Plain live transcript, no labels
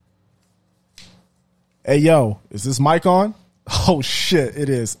Hey, yo, is this mic on? Oh, shit, it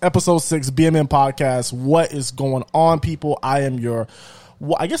is. Episode 6, BMN Podcast. What is going on, people? I am your,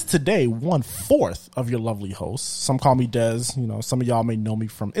 well, I guess today, 1/4 of your lovely hosts. Some call me Dez. You know, some of y'all may know me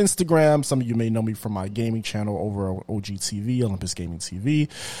from Instagram. Some of you may know me from my gaming channel over at OGTV, Olympus Gaming TV.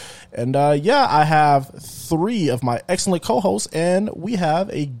 And, yeah, I have 3 of my excellent co-hosts, and we have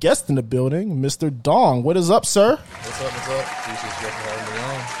a guest in the building, Mr. Dong. What is up, sir? What's up? Appreciate you for having me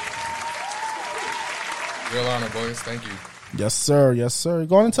on. Real honor, boys. Thank you. Yes, sir. Yes, sir.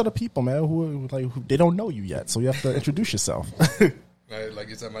 Go on and tell the people, man, who they don't know you yet, so you have to introduce yourself. Like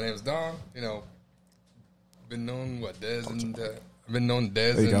you said, my name is Don. You know, been known Dez and I've been known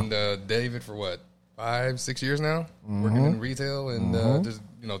Dez and David for 5-6 years now, working in retail and just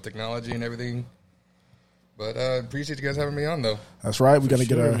technology and everything. But I appreciate you guys having me on, though. That's right. We're going to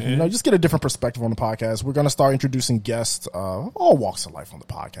get just get a different perspective on the podcast. We're going to start introducing guests, all walks of life on the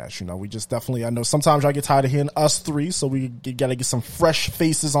podcast. You know, we just definitely, I know sometimes I get tired of hearing us 3, so we got to get some fresh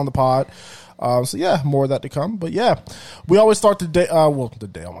faces on the pod. So yeah, more of that to come. But yeah, we always start the day, oh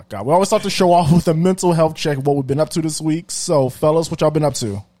my God. We always start the show off with a mental health check of what we've been up to this week. So fellas, what y'all been up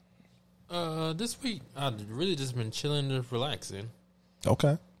to? This week, I've really just been chilling and relaxing.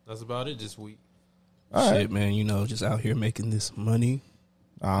 Okay. That's about it this week. All Shit, right. man, just out here making this money.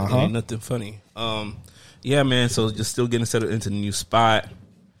 It ain't nothing funny. Yeah, man, so just still getting settled into the new spot.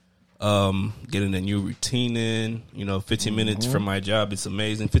 Getting a new routine in. 15 minutes from my job. It's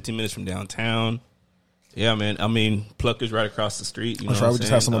amazing. 15 minutes from downtown. Yeah, man. I mean, Plucker's right across the street. That's right. We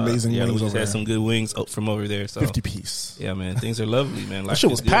just had some amazing wings we just over had there. some good wings from over there. So 50 piece. Yeah, man. Things are lovely, man. That shit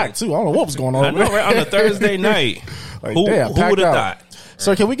was packed, too. I don't know what was going on. I know, right? On a Thursday night. Like, who damn, would have thought?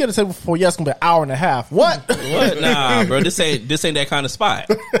 Sir, can we get a table before? Yes, it's going to be an hour and a half. What? What? Nah, bro. This ain't that kind of spot.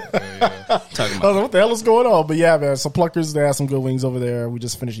 Talking I don't about. know what the hell is going on. But yeah, man. So Pluckers, they have some good wings over there. We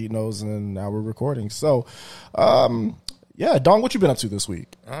just finished eating those, and now we're recording. So, yeah, Don, what you been up to this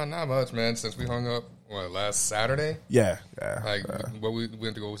week? Not much, man. Since we hung up last Saturday. Yeah. We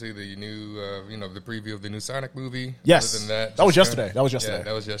went to go see the new, the preview of the new Sonic movie. Yes. Other than that, That was just yesterday. That was yesterday. Yeah,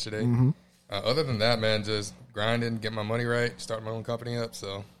 that was yesterday. Other than that, man, just grinding, get my money right, start my own company up.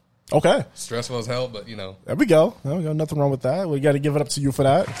 So Okay. stressful as hell, but There we go. Nothing wrong with that. We got to give it up to you for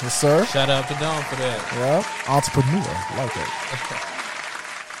that. Yes, sir. Shout out to Don for that. Yeah. Entrepreneur. I like it.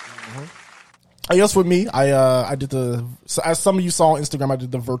 I guess with me, I did as some of you saw on Instagram, I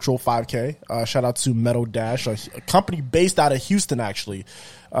did the virtual 5K. Shout out to Meadow Dash, a company based out of Houston, actually.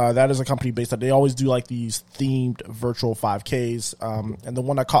 That is a company based out. They always do like these themed virtual 5Ks. And the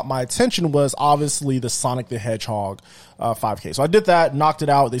one that caught my attention was obviously the Sonic the Hedgehog 5K. So I did that, knocked it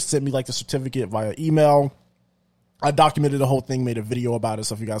out. They sent me like the certificate via email. I documented the whole thing, made a video about it.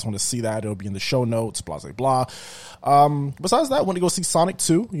 So if you guys want to see that, it'll be in the show notes, blah, blah, blah. Besides that, I went to go see Sonic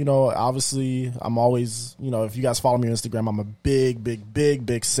 2. Obviously, I'm always, if you guys follow me on Instagram, I'm a big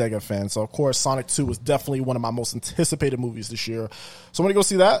Sega fan. So, of course, Sonic 2 was definitely one of my most anticipated movies this year. So I'm going to go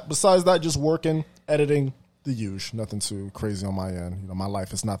see that. Besides that, just working, editing, the usual. Nothing too crazy on my end. My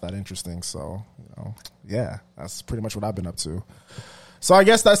life is not that interesting. So, yeah, that's pretty much what I've been up to. So I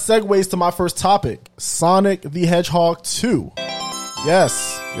guess that segues to my first topic, Sonic the Hedgehog 2.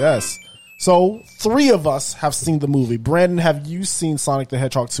 Yes. So 3 of us have seen the movie. Brandon, have you seen Sonic the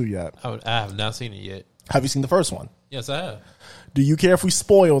Hedgehog 2 yet? I have not seen it yet. Have you seen the first one? Yes, I have. Do you care if we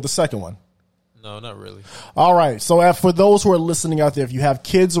spoil the second one? No, not really. All right. So for those who are listening out there, if you have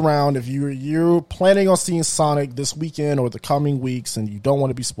kids around, if you're planning on seeing Sonic this weekend or the coming weeks and you don't want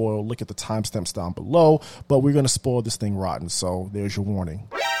to be spoiled, look at the timestamps down below. But we're going to spoil this thing rotten. So there's your warning.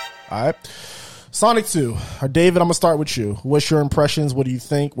 All right. Sonic 2. David, I'm going to start with you. What's your impressions? What do you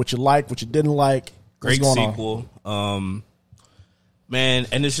think? What you like? What you didn't like? What's Great sequel. Man,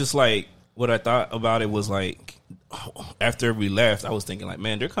 and it's just like what I thought about it was like, after we left, I was thinking like,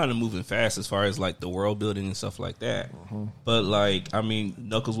 man, they're kind of moving fast as far as like the world building and stuff like that. But like, I mean,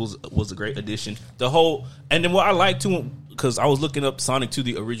 Knuckles was a great addition. And then what I liked too, because I was looking up Sonic 2,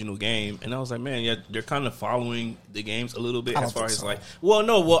 the original game, and I was like, man, yeah, they're kind of following the games a little bit as far as like,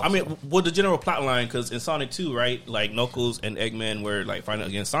 the general plot line, because in Sonic 2, right, like Knuckles and Eggman were like fighting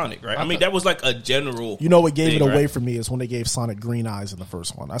against Sonic, right? I mean, that was like a general. What gave thing, it away right? for me is when they gave Sonic green eyes in the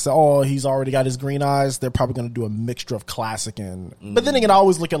first one. I said, oh, he's already got his green eyes. They're probably going to do a mixture of classic and. But then again, I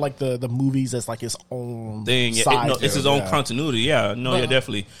always look at like the movies as like his own thing. Side It's his own continuity. Yeah,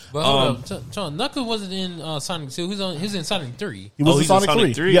 definitely. But John, Knuckles wasn't in Sonic 2. He's in in Sonic 3. He was in he's in Sonic Sonic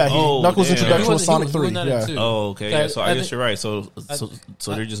 3. 3? Yeah, Oh, Knuckles' damn. introduction was Sonic He 3. wasn't in Yeah. 2. Oh, okay. Yeah, so I At guess the- you're right. So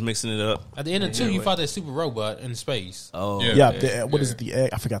they're just mixing it up. At the end of 2, you fought that super robot in space. Oh, Yeah. Yeah, okay. what is it? The egg?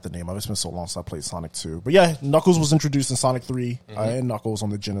 I forgot the name of it. It's been so long since I played Sonic 2. But yeah, Knuckles was introduced in Sonic 3 and Knuckles on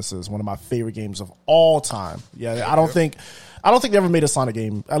the Genesis. One of my favorite games of all time. Yeah, I don't think they ever made a Sonic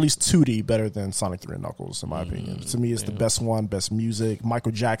game, at least 2D, better than Sonic 3 and Knuckles, in my opinion. To me, it's the best one, best music.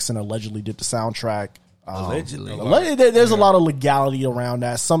 Michael Jackson allegedly did the soundtrack. Allegedly. There's a lot of legality around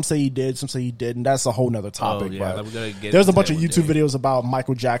that. Some say he did, some say he didn't. That's a whole nother topic. yeah, But like we gotta get there's a into bunch that of one YouTube day. videos about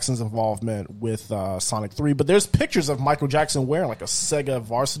Michael Jackson's involvement with Sonic 3. But there's pictures of Michael Jackson wearing like a Sega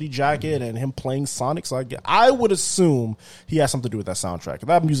varsity jacket and him playing Sonic. So I would assume he has something to do with that soundtrack.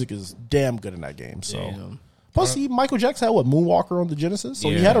 That music is damn good in that game. So. Damn. Plus, Michael Jackson had Moonwalker on the Genesis, so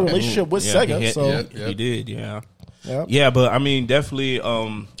he Yeah. had a relationship with Yeah, Sega. he had- So he did, yeah. Yep. Yeah, but I mean, definitely,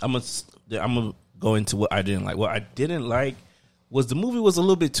 I'm gonna go into what I didn't like. What I didn't like was the movie was a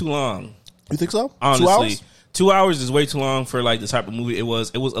little bit too long. You think so? Honestly, 2 hours? 2 hours is way too long for like the type of movie it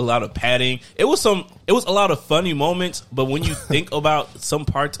was. It was a lot of padding. It was a lot of funny moments, but when you think about some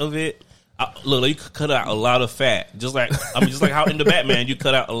parts of it, look, you could cut out a lot of fat. Just like how in the Batman you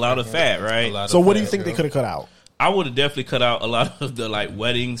cut out a lot of fat, right? So what do you think they could have cut out? I would have definitely cut out a lot of the like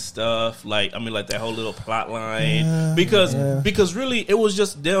wedding stuff, like that whole little plot line, because really it was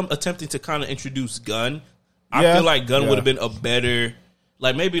just them attempting to kind of introduce Gunn. I feel like Gunn would have been a better,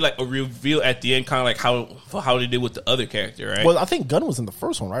 like maybe like a reveal at the end, kind of like how they did with the other character, right? Well, I think Gunn was in the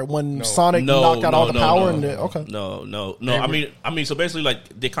first one, right? When Sonic knocked out all the power and okay. No. I mean, so basically,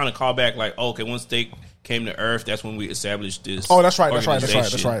 like they kind of call back, like, oh, okay, once they came to Earth, that's when we established this. Oh, that's right.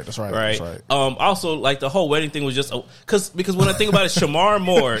 Also, like the whole wedding thing was just because when I think about it, Shamar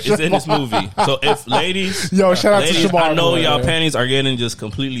Moore is in this movie. So if ladies, shout out to Shamar I know Moore, y'all man. panties are getting just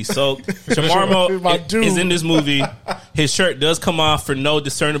completely soaked. Shamar My Moore dude. is in this movie. His shirt does come off for no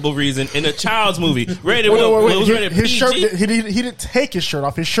discernible reason in a child's movie. Rated, it was rated His PG. shirt, he didn't take his shirt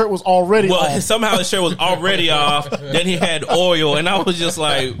off. His shirt was already off. Somehow his shirt was already off. Then he had oil, and I was just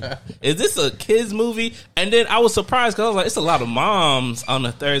like, "Is this a kids movie?" And then I was surprised because I was like, "It's a lot of moms on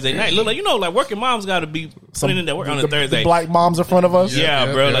a Thursday night." Look, like working moms got to be putting in their work on a Thursday. The black moms in front of us.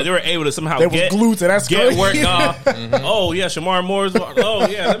 Yeah, bro. Like they were able to somehow They was glued to that get screen. work off. Oh yeah, Shamar Moore's. Oh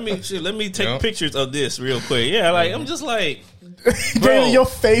yeah, let me take Yep. pictures of this real quick. Yeah, like I'm just like. David, your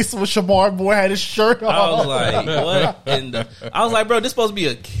face when Shamar Moore had his shirt off. I was like, what? And I was like, bro, this supposed to be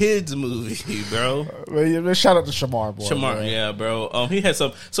a kids movie, bro. Man, shout out to Shamar Moore. Shamar, man. yeah, bro. He had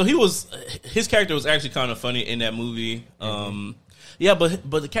some. So his character was actually kind of funny in that movie. Yeah,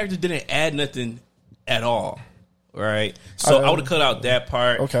 but the character didn't add nothing at all. Right, so I would have cut out that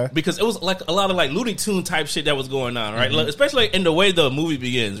part, Okay. because it was like a lot of like Looney Tune type shit that was going on, right? Like, especially in the way the movie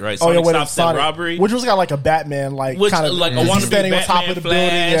begins, right? Oh, Sonic when stops that robbery, which was got like a Batman, like which kind of like a he's wannabe standing on top of the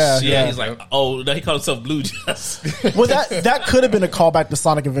Batman Flash. building. Yeah. He's like, oh, he called himself Blue Justice. Well, that could have been a callback to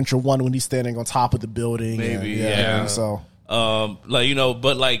Sonic Adventure 1 when he's standing on top of the building. Maybe, and, yeah. So like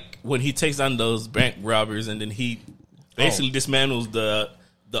but like when he takes on those bank robbers and then he basically dismantles the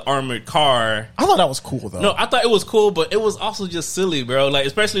armored car. I thought that was cool though. No, I thought it was cool, but it was also just silly, bro. Like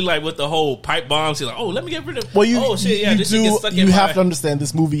especially like with the whole pipe bombs. He's like, oh, let me get rid of. Well, this shit gets stuck in have my- to understand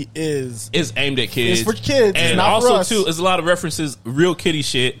this movie is aimed at kids. It's for kids. It's and not also for us. too, there's a lot of references, real kiddie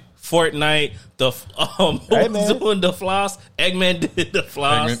shit. Fortnite, who Hey, was man. doing the floss? Eggman did the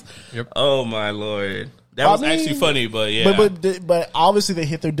floss. Eggman, yep. Oh my lord, that was actually funny, but yeah, but obviously they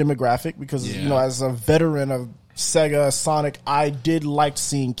hit their demographic because Yeah. you know, as a veteran of Sega, Sonic, I did like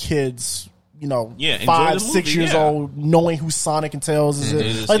seeing kids, you know, Yeah, enjoy 5, the 6 movie, years yeah. old, knowing who Sonic and Tails is.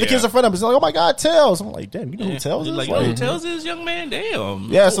 is, Like the kids yeah. in front of us, like, oh my god, Tails! I'm like, damn, you know who Tails is? like, Like, who Tails is, young man? Damn.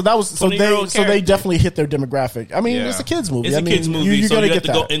 yeah, so that was so 20-year-old they character. definitely hit their demographic. I mean, Yeah. it's a kids movie. It's I a mean, kids movie, You're so gonna you have get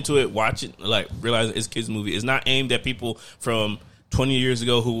to that. go into it, watch it, like realize it's a kids movie. It's not aimed at people from 20 years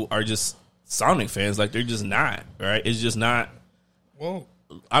ago who are just Sonic fans. Like they're just not, right? It's just not. Well,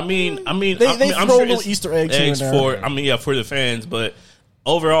 I mean, They I'm throw sure little it's Easter eggs here and there. for the fans, but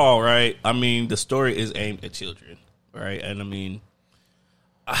overall, right? I mean, the story is aimed at children, right? And I mean,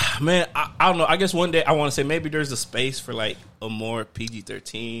 man, I don't know. I guess one day I want to say maybe there's a space for like a more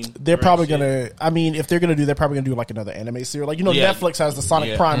PG-13. They're probably shit. gonna. I mean, if they're gonna do, they're probably gonna do like another anime series. Like Yeah. Netflix has the Sonic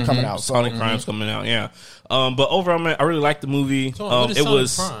Yeah. Prime coming out. So Sonic Prime's coming out, yeah. But overall, man, I really liked the movie. So what is It Sonic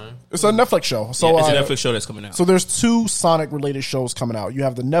was Prime? it's a Netflix show. So it's a Netflix show that's coming out. So there's 2 Sonic related shows coming out. You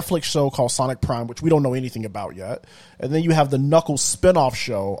have the Netflix show called Sonic Prime, which we don't know anything about yet, and then you have the Knuckles spinoff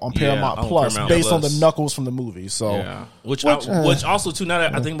show on Paramount on Plus, Paramount based on the Plus. Knuckles from the movie. So Yeah, which also too. Now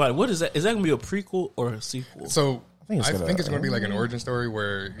that I think about it, what is that? Is that gonna be a prequel or a sequel? so think I think it's going to be like an origin story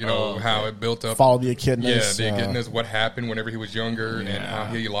where, you know, how it built up. follow the echidnas. Yeah, the echidnas, what happened whenever he was younger and how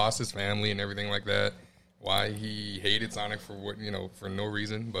he lost his family and everything like that. Why he hated Sonic for what, you know, for no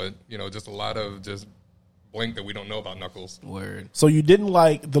reason. But, you know, just a lot of just blink that we don't know about Knuckles. Word. So you didn't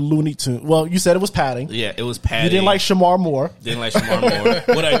like the Looney Tunes. Well, you said it was padding. Yeah, it was padding. You didn't like Shamar Moore. Didn't like Shamar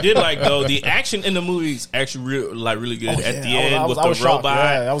Moore. What I did like though, the action in the movie is actually really good. At the end with the robot, shocked.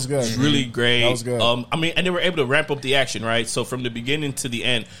 Yeah, that was good. It's really great. That was good. I mean, and they were able to ramp up the action, right? So from the beginning to the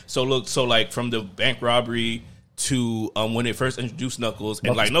end. So look, like from the bank robbery to when they first introduced Knuckles,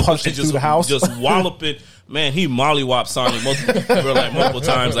 and like Knuckles punched through the house, just wallop it. Man, he mollywopped Sonic multiple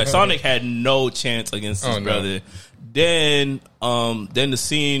times. Like Sonic had no chance against his brother. Then the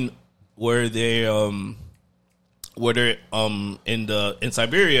scene where they're in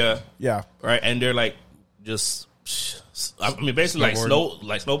Siberia, Yeah. right, and they're like just. I mean, basically,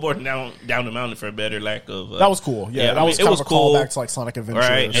 snowboarding down the mountain for a better lack of. That was cool. Yeah, that was kind of a callback to like Sonic Adventure,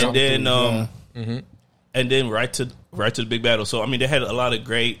 right? Or And then right to the big battle. So I mean, they had a lot of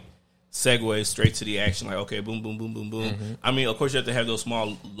great segues straight to the action. Like, okay, boom, boom, boom, boom, boom. I mean, of course, you have to have those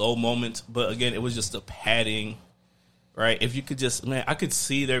small low moments, but again, it was just the padding. Right, if you could just, man, I could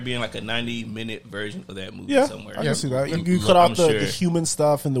see there being like a 90-minute version of that movie somewhere. I can see that. You cut out the human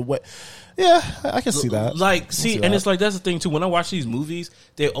stuff and the way. Yeah, I can see that. Like, and it's like that's the thing too. When I watch these movies,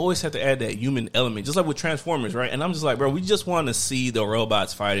 they always have to add that human element, just like with Transformers, right? And I'm just like, bro, we just want to see the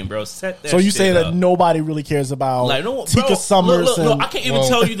robots fighting, bro. Set that. So you shit say up. that nobody really cares about like, no, Tika bro, Summers? Look, I can't even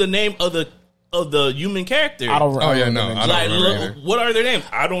tell you the name of the human character. I don't. I don't remember. What are their names?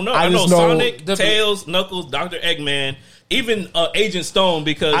 I don't know. I know just know Sonic, Tails, Knuckles, Dr. Eggman. Even Agent Stone,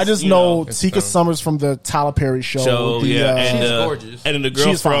 because I just know Tika Summers from the Tyler Perry show. She's gorgeous. And then the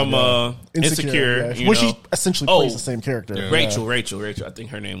girl from Insecure, you when know. she essentially plays the same character. Yeah. Rachel, I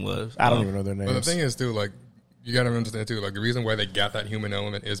think her name was. I don't even know their names. But the thing is, too, like, you got to understand, too, like, the reason why they got that human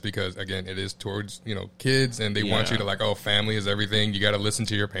element is because, again, it is towards, you know, kids, and they want you to, like, oh, family is everything. You got to listen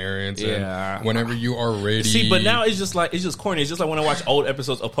to your parents. Yeah. And whenever you are ready. See, but now it's just corny. It's just like when I watch old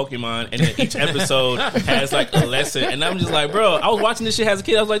episodes of Pokemon, and then each episode has, like, a lesson. And I'm just like, bro, I was watching this shit as a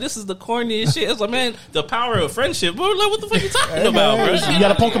kid. I was like, this is the corniest shit. It's like, man, the power of friendship. Bro, like, what the fuck you talking about, bro? You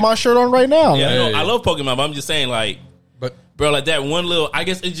got a Pokemon shirt on right now. Yeah, Man. I love Pokemon, but I'm just saying, like, bro, like that one little, I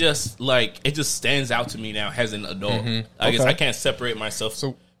guess it just stands out to me now as an adult. I guess I can't separate myself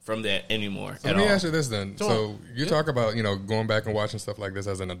from that anymore. So let me ask you this then. So you talk about, you know, going back and watching stuff like this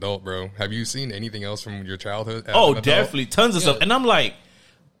as an adult, bro. Have you seen anything else from your childhood? Oh, definitely. Tons of stuff. And I'm like,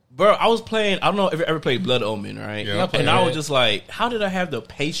 bro, I was playing, I don't know if you ever played Blood Omen, right? Yeah, and I was just like, how did I have the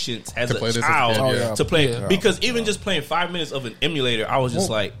patience as play a this child as a kid, yeah. to play? Yeah. Because even just playing 5 minutes of an emulator, I was just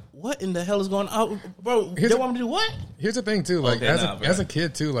like, what in the hell is going on? Bro, they want me to do what? Here's the thing, too. Like, as a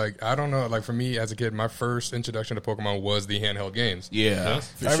kid, too, like, I don't know. Like, for me, as a kid, my first introduction to Pokemon was the handheld games. Yeah.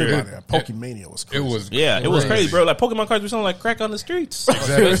 For everybody. Pokemania was crazy. It was crazy, bro. Like, Pokemon cards were something like crack on the streets.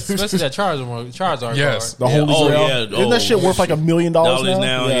 Exactly. Especially that Charizard yes. card. The Holy Grail. Isn't that shit worth like $1 million now?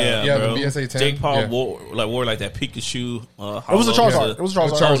 Yeah, bro. The BSA 10. Jake Paul wore like that Pikachu. It was a Charizard. It was a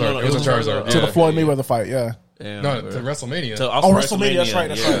Charizard. To the Floyd Mayweather fight, yeah. Damn, no, to WrestleMania.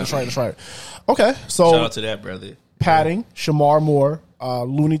 WrestleMania. That's right. Okay, so shout out to that, brother. Padding, Shamar Moore,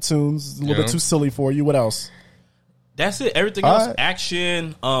 Looney Tunes, a little bit too silly for you. What else? That's it. Everything else,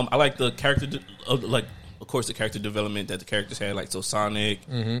 action. I like the character, of course, the character development that the characters had, like Sonic,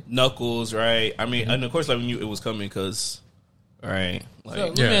 Knuckles, right? I mean, and of course, like we knew it was coming because, right? Like, so,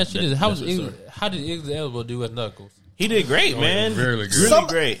 let me ask you this: how did Idris Elba do at Knuckles? He did great, man. Really good. Really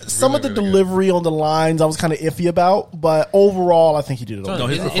great. Some of the delivery on the lines I was kind of iffy about, but overall, I think he did it. No,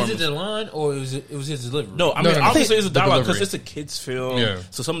 is it the line or it was his delivery? No, I mean, obviously it's a dialogue because it's a kid's film. Yeah.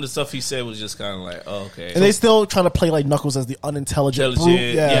 So some of the stuff he said was just kind of like, oh, okay. And they still trying to play like Knuckles as the unintelligent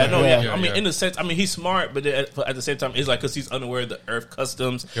brute. I mean, in a sense, I mean, he's smart, but at the same time, it's like because he's unaware of the Earth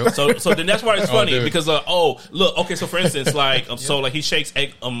customs. Yep. So then that's why it's funny because look, okay, so for instance, like so like he shakes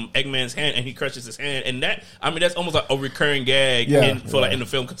Eggman's hand and he crushes his hand, and that that's almost like a recurring gag in the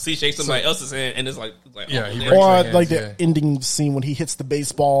film because he shakes somebody else's hand and it's like or like the ending scene when he hits the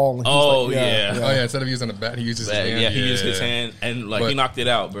baseball. And instead of using a bat, he uses his hand. Yeah, he used his hand and he knocked it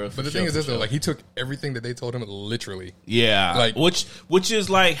out, bro. But the thing is this though, like he took everything that they told him literally. Yeah, like which is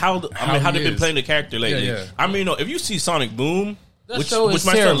like how they've been playing the character lately. I mean, if you see Sonic Boom. That show is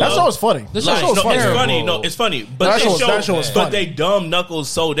my son terrible. That loves. show is funny. This That show show is is funny. It's terrible. funny. No, it's funny. But That they show is but funny. they dumb Knuckles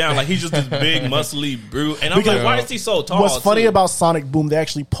so down. Like he's just this big, muscly brute. And I'm Because- like, why is he so tall? What's funny too? about Sonic Boom? They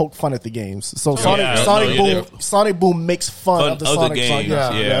actually poke fun at the games. So yeah. Sonic Boom makes fun of the of the Sonic games,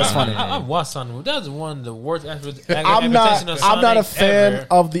 Yeah, yeah. that's funny. I watched Sonic. That was one of the worst adaptation I'm of not Sonic a fan ever.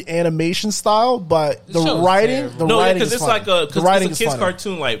 of the animation style, but The the show's writing, terrible. the No, writing because is it's funny. like The writing it's is a kids funny.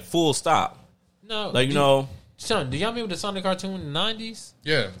 cartoon, like full stop. No, Like you know, Son, do y'all remember the Sonic cartoon in the 90s?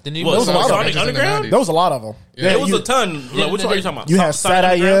 Yeah. The new What, There was a lot of Sonic Adventures in the Underground? 90s. There was a lot of them. Yeah, there was you, a ton. Yeah, Like, which one are you talking about? You had Sonic Sad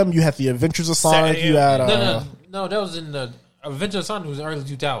I Underground? Am. You had the Adventures of Sonic. Sad You I had Am. No, that was in the Adventure of Sonic was in early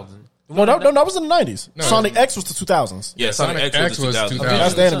 2000s. no, that was in the 90s. Sonic X was the 2000s. Yeah, Sonic X was 2000.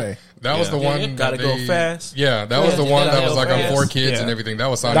 That's the anime. That was the Yeah. one. Gotta that go they- fast. Yeah, that was the one that was like on fast. 4 kids Yeah. and everything.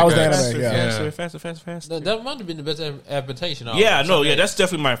 That was Sonic. That was the X. anime, yeah. Faster. That might have been the best adaptation. of Yeah, no, Sonic yeah, X. that's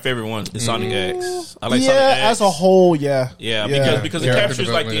definitely my favorite one. Is Sonic X. I like Yeah, Sonic X. as a whole, yeah. Yeah, Yeah. because it Character captures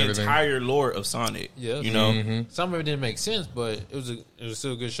like the development and everything. entire lore of Sonic. Yeah. You know. Mm-hmm. Some of it didn't make sense, but it was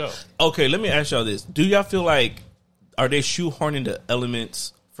still a good show. Okay, let me ask y'all this: do y'all feel like are they shoehorning the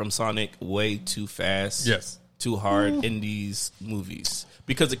elements from Sonic way too fast? Yes. Too hard in these movies.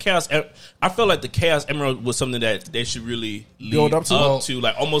 Because the I feel like the Chaos Emerald was something that they should really lead Build up to?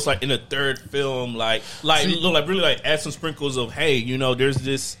 like almost like in a third film, like really like add some sprinkles of hey, you know, there's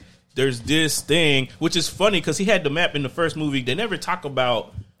this thing, which is funny because he had the map in the first movie. They never talk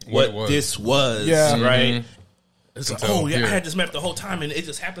about What it what was. this was, Yeah. right? It's like, Until oh yeah, here. I had this map the whole time, and it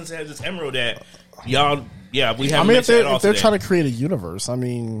just happens to have this emerald that y'all, yeah, we I haven't. mean, if mentioned at all they're today. trying to create a universe, I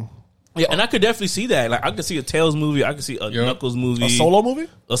mean, Yeah, and I could definitely see that. Like, I could see a Tails movie. I could see a Knuckles movie. a solo movie.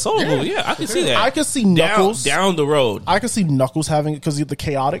 A solo movie, yeah. I could see that. I could see Knuckles. Down the road. I could see Knuckles having it because the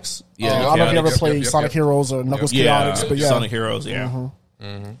Chaotix. Yeah, I the don't know if you ever Chaotix. played Yep. Sonic Heroes or Knuckles Yeah, Chaotix, but yeah. Sonic Heroes, yeah.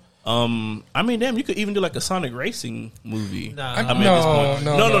 I mean, damn, you could even do like a Sonic racing movie. Nah. I mean, at this point.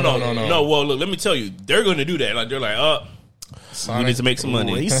 No. No, well, look, let me tell you, they're going to do that. Like, they're like, we need to make some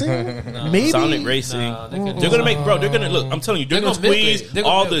money. Racing? Maybe. Sonic racing. Nah, they couldn't They're do gonna make, bro. They're gonna look. I'm telling you, they're They're gonna gonna milk it. squeeze They're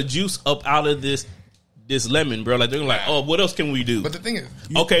gonna all milk the juice up out of this lemon, bro. Like they're gonna like, oh, what else can we do? But the thing is,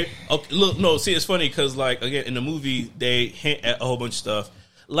 Okay, look, no, see, it's funny because, like, again, in the movie, they hint at a whole bunch of stuff.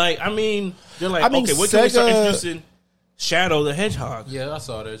 Like, I mean, they're like, I mean, okay, when can we start Sega- introducing Shadow the Hedgehog? Yeah, I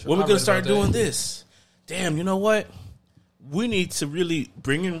saw that. When we I gonna read start about doing that. this? Damn, you know what? We need to really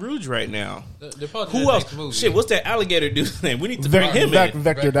bring in Rouge right now. They're probably Who doing else? next movie. Shit, what's that alligator dude's name? We need to bring him in.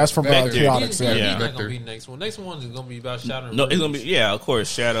 Vector, that's from Vector. Chaotix. He's Yeah. Yeah. not Vector. gonna be next one. Next one is gonna be about Shadow. and No, it's Rouge. gonna be of course,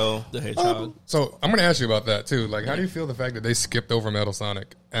 Shadow the Hedgehog. so I'm going to ask you about that too. Like, how do you feel the fact that they skipped over Metal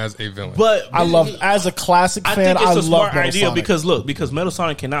Sonic as a villain? But I love, as a classic I fan, think it's I a love smart Metal idea Sonic. because Metal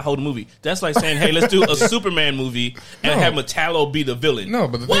Sonic cannot hold a movie. That's like saying, hey, let's do a Superman movie and No. have Metallo be the villain. No,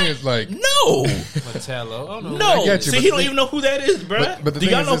 but the thing is, like, No, Metallo. I don't know. no. I get you, See, but he the don't thing- even know who that is, bro. but the Do thing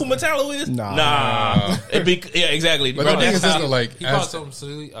y'all is know this- who Metallo is? Nah. Yeah, exactly. but bro, the thing is, that's this, how- like, He bought as, some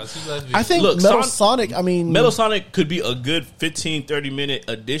silly. I think Look, Metal Sonic, I mean, Metal Sonic could be a good 15, 30-minute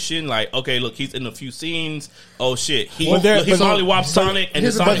addition. Like, okay, look, he's in a few scenes. Oh, shit. He But there- look, he but- mollywopped Sonic, and then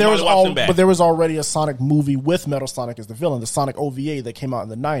here's the- Sonic mollywopped him back. but there was already a Sonic movie with Metal Sonic as the villain, the Sonic OVA that came out in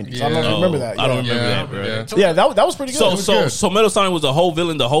the 90s. I don't know if you Yeah. remember that. I don't yeah. remember yeah, that, bro. yeah. Yeah, that was pretty good. So, It was so, good. so Metal Sonic was the whole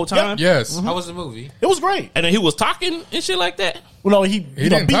villain the whole time? Yes. How was the movie? It was great. And then he was talking and shit like that? Well, no, he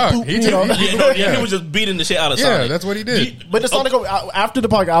didn't beat talk. boop, He you did- know. Yeah. He was just beating the shit out of Yeah, Sonic. that's what he did. But the Sonic after the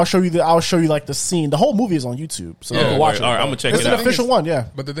podcast, I'll show you like the scene. The whole movie is on YouTube, so you Yeah. can watch it. All right, I'm gonna check It's it an out. official one, yeah.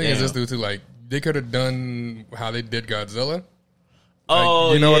 But the thing is Damn. this, dude, too, like, they could have done how they did Godzilla.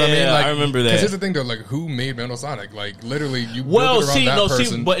 Oh, you know what I mean? yeah, Like, I remember Because here's that. the thing, though. Like, who made Metal Sonic? Like, literally, you Well, built it around see, that no, person.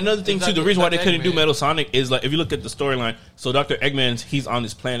 see, but another thing It's too, like- the reason why it's they like couldn't do Eggman. Metal Sonic is like if you look at the storyline. So Dr. Eggman's he's on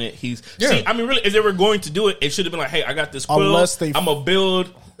this planet. He's Yeah. see, I mean, really, if they were going to do it, it should have been like, hey, I got this quill. Unless they- I'm gonna build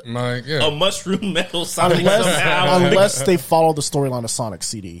Like, yeah. a mushroom Metal Sonic somehow. Unless they follow the storyline of Sonic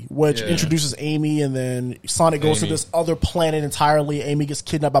CD, which Yeah. introduces Amy, and then Sonic goes to Amy. this other planet entirely. Amy gets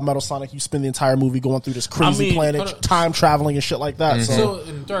kidnapped by Metal Sonic. You spend the entire movie going through this crazy I mean, planet, hold on. time traveling and shit like that. So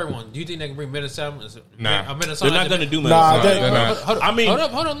in the third one, do you think they can bring Metal Sonic? Nah. They're not gonna do Metal Nah, Sonic. they- They're not. Hold up, I mean- hold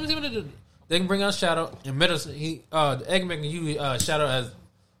up. Let me see what they do. They can bring out Shadow and Metal. Eggman can use Shadow as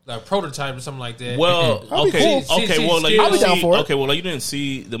like a prototype or something like that. Well, That'd be okay, cool. okay. See, Well, like, I'll you be didn't down see, for it. okay. Well, like, you didn't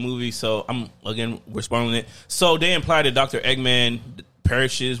see the movie, so we're spoiling it. So they imply that Dr. Eggman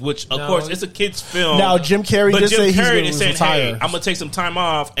perishes, which of No. course it's a kid's film. Now, Jim Carrey but did Jim say he's Carrey gonna is saying, retire. "Hey, I'm gonna take some time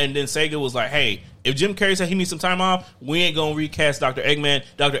off," and then Sega was like, "Hey, if Jim Carrey said he needs some time off, we ain't gonna recast Dr. Eggman.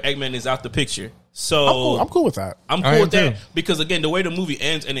 Dr. Eggman is out the picture." So I'm cool with that. I'm I cool am with that too. because again, the way the movie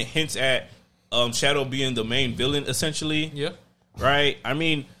ends and it hints at Shadow being the main villain, essentially. yeah. Right? I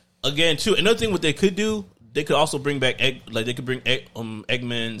mean, again, too, another thing what they could do, they could also bring back they could bring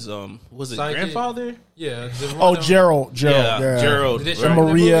Eggman's was it Sidekick. grandfather? Yeah. Gerald. Yeah, Gerald. Did they And show him in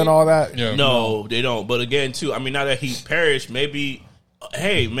the Maria movie? and all that. Yeah. No, they don't. But again, too, I mean, now that he perished, maybe,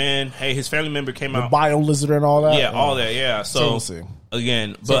 hey, man, his family member came out. Bio lizard and all that. Yeah, all that, yeah. So So, we'll see.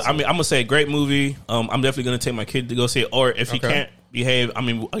 again, but I mean, I'm going to say great movie. I'm definitely going to take my kid to go see it. Or if he Okay. can't behave, I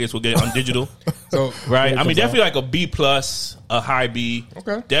mean, I guess we'll get it on digital. So Right? I mean, comes definitely like a B+, a high B.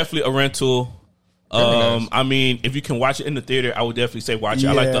 Okay. Definitely a rental. nice. I mean, if you can watch it in the theater, I would definitely say watch it.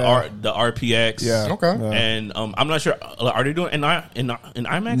 I like Yeah. the RPX. Yeah. Okay. Yeah. And I'm not sure. Are they doing in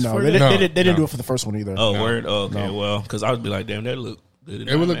IMAX No, for they, it? they didn't No. do it for the first one either. Oh, word. Oh, okay. Well, because I would be like, damn, that look good.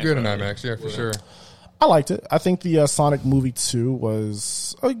 it would look good in IMAX, yeah, for sure. I liked it. I think the Sonic movie 2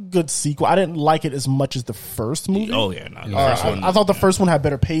 was a good sequel. I didn't like it as much as the first movie. Oh yeah, nah, the first one. I thought the first one had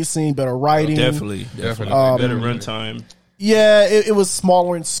better pacing, better writing. definitely Definitely. better runtime. Yeah, it was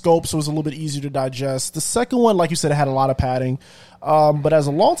smaller in scope, so it was a little bit easier to digest. The second one, like you said, it had a lot of padding. But as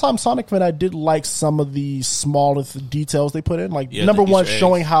a longtime Sonic fan, I did like some of the smaller details they put in. Like, Yeah, number the one, Easter eggs.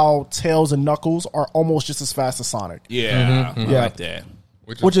 showing how Tails and Knuckles are almost just as fast as Sonic. Yeah, I Yeah. like that.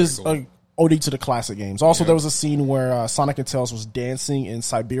 Which is pretty cool. a OD to the classic games. Also, there was a scene where Sonic and Tails was dancing in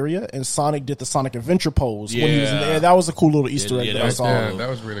Siberia, and Sonic did the Sonic Adventure pose when he was in the Yeah. air. That was a cool little Easter egg yeah, that that I was- saw. Yeah, that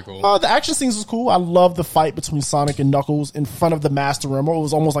was really cool. The action scenes was cool. I love the fight between Sonic and Knuckles in front of the Master Emerald. It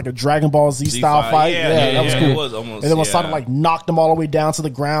was almost like a Dragon Ball Z style Z5. fight. Yeah, that was yeah, cool. it was almost, and then when yeah. Sonic like knocked him all the way down to the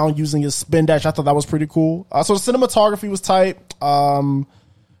ground using his spin dash, I thought that was pretty cool. So the cinematography was tight.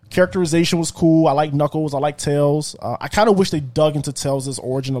 Characterization was cool. I like Knuckles. I like Tails. I kind of wish they dug into Tails'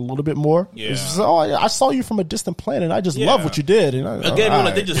 origin a little bit more. Yeah. It's just, I saw you from a distant planet. And I just love what you did. And Again, all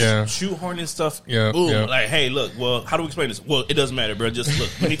like they right. just Yeah. shoehorning stuff. Yeah, Boom. yeah. Like, hey, look. Well, how do we explain this? Well, it doesn't matter, bro. Just look.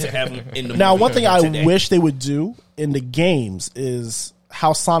 We need to have him in the Now, movie one thing I today. wish they would do in the games is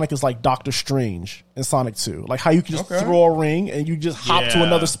how Sonic is like Doctor Strange in Sonic 2. Like how you can just Okay. throw a ring and you just hop to Yeah.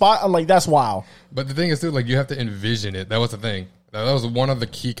 another spot. I'm like, that's wild. But the thing is, too, like, you have to envision it. That was the thing. That was one of the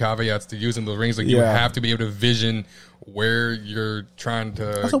key caveats to using those rings. Like, you Yeah. have to be able to vision where you're trying I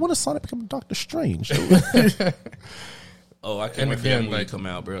to. said, when does Sonic become Doctor Strange? Oh, I can't And wait for that again, movie like- to come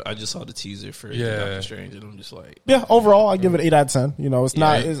out, bro. I just saw the teaser for Yeah. Doctor Strange, and I'm just like, Yeah, overall, I give it 8 out of 10. You know, it's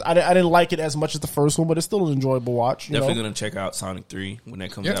not. Yeah. It's, I didn't like it as much as the first one, but it's still an enjoyable watch. You definitely know? gonna check out Sonic 3 when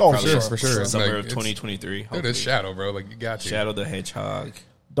that comes Yeah, out. oh, probably sure, for sure. Summer Like, of it's- 2023. Dude, hopefully. it's Shadow, bro. Like, you got you. Shadow the Hedgehog.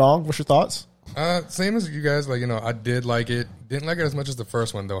 Dong, what's your thoughts? Same as you guys. Like, you know, I did like it. Didn't like it as much as the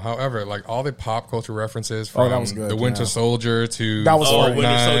first one, though. However, like, all the pop culture references from that was good, the Winter yeah. Soldier to That was Oh, funny.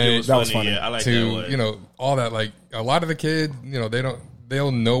 Winter Soldier was That was funny. funny. Yeah, I like to that one. you know, all that. Like, a lot of the kids, you know,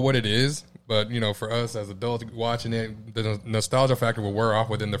 they'll know what it is, but you know, for us as adults watching it, the nostalgia factor will wear off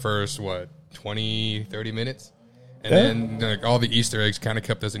within the first 20, 30 minutes. And Yeah. then like, all the Easter eggs kind of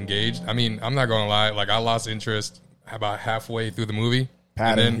kept us engaged. I mean, I'm not gonna lie, like, I lost interest about halfway through the movie.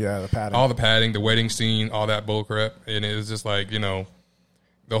 Padding, And then yeah, the padding. all the padding, the wedding scene, all that bull crap, and it was just like, you know,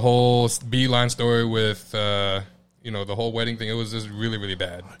 the whole beeline story with you know, the whole wedding thing. It was just really, really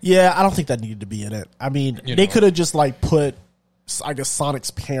bad. Yeah, I don't think that needed to be in it. I mean, You they know. could have just like put, I guess, Sonic's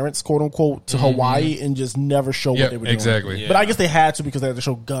parents, quote unquote, to Hawaii and just never show Yeah, what they were doing. exactly. But I guess they had to because they had to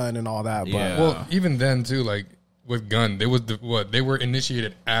show Gun and all that. But Yeah. Well, even then too, like with Gun, they was they were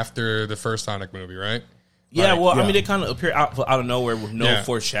initiated after the first Sonic movie, right? Yeah, Like, well, yeah. I mean, they kind of appear out of nowhere with no Yeah.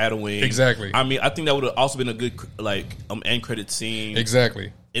 foreshadowing. Exactly. I mean, I think that would have also been a good like end credit scene.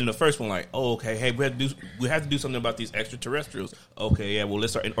 Exactly. In the first one, like, oh, okay, hey, we have to do something about these extraterrestrials. Okay, yeah, well,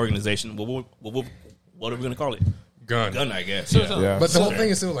 let's start an organization. What are we gonna call it? Gun. Gun, I guess. So- Yeah. so- Yeah. But the whole thing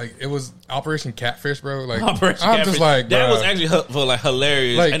is still like it was Operation Catfish, bro. Like Operation I'm Catfish. just like, that bruh. was actually like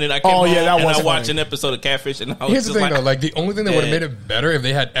hilarious. Like- and then I came Oh, home yeah, that and was I watched funny. an episode of Catfish, and I was Here's the just thing, though. Like the only thing that would have man. made it better if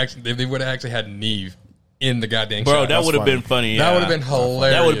they had actually, if they would have actually had Neve in the goddamn bro, shot. that That's would have funny. been funny. That yeah. would have been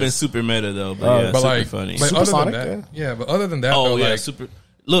hilarious. That would have been super meta though. But yeah, but super like, funny. but other Supersonic, than that, yeah. But other than that, Oh though, yeah, like, super.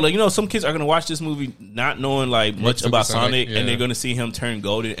 Look, like, you know, some kids are gonna watch this movie not knowing like much about Supersonic, Sonic, yeah. and they're gonna see him turn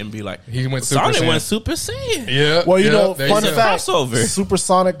golden and be like, He went Super Sonic Saiyan. went Super Saiyan. yeah. well, you yeah, know, there you fun go. fact: Crossover.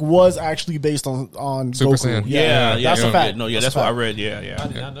 Supersonic was actually based on Super Goku. Saiyan. Yeah, yeah, that's yeah, a fact. No, yeah, That's that's a what I fact. read. Yeah, I yeah.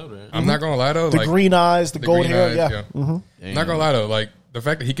 did not know that. I'm not gonna lie though, The like, green eyes, the gold green hair. eyes, Yeah. Not gonna lie though, like the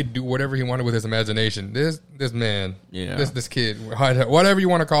fact that he could do whatever he wanted with his imagination. This man, Yeah. this kid, whatever you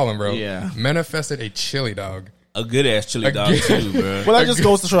want to call him, bro, Yeah. manifested a chili dog. A good ass chili dog Again. too, bro. Well, that just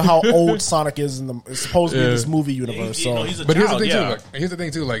goes to show how old Sonic is in the supposedly in Yeah. this movie universe. You know, So he's a But here's the child, thing yeah. too. Like, here's the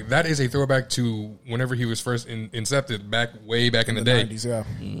thing too. Like that is a throwback to whenever he was first incepted way back in the, day. 90s, yeah.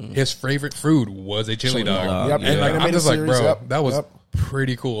 His favorite food was a chili dog. dog, Yep. yeah. And like, Animated I'm just like, series, bro, yep, that was yep.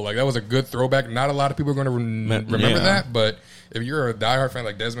 pretty cool. Like that was a good throwback. Not a lot of people are going to remember yeah. that, but if you're a diehard fan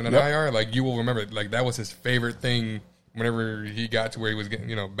like Desmond and I are, like you will remember, like that was his favorite thing whenever he got to where he was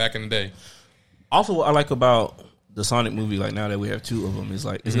getting, back in the day. Also, what I like about the Sonic movie, like now that we have 2 of them, is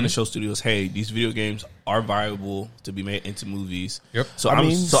like it's going to show studios, hey, these video games are viable to be made into movies. Yep. So I'm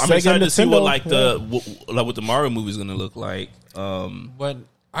Sega, excited to see what Nintendo, what the Mario movie is going to look like. But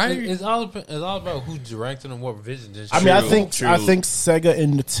it's all about who's directing and what vision. I think Sega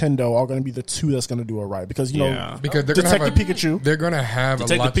and Nintendo are going to be the 2 that's going to do it right because because they're Detective Pikachu. They're going to have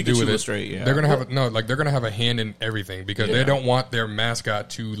a lot to do with it. Straight, yeah. They're going to have they're going to have a hand in everything because they don't want their mascot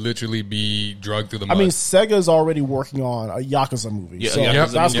to literally be drugged through the mud. I mean, Sega's already working on a Yakuza movie. Yeah,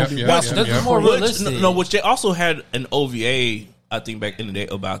 so that's more realistic. No, which they also had an OVA. I think back in the day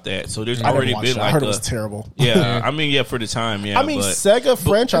about that. So there's I already been like I heard it was terrible. Yeah, I mean, for the time, yeah. I mean, Sega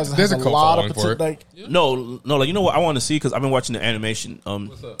franchise has a lot of potential. Like, no, like you know what I want to see because I've been watching the animation.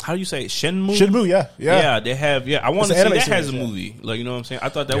 How do you say it? Shenmue? Shenmue, yeah. They have. Yeah, I want to see that has a movie. Like you know what I'm saying? I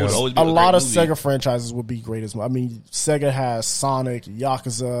thought that would always be a lot of movie. Sega franchises would be great as well. I mean, Sega has Sonic,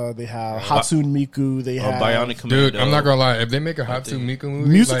 Yakuza. They have Hatsune Miku. They have Bionic Commando. Dude, I'm not gonna lie. If they make a Hatsune Miku movie,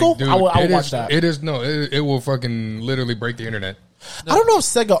 musical, like, dude, I would watch that. It will fucking literally break the internet. I don't know if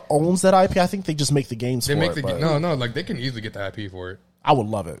Sega owns that IP. I think they just make the games for it. Like they can easily get the IP for it. I would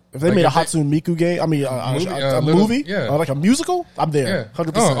love it if they made a Hatsune Miku game. I mean, a movie, like a musical. I'm there,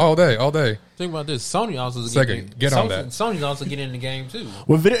 100%. All day. Think about this. Sony also get on that. Sony's also getting in the game too.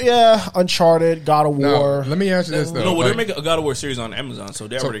 With Uncharted, God of War. Let me ask you this though. No, they're making a God of War series on Amazon, so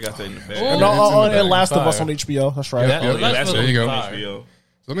they already got that in the bag. And Last of Us on HBO. That's right. There you go. HBO. So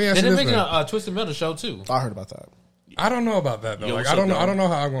let me ask you this. They're making a Twisted Metal show too. I heard about that. I don't know about that though. I don't know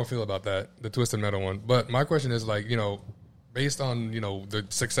how I'm gonna feel about that, the Twisted Metal one. But my question is like, based on the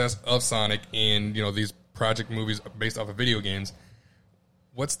success of Sonic and these project movies based off of video games,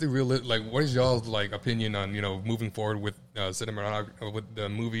 what's the real what is y'all's opinion on moving forward with cinema, with the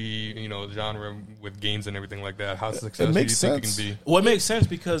movie genre, with games and everything like that? How successful do you think it can be? Well, it makes sense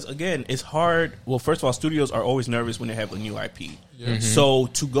because again, it's hard. Well, first of all, studios are always nervous when they have a new IP. Mm-hmm. So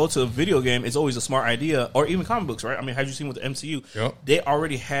to go to a video game is always a smart idea, or even comic books, right? I mean, have you seen with the MCU? Yep. They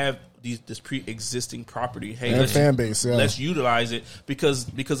already have this pre-existing property. Hey, and fan base, let's utilize it because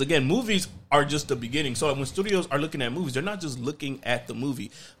again, movies are just the beginning. So when studios are looking at movies, they're not just looking at the movie.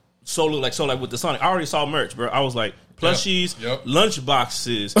 So like with the Sonic, I already saw merch, bro. I was like plushies, lunch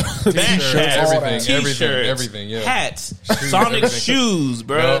boxes, t-shirts, everything, hats, Sonic shoes,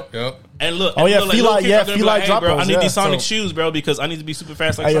 bro. Yep. And look, Feli dropped bro, those, I need these Sonic shoes, bro, because I need to be super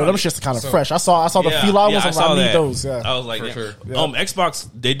fast like Sonic. Them shit's kind of fresh. I saw the Feli ones. I need those. Yeah, I was like, sure. Xbox,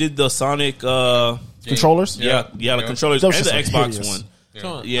 they did the Sonic controllers. The controllers and the Xbox one.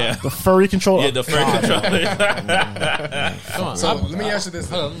 Yeah. The furry controller. Yeah, the furry controller. So let me ask you this.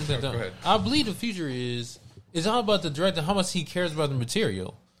 Go ahead. I believe the future is all about the director, how much he cares about the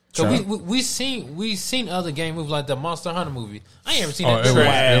material. So we seen other game movies like the Monster Hunter movie. I ain't ever seen that. It was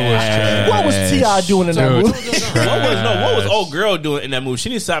trash. What was T.I. doing in that movie? What was old girl doing in that movie? She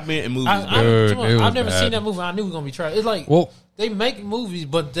didn't stop being in movies. I've never seen that movie. I knew it was gonna be trash. It's like they make movies,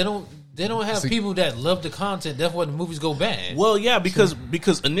 but they don't have people that love the content. That's why the movies go bad. Well, yeah, because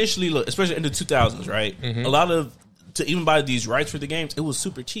initially, look, especially in the 2000s, right? Mm-hmm. A lot of to even buy these rights for the games, it was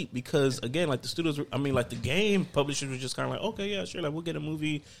super cheap because again, like the studios, the game publishers were just kind of like, okay, yeah, sure, like we'll get a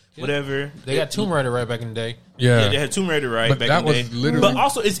movie, whatever. They got Tomb Raider right back in the day. Yeah, they had Tomb Raider back in the day. Literally, but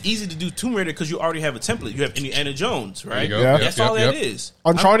also, it's easy to do Tomb Raider because you already have a template. You have Indiana Jones, right? Yeah. That's all that is.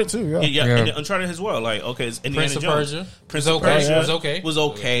 Uncharted too, yeah. And Uncharted as well. Like, okay, it's Indiana Jones. Prince of Persia was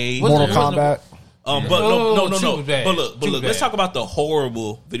okay. Mortal Kombat. But no. But look. Let's talk about the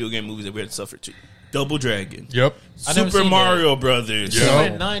horrible video game movies that we had to suffer to. Double Dragon. Yep. Super Mario Brothers.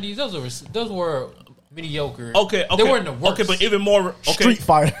 In the 90s, those were mediocre. Okay. They weren't the worst. Okay, but even more. Street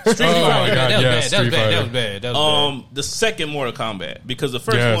Fighter. Oh my God! That was bad. The second Mortal Kombat, because the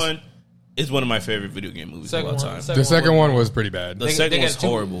first one is one of my favorite video game movies of all time. The second one was pretty bad. The second was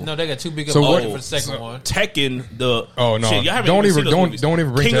horrible. No, they got too big of a budget for the second one. Tekken. Don't even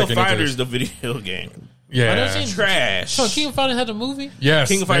bring King Tekken of Fighters, the video game. Yeah, trash. So King of Fighters had a movie? Yes,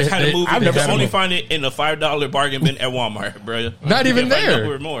 King of Fighters had a movie. I've never only find it in a $5 bargain bin at Walmart, bro. Not even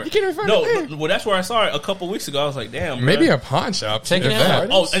there. More. You can't even find it there. Well, that's where I saw it a couple weeks ago. I was like, damn. Maybe a pawn shop. Tekken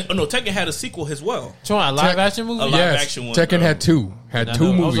Tekken had a sequel as well. So a live action movie? A live action one. Tekken had two.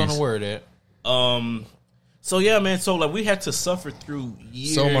 Two movies. I was on the word there. So yeah, man. So like we had to suffer through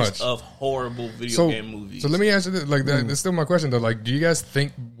years of horrible video game movies. So let me ask you this: that's still my question though. Like, do you guys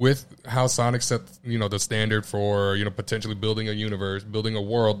think with how Sonic set the standard for potentially building a universe, building a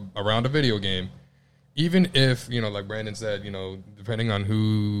world around a video game, even if like Brandon said, depending on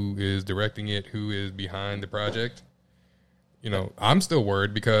who is directing it, who is behind the project, I'm still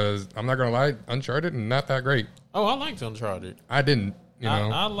worried because I'm not gonna lie, Uncharted not that great. Oh, I liked Uncharted. I didn't.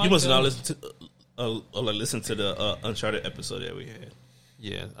 I liked You must not listen to the Uncharted episode that we had.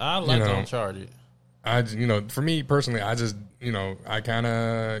 Yeah, I liked Uncharted. For me personally, I just, I kind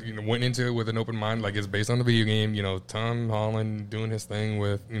of, went into it with an open mind. Like, it's based on the video game, Tom Holland doing his thing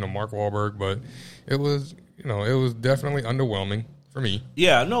with, Mark Wahlberg. But it was, it was definitely underwhelming for me.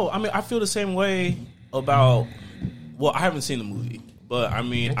 Yeah, no, I mean, I feel the same way about, well, I haven't seen the movie. But, I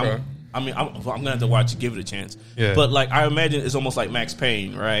mean, Okay. I'm going to have to watch it, give it a chance. Yeah. But, like, I imagine it's almost like Max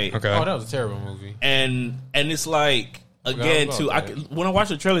Payne, right? Okay. Oh, that was a terrible movie. And it's like, again, about too, that. when I watched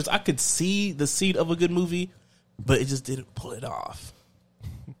the trailers, I could see the seed of a good movie, but it just didn't pull it off,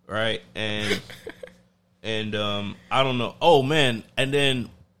 right? And I don't know. Oh man! And then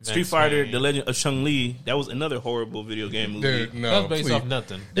Street Fighter: The Legend of Chun-Li, that was another horrible video game movie. Dude, no, That was based please. off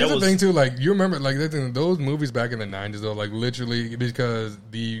nothing. Here's That the was- thing too, like, you remember, like, those movies back in the 90s, though, like, literally, because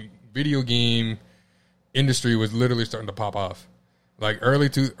the video game industry was literally starting to pop off. Like, early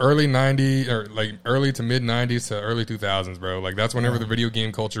 90s, or, like, early to mid-90s to early 2000s, bro. Like, that's whenever the video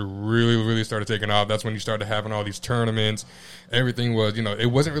game culture really, really started taking off. That's when you started having all these tournaments. Everything was, it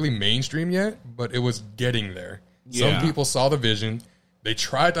wasn't really mainstream yet, but it was getting there. Yeah. Some people saw the vision. They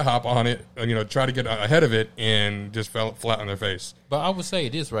tried to hop on it, try to get ahead of it, and just fell flat on their face. But I would say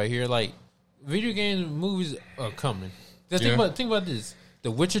this right here, like, video game movies are coming. Just Yeah. think about this. The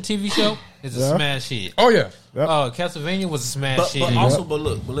Witcher TV show is a Yeah. smash hit. Oh, yeah. Castlevania was a smash hit. But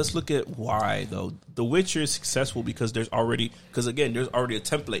let's look at why though. The Witcher is successful because there's already a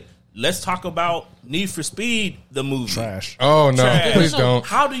template. Let's talk about Need for Speed, the movie. Trash. Oh, no. Trash. Please don't.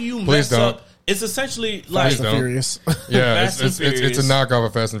 How do you Please mess don't. up? It's essentially like Fast and don't. Furious. Yeah, Fast and it's a Furious. knockoff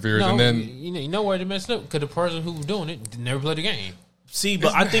of Fast and Furious. No, And then, you know why they messed up? Because the person who was doing it never played the game. See,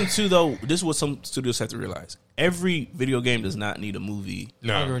 but I think too though, this is what some studios have to realize. Every video game does not need a movie.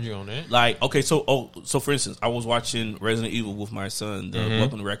 I agree no. with you on that. Like, okay, so for instance, I was watching Resident Evil with my son, the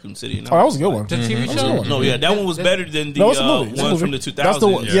Welcome to Raccoon City. And Oh, that was a good one. The TV That was a show? good one. No, yeah, that one was better than the No, it's a movie. It's a one movie. from the 2000s. That's the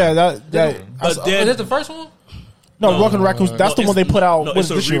one. Yeah. Yeah, that. But Oh, then, is that the first one? No, Welcome to Raccoon. That's the one they put out. No, Was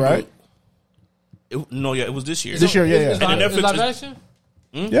it's a this year, reboot. right? It was this year. This year, yeah, It's yeah. live, And then it's Netflix live is- action?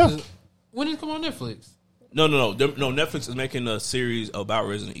 Yeah. When did it come on Netflix? No. Netflix is making a series about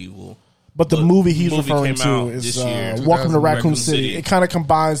Resident Evil. But the But movie he's movie referring came out to is this year. Welcome to Raccoon 2000 City. City. It kind of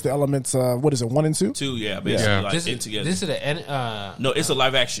combines the elements. What is it? 1 and 2? Two, yeah, basically Yeah. like This in is together. this is the No, it's a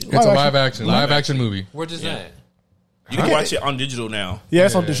live action. It's a Live live action movie. where's this Yeah. at? You can watch it on digital now. Yeah,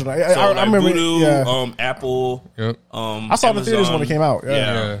 it's on digital. So I like remember. Voodoo, Yeah, Yep. Apple. I saw it in the Amazon. theaters when it came out. Yeah.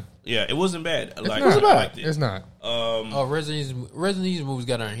 Yeah. Yeah, it wasn't bad. Like, not I bad. liked it. It's not. Oh, Resident Evil movies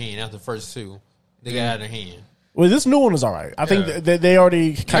got out of hand after the first two. They got out of hand. Well, this new one is all right. I think Yeah. they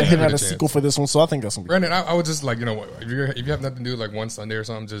already kind of give hinted it at a a chance. sequel for this one, so I think that's gonna be. Brandon, I would just like, if you have nothing to do like one Sunday or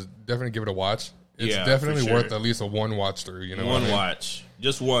something, just definitely give it a watch. It's Yeah, definitely for sure. worth at least a one watch through. You know, what I One mean? watch.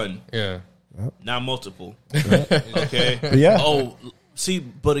 Just one. Yeah. Not multiple. Okay. yeah. Oh, see,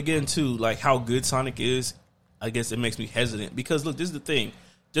 but again, too, like how good Sonic is, I guess it makes me hesitant because look, this is the thing.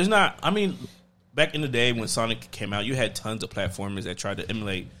 There's not. I mean, back in the day when Sonic came out, you had tons of platformers that tried to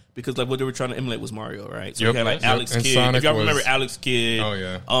emulate because like what they were trying to emulate was Mario, right? So Yep. you had like Yep. Alex And Kidd. Sonic If y'all was- remember Alex Kidd, Oh,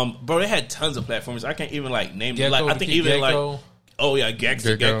 yeah. bro, they had tons of platformers. I can't even like name them. Gecko, Like I think the even Gecko. like. Oh yeah,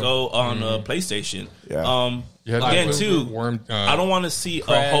 Gecko Gecko. on PlayStation. Yeah. You had Again, that too, worm. I don't want to see a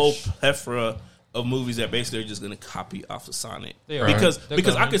Crash. whole plethora of movies that basically are just going to copy off of Sonic. They are. Because They're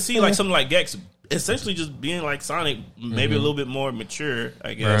because I coming. could see like something like Gex essentially just being like Sonic, maybe a little bit more mature,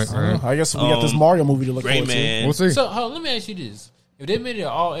 I guess. Right. I guess we got this Mario movie to look forward to. Rayman. We'll see. So, hold on, let me ask you this: if they made an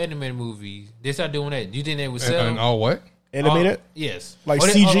all animated movie, they start doing that. Do you think they would sell? And all what? Animated, Yes, like Or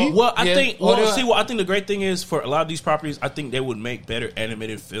they- CG. Well, I Yeah. think. Or Well, they- see, what I think the great thing is for a lot of these properties, I think they would make better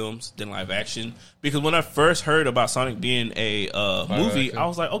animated films than live action. Because when I first heard about Sonic being a movie, action. I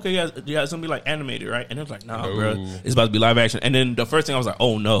was like, okay, yeah, it's gonna be like animated, right? And it was like, nah, No. bro, it's about to be live action. And then the first thing I was like,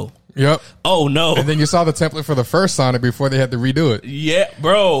 oh no, Yep. oh no, And then you saw the template for the first Sonic before they had to redo it. yeah,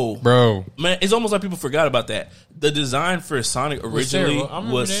 bro, Man, it's almost like people forgot about that. The design for Sonic originally terrible. I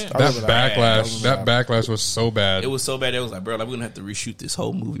remember was that. that remember that. backlash, That that backlash was so bad. It was so bad. It was like, bro, like we're gonna have to reshoot this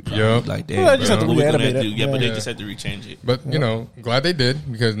whole movie. Probably. Yep. Like that. Well, they just bro. have to What we gonna reanimate do? it. Yeah, but they Yeah. just had to rechange it. But glad they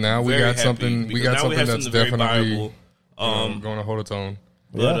did because now we Very got happy, something. We because got now something have that's something very definitely viable. going to hold its own.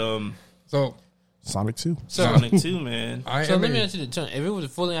 But Yeah. So Sonic 2. Sonic 2, man. So let me ask you this: if it was a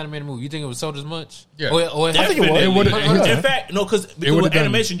fully animated movie, you think it would sold as much? Yeah. Or I think it would. Definitely. It would've- yeah. In fact, no, because would've with done-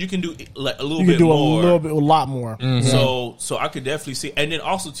 animation you can do like a little You bit can do more. a lot more. So I could definitely see, and then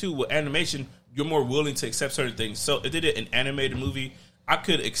also too with animation, you're more willing to accept certain things. So if they did an animated movie, I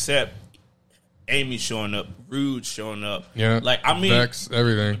could accept Amy showing up, Rude showing up. Yeah, like I mean, Vex,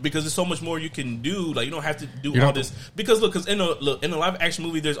 everything. Because there's so much more you can do. Like you don't have to do all this. Because because in a live action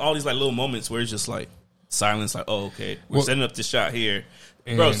movie, there's all these like little moments where it's just like silence. Like, oh, okay, we're setting up this shot here,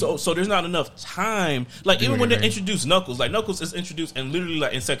 bro. So there's not enough time. Like even when they introduce Knuckles, like Knuckles is introduced and literally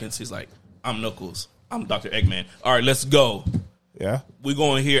like in seconds, he's like, I'm Knuckles, I'm Dr. Eggman. All right, let's go. Yeah, we're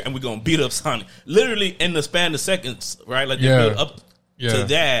going here and we're going to beat up Sonic. Literally in the span of seconds, right? Like they build up to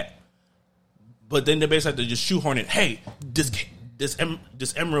that. But then they basically have to just shoehorn it. Hey,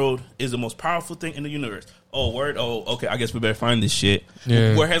 this emerald is the most powerful thing in the universe. Oh, word. Oh, okay. I guess we better find this shit.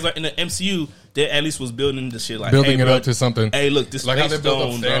 Yeah. Whereas like in the MCU, they at least was building the shit like building it up to something. Hey, look, this like space how they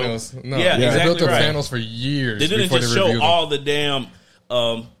built stone, up Thanos. Bro. No, yeah, exactly. They built up right. Thanos for years. They didn't just show all the damn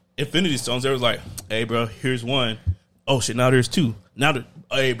Infinity Stones. They was like, hey, bro, here's one. Oh shit, now there's two. Now,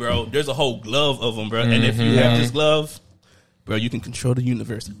 hey, bro, there's a whole glove of them, bro. And if you have this glove, bro, you can control the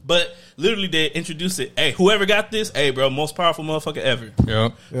universe. But literally, they introduce it. Hey, whoever got this, hey, bro, most powerful motherfucker ever.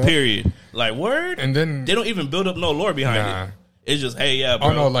 Yep. Period. Like, word. And then they don't even build up no lore behind it. It's just, hey, yeah, bro.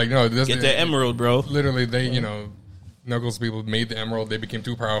 Oh no, like no, get that emerald, bro. Literally, they Knuckles people made the emerald. They became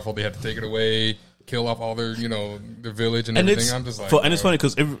too powerful. They had to take it away, kill off all their their village and everything. I'm just like, and it's funny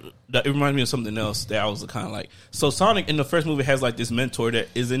because it reminds me of something else that I was kind of like. So Sonic in the first movie has like this mentor that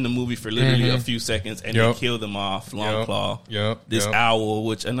is in the movie for literally a few seconds, and they kill them off. Long Claw, this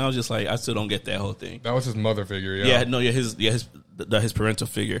owl, and I was just like, I still don't get that whole thing. That was his mother figure, his parental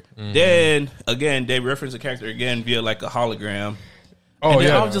figure. Then again, they reference the character again via like a hologram. Oh and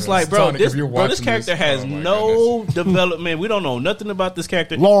I was just like, bro, Sonic, this character has no development. We don't know nothing about this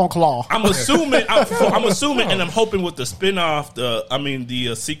character. Long Claw. I'm assuming, and I'm hoping with the spinoff,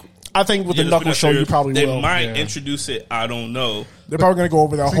 the sequel. I think with the Knuckles show, you probably they will. might introduce it. I don't know. They're probably going to go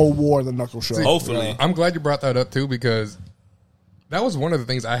over that whole war of the Knuckles show. Hopefully, I'm glad you brought that up too because that was one of the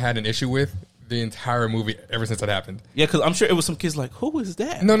things I had an issue with the entire movie ever since it happened. Yeah, because I'm sure it was some kids like, who is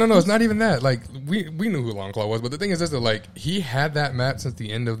that? No, it's not even that. Like we knew who Long Claw was, but the thing is this: that like he had that map since the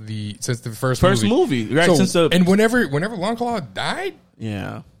end of the first movie, right? So, and whenever Long Claw died,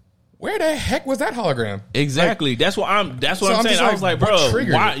 yeah. Where the heck was that hologram? Exactly. Like, that's what I'm saying. I was like, bro,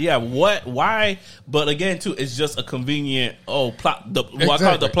 why? Yeah, what? Why? But again, too, it's just a convenient plot. I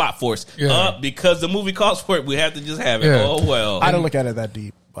call it the plot force. Yeah. Because the movie calls for it, we have to just have it. Yeah. Oh well. I don't look at it that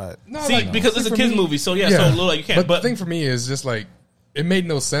deep, but because it's a kids movie, so so little you can't. But the thing for me is just like it made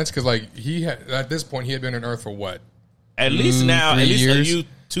no sense because like he had at this point he had been on Earth for what? At least 3 years.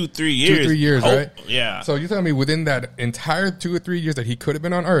 2-3 years. 2-3 years, right? Yeah. So you're telling me within that entire 2 or 3 years that he could have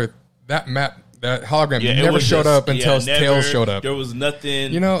been on Earth, that map, that hologram never showed up until Tails showed up. There was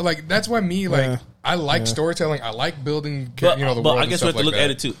nothing. Like that's why I like storytelling. I like building, the world. But I guess we have to look at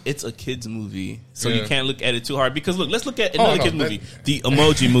it too. It's a kids movie, so you can't look at it too hard. Because let's look at another kids movie, the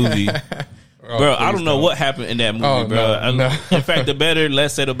Emoji Movie. Bro, I don't know what happened in that movie, bro. No. In fact, the better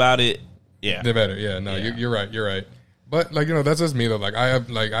less said about it. Yeah, the better. Yeah, no, you're right. You're right. But that's just me though. Like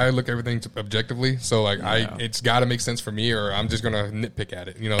I look at everything objectively. So it's got to make sense for me, or I'm just gonna nitpick at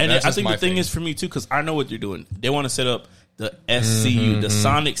it. And that's I think the thing is for me too, because I know what they're doing. They want to set up the SCU, the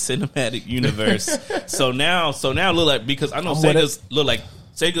Sonic Cinematic Universe. so now look like because I know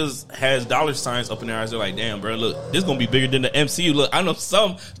Sega's has dollar signs up in their eyes. They're like, damn, bro, look, this is gonna be bigger than the MCU. Look, I know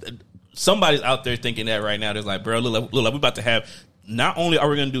somebody's out there thinking that right now. They're like, bro, look, we're about to have. Not only are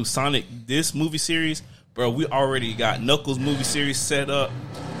we gonna do Sonic this movie series. Bro, we already got Knuckles movie series set up.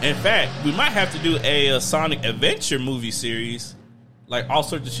 In fact, we might have to do a Sonic Adventure movie series. Like, all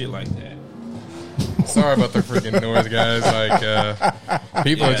sorts of shit like that. Sorry about the freaking noise, guys. Like,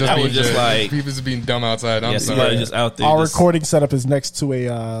 people are just being dumb outside. I'm sorry. Just out there. Our recording setup is next to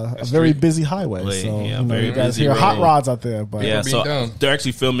a very busy highway. So, you guys hear hot rods out there. But so they're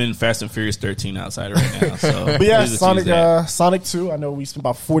actually filming Fast and Furious 13 outside right now. So, but yeah, Sonic 2. I know we spent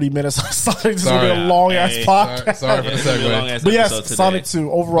about 40 minutes on Sonic. This is going to be a long-ass podcast. Sorry for the segue. But yes, Sonic 2.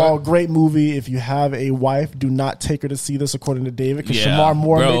 Overall, great movie. If you have a wife, do not take her to see this, according to David, because Shamar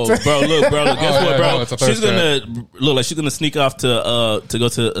Moore bro, guess what, bro? She's gonna sneak off to go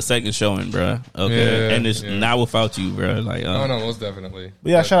to a second showing, bro. Okay, and it's not without you, bro. Like, no, most definitely.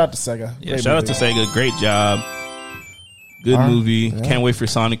 But yeah, shout out to Sega. Yeah, shout out to Sega. Great job. Good movie. Yeah. Can't wait for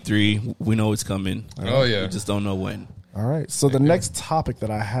Sonic 3. We know it's coming. Oh yeah, we just don't know when. All right. So the next topic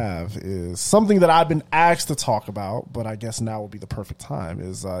that I have is something that I've been asked to talk about, but I guess now would be the perfect time,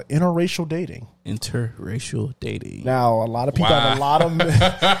 is interracial dating. Interracial dating. Now, a lot of people have a lot of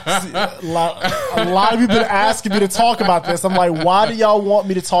people been asking me to talk about this. I'm like, why do y'all want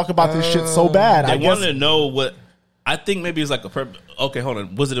me to talk about this shit so bad? They want to know what I think maybe it's like okay, hold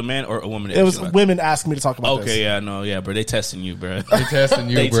on. Was it a man or a woman? It was women asking me to talk about this. Okay, yeah, no, yeah, bro. They testing you, bro. They testing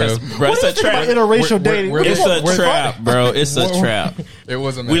you, bro. What do you think about interracial dating? It's a trap, bro. It's a trap. It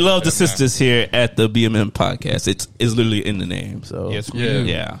was a man. We love the sisters here at the BMM podcast. It's literally in the name. So Yes,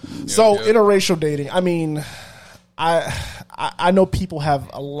 yeah. So interracial dating. I mean, I know people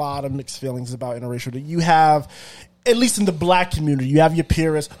have a lot of mixed feelings about interracial dating. You have, at least in the black community, you have your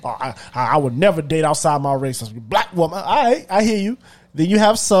purists. Oh, I would never date outside my race. As a black woman, all right, I hear you. Then you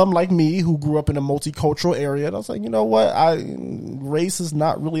have some like me who grew up in a multicultural area. And I was like, you know what? Race is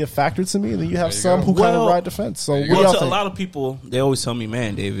not really a factor to me. And then you have some who kind of ride the fence. So to a lot of people, they always tell me,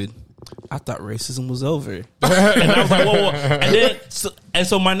 man, David, I thought racism was over. And I was like, whoa. And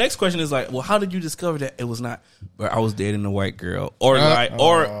so my next question is like, well, how did you discover that it was not? But I was dating a white girl, or like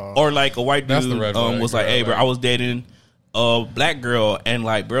a white dude was like, hey, bro, I was dating a black girl, and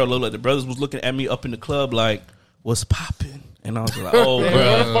like, bro, look, like the brothers was looking at me up in the club, like, what's popping? And I was like, oh, bro.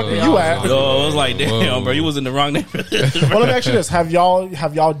 Where the fuck are you at? Yo, I was like, damn, bro, you was in the wrong neighborhood. Well, let me ask you this. Have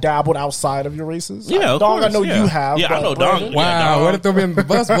y'all dabbled outside of your races? Yeah, of Dong, course, I know you have. Yeah, I know Dong. Wow, way to throw me in the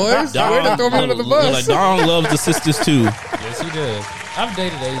bus, boys. Way to throw me under the bus. Like, Dong loves the sisters, too. Yes, he does. I've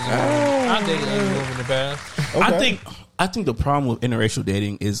dated Asian women. I've dated Asian women in the past. Okay. I think the problem with interracial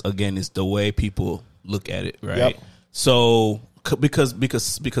dating is the way people look at it, right? Yep. So because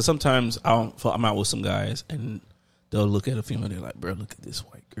sometimes I'm out with some guys and they'll look at a female, they're like, bro, look at this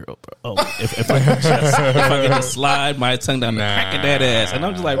white girl, bro. Oh, if I can just slide my tongue down the crack of that ass. And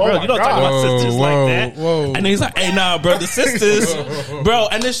I'm just like, bro, you don't talk about sisters like that. Whoa. And he's like, hey, nah, bro, the sisters, bro.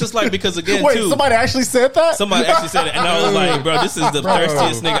 And it's just like, because again, Wait, too. somebody actually said that? Somebody actually said it, and I was like, "Bro, this is the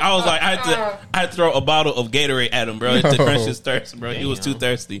thirstiest nigga." I was like, I had to throw a bottle of Gatorade at him, bro, to quench his thirst, bro. He was too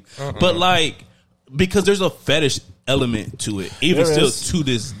thirsty. But like, because there's a fetish element to it, even There still is. to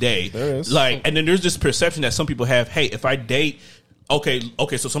this day. There is. Like, and then there's this perception that some people have. Hey, if I date. Okay,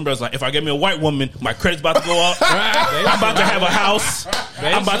 so some brothers like, if I get me a white woman, my credit's about to go up. I'm about to have a house.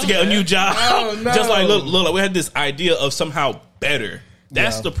 I'm about to get a new job. Oh, no. Just like, look, we had this idea of somehow better.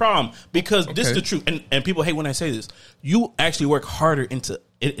 That's the problem, because this is the truth. And people hate when I say this. You actually work harder in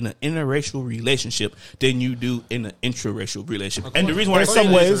an interracial relationship than you do in an intraracial relationship. And the reason why In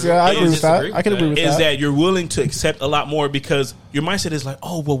some ways, yeah, I agree with that. disagree I can agree with is that. that you're willing to accept a lot more, because your mindset is like,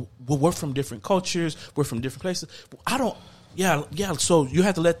 oh, well, we're from different cultures, we're from different places. I don't. Yeah. So you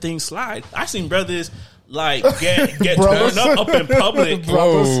have to let things slide. I seen brothers like get Brothers. torn up in public.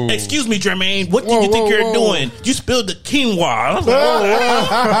 Whoa. Excuse me, Jermaine. What do you think you're doing? You spilled the quinoa. I was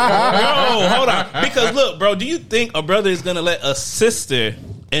like, yo, hold on. Because look, bro, do you think a brother is gonna let a sister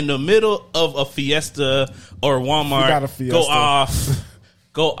in the middle of a Fiesta or got a Walmart Fiesta.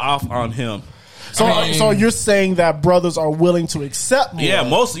 go off on him? So you're saying that brothers are willing to accept more? Yeah,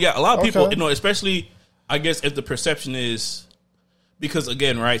 mostly. Yeah, a lot of people, Okay. especially, I guess, if the perception is, because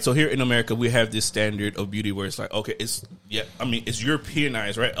again, right? So here in America, we have this standard of beauty where it's like, okay, it's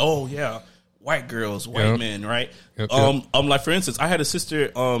Europeanized, right? Oh yeah, white girls, white men, right? Yep. Like for instance, I had a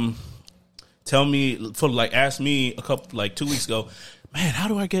sister ask me a couple 2 weeks ago, man, how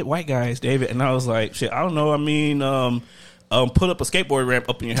do I get white guys, David? And I was like, shit, I don't know. I mean, put up a skateboard ramp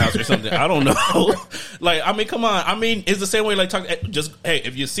up in your house or something. I don't know. Come on. I mean, it's the same way,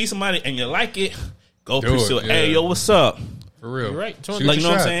 if you see somebody and you like it, go pursue it. Yeah. Hey, yo, what's up? For real. You're right. Shoot Like, you your know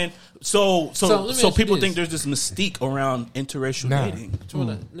what I'm shot. saying? So let me ask you people this. think there's this mystique around interracial dating.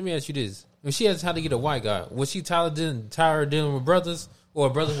 Let me ask you this: if she has how to get a white guy, was she tired of dealing with brothers,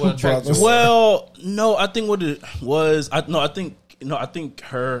 or brothers were attracted to Brothers. her? Well, no, I think what it was, I think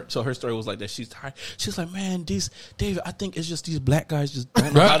her story was like that. She's tired. She's like, man, David, I think it's just these black guys just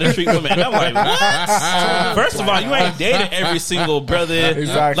don't know how to treat women. And I'm like, what? First of all, you ain't dated every single brother.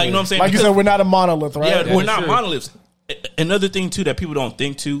 Exactly. Like, you know what I'm saying? Like you Because- said, we're not a monolith, right? yeah, we're not true. monoliths. Another thing too that people don't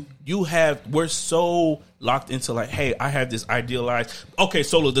think too, we're so locked into like, hey, I have this idealized. Okay,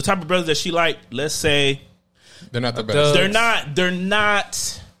 so look, the type of brothers that she like, let's say They're not the best. they're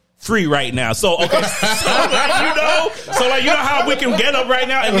not free right now. So okay, so you know how we can get up right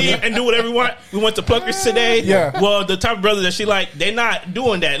now and leave and do whatever we want. We went to Pluckers today. Yeah. Well, the type of brothers that she like, they're not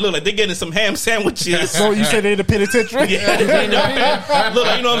doing that. Look, like they're getting some ham sandwiches. So you said they're in the penitentiary? Yeah, look,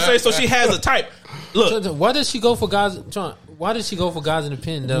 like, you know what I'm saying. So she has a type. Look, So why does she go for guys? John, why did she go for guys in the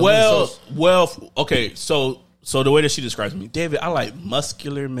pen? That okay. So the way that she describes me, David, I like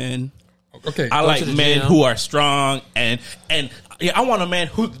muscular men. Okay. I like to the men gym. who are strong and yeah, I want a man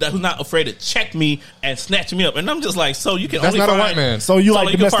who's not afraid to check me and snatch me up. And I'm just like, so you can That's only not a find, white man. So you like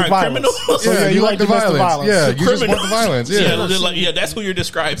can domestic find violence? criminals. So, yeah, you like the domestic violence. Yeah, you just want the Criminals. violence. Yeah. Yeah, that's who you're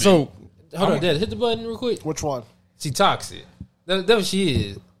describing. So hold on, Dad, hit the button real quick. Which one? She toxic. That's what she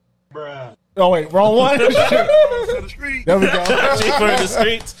is. Oh wait, wrong one. There we go. She for the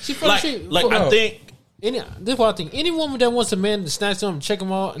streets. She for the street. Like I think. This is what I think. Any woman that wants a man to snatch them, check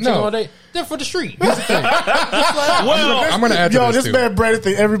them all day, they're for the street. Here's the thing. I'm going to add to this too. man Brandon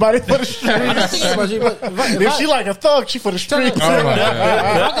think everybody for the street. If she like a thug, she for the street. If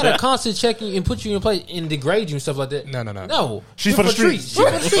I got a constant checking and put you in place and degrade you and stuff like that. No. She's for the street. She's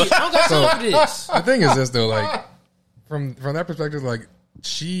for the street. I don't got time for this. The thing is this though, like from that perspective, like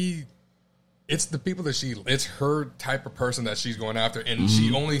it's the people that it's her type of person that she's going after, and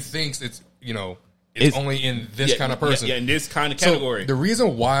she only thinks it's only in this kind of person. Yeah, in this kind of category. So the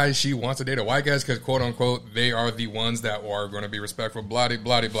reason why she wants to date a white guy is because, quote unquote, they are the ones that are going to be respectful, blah,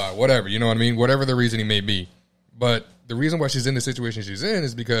 blah, blah, whatever. You know what I mean? Whatever the reasoning may be. But the reason why she's in the situation she's in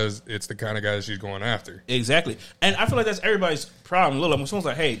is because it's the kind of guy that she's going after. Exactly. And I feel like that's everybody's problem. Look, when someone's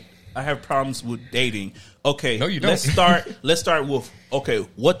like, hey, I have problems with dating. Okay, no, you don't. Let's start with, okay,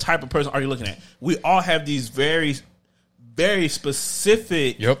 what type of person are you looking at? We all have these very, very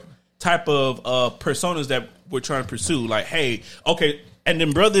specific type of personas that we're trying to pursue. Like, hey, okay, and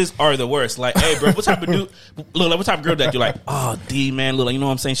then brothers are the worst. Like, hey, bro, what type of dude? Look, like, what type of girl that you're like? Oh, D man, look, like, you know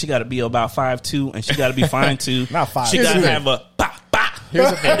what I'm saying? She got to be about 5'2", and she got to be fine too. Not 5. She got to have a ba ba.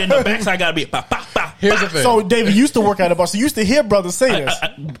 And then the backside got to be ba ba ba. Here's the thing. So David used to work at a bar, so you used to hear brothers say this.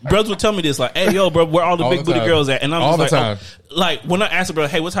 Brothers would tell me this, like, hey, yo, bro, where all the big booty girls at? And I'm all just like, like, when I ask a brother,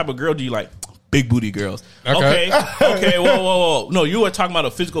 hey, what type of girl do you like? Big booty girls. Okay. Whoa. No, you were talking about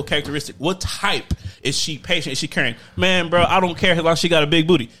a physical characteristic. What type is she patient? Is she caring? Man, bro, I don't care how long she got a big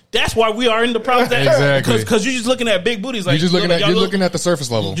booty. That's why we are in the problem. Exactly. Because you're just looking at big booties. Like, you're looking at the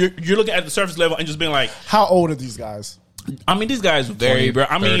surface level. You're looking at the surface level and just being like, how old are these guys? I mean, these guys vary, 20, bro.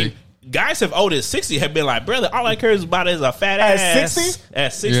 I 30. mean, guys have old as 60 have been like, brother, all I care is about is a fat ass. At 60?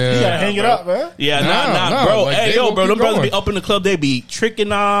 At 60. Yeah. You gotta hang it up, man. Yeah, No, bro. like, hey, they yo, will bro, them keep brothers going. be up in the club. They be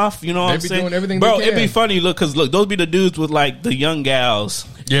tricking off. You know what I'm They be saying? doing everything bro, they it'd be can. funny, look, because, look, those be the dudes with, like, the young gals.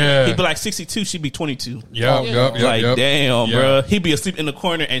 Yeah. He'd be like 62, she'd be 22. Yep. Like, damn, Yeah. bro. He'd be asleep in the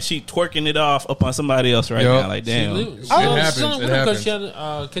corner and she twerking it off up on somebody else right now. Like, damn. It happens.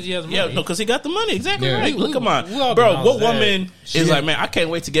 Because he has money. Yeah, no, because he got the money. Exactly Yeah. right. Look, come on. we all Bro, know what that. woman is like, man, I can't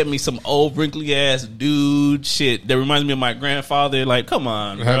wait to get me some old, wrinkly ass dude shit that reminds me of my grandfather. Like, come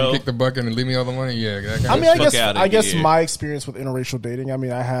on, Have him bro. kick the bucket and leave me all the money. Yeah, that kind I of mean, shit. I guess my experience with interracial dating, I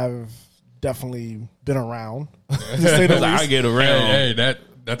mean, I have definitely been around. To say the I least. get around. Hey,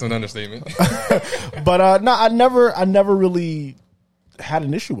 that's an understatement. But no, I never really had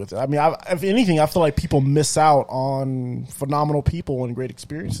an issue with it. I mean, if anything, I feel like people miss out on phenomenal people and great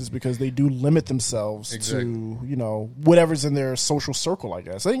experiences because they do limit themselves to, whatever's in their social circle, I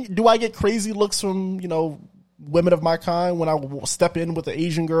guess. Do I get crazy looks from, women of my kind when I step in with an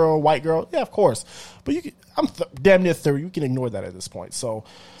Asian girl, white girl? Yeah, of course. But I'm damn near 30. You can ignore that at this point. So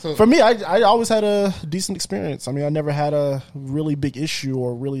for me, I always had a decent experience. I mean, I never had a really big issue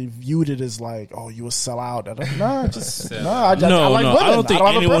or really viewed it as like, oh, you a sellout. I don't think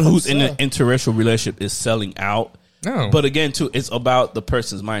anyone who's in an interracial relationship is selling out. No. But again, too, it's about the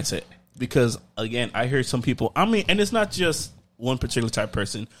person's mindset. Because, again, I hear some people, I mean, and it's not just one particular type of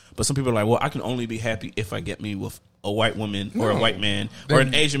person, but some people are like, well, I can only be happy if I get me with a white woman or a white man or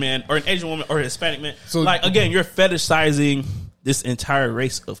an Asian man or an Asian woman or a Hispanic man. So, like, again, you're fetishizing this entire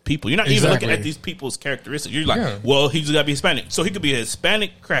race of people. You're not even looking at these people's characteristics. You're like, well, he's got to be Hispanic. So he could be a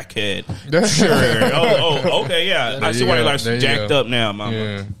Hispanic crackhead. Sure. Okay, yeah. I see why your life's jacked up now, mama.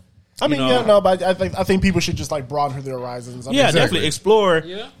 Yeah. I mean, but I think people should just like broaden their horizons. I mean, definitely explore.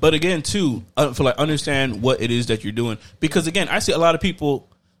 Yeah. But again, too, for like understand what it is that you're doing. Because again, I see a lot of people.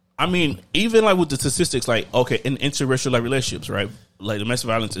 I mean, even like with the statistics, like in interracial like relationships, right? Like domestic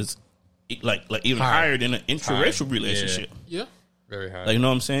violence is like even higher than an interracial relationship. Yeah, very high. Like, you know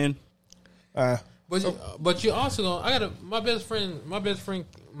what I'm saying? But you also gonna. My best friend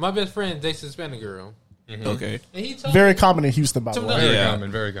dates a Hispanic girl. Mm-hmm. Okay. And he told very common in Houston, by the way.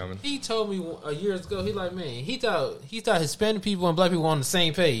 Very common. He told me years ago. He like, man, he thought Hispanic people and black people were on the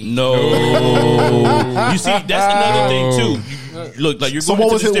same page. No, you see, that's another thing too. Look, like you're going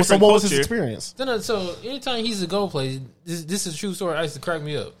to this different what was his experience? So anytime he's a go place, this is a true story. I used to crack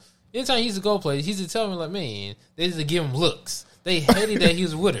me up. Anytime he's a go place, he used to tell me like, man, they used to give him looks. They hated that he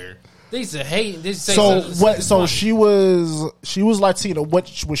was with her. They used to hate. They used to say so she was Latino. What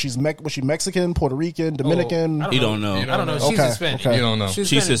was she? Was she Mexican, Puerto Rican, Dominican? You don't know. I don't know. She's Hispanic. Okay. You don't know.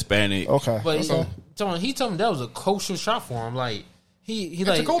 She's Hispanic. Okay. But he told me that was a cultural shock for him. Like He it's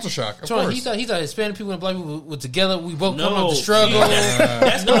like a culture shock. Of Tron, course. he thought Hispanic people and black people were together. We both come up to struggle.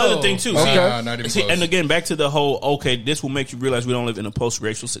 That's another thing too. Okay. See, Not even see, close. and again, back to the whole. Okay, this will make you realize we don't live in a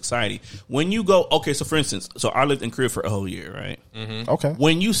post-racial society. When you go, okay, so for instance, so I lived in Korea for a whole year, right? Mm-hmm. Okay.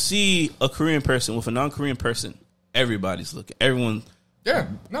 When you see a Korean person with a non-Korean person, everybody's looking. Everyone, Yeah.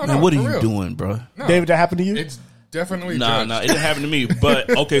 No, man, what are for you real. doing, bro? No. David, that happened to you? It's definitely Nah, judged. it didn't happen to me. But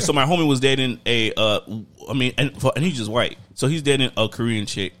okay, so my homie was dating a, and he's just white, so he's dating a Korean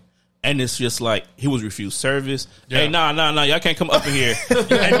chick, and it's just like he was refused service. Yeah. Hey, nah, y'all can't come up in here. And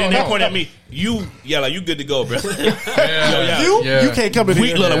then they point at me, you good to go, bro. Yeah. You can't come in We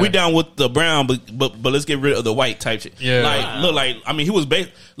here. look like we down with the brown, but let's get rid of the white type shit. Yeah. Like look like I mean he was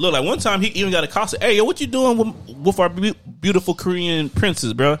look like one time he even got accosted. Hey, yo, what you doing with our beautiful Korean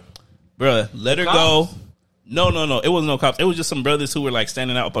princess, bro? Let her go. No. It wasn't no cops. It was just some brothers who were like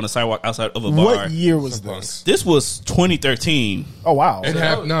standing out up on the sidewalk outside of a bar. What year was this? This was 2013. Oh, wow.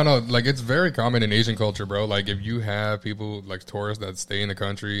 Like it's very common in Asian culture, bro. Like if you have people like tourists that stay in the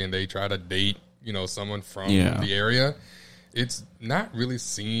country and they try to date, someone from the area, it's not really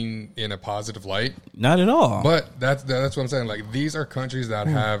seen in a positive light. Not at all. But that's what I'm saying. Like these are countries that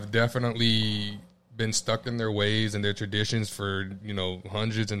have definitely been stuck in their ways and their traditions for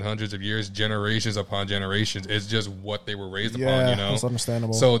hundreds and hundreds of years, generations upon generations. It's just what they were raised upon. That's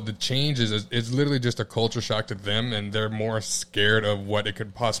understandable. So the changes it's literally just a culture shock to them, and they're more scared of what it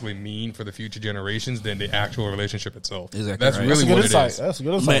could possibly mean for the future generations than the actual relationship itself. Exactly That's right. really That's a good what insight. it is. That's a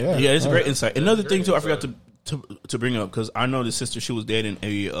good insight. Yeah, it's a great insight. Another thing too, I forgot to bring up because I know the sister, she was dating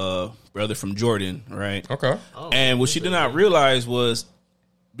a brother from Jordan, right? Okay. And what she did not realize was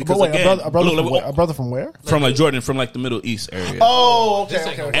because But wait, again, a brother from where? from like Jordan, from like the Middle East area. Oh,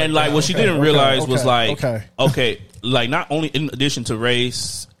 okay. And like what she didn't realize was like, okay. like not only in addition to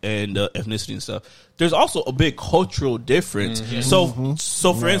race and ethnicity and stuff, there's also a big cultural difference.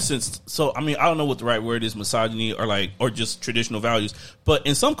 So for instance, I mean, I don't know what the right word is, misogyny or just traditional values, but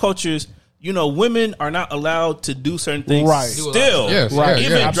in some cultures, women are not allowed to do certain things. Right. Still, Yes, Right. yeah,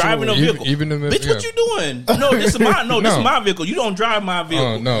 even yeah, driving a absolutely. vehicle. Even in the, Bitch, what you doing? No, this is my this is my vehicle. You don't drive my vehicle.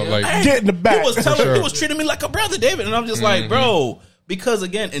 Oh no, like Hey, Get in the back. He was telling, sure. he was treating me like a brother, David, and I'm just like, bro. Because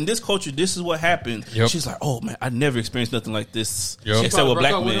again, in this culture, this is what happened. Yep. She's like, "Oh man, I never experienced nothing like this." Yep. Except with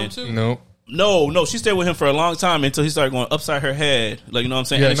black Broke up with men. him, too? no. No, she stayed with him for a long time until he started going upside her head. Like, you know what I'm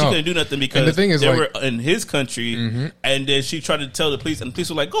saying? Yeah, and she no. couldn't do nothing And because the thing is, they like- were in his country. And then she tried to tell the police, and the police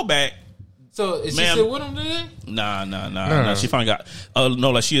were like, "Go back." So is she Ma'am. still with him today? Nah. She finally got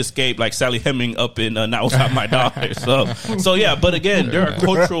like she escaped like Sally Hemming up in Not Without My Daughter. So yeah, but again, there are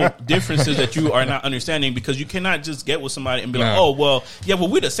cultural differences that you are not understanding because you cannot just get with somebody and be like, Nah. oh well, yeah, well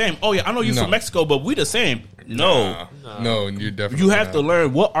we're the same. Oh yeah, I know you're No. from Mexico, but we the same. No. No, you definitely You have not. to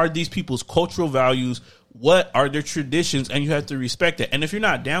learn what are these people's cultural values, what are their traditions, and you have to respect it. And if you're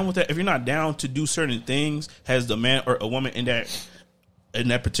not down with that, if you're not down to do certain things as the man or a woman in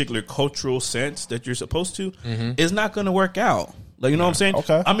that particular cultural sense that you're supposed to, it's not going to work out. Like, you know what I'm saying?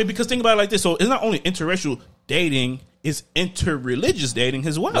 Okay. I mean, because think about it like this. So it's not only interracial dating, it's interreligious dating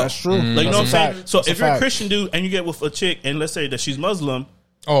as well. That's true. Like, you know what I'm That's a saying? fact. So That's a if you're a fact. Christian dude and you get with a chick and let's say that she's Muslim,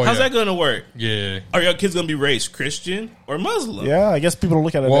 Oh, how's yeah. that going to work? Yeah. Are your kids going to be raised Christian or Muslim? Yeah, I guess people don't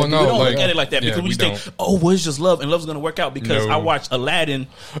look at it. Well, that no, We don't like- look at it like that yeah, because we we just think, oh, well, it's just love, and love's going to work out because No. I watched Aladdin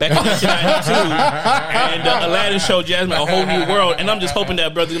back in 1992, and Aladdin showed Jasmine a whole new world, and I'm just hoping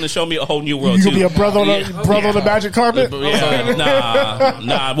that brother's going to show me a whole new world, You too. gonna be a brother on the magic carpet? But yeah,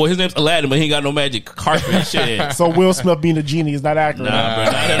 nah. Well, his name's Aladdin, but he ain't got no magic carpet and shit. So Will Smith being a genie is not accurate. Nah, bro,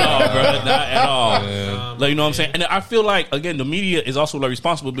 not at all, bro. Not at all. Like, you know what I'm saying? And I feel like, again, the media is also like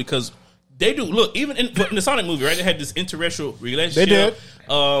responsible because they do. Look, even in the Sonic movie, right? They had this interracial relationship. They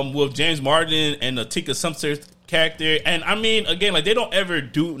did. With James Martin and Tika Sumpter's character. And I mean, again, like they don't ever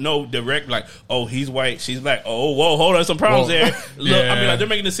do no direct like, oh, he's white, she's black. Oh, whoa, hold on, some problems Well, there. Look, I mean, yeah. like they're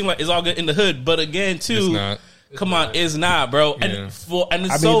making it seem like it's all good in the hood, but again, too, It's not. come on, it's not, bro. Yeah. And it's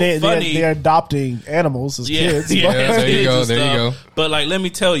I so mean, funny. they're adopting animals as kids. Yeah, but- Yeah, there you kids go, and there you stuff. go. But like, let me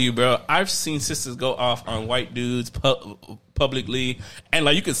tell you, bro, I've seen sisters go off on white dudes publicly, and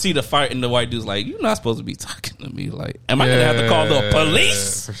like you can see the fight in the white dudes. Like, you're not supposed to be talking to me. Like, am I gonna have to call the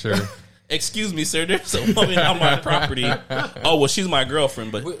police? For sure. Excuse me, sir. There's a woman on my property. Oh well, she's my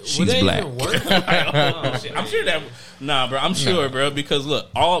girlfriend, but Would she's they black. even work? Oh, shit. I'm sure that. Nah, bro. I'm sure, bro. Because look,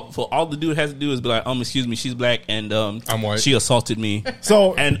 all the dude has to do is be like, excuse me, she's black, and I'm white. She assaulted me.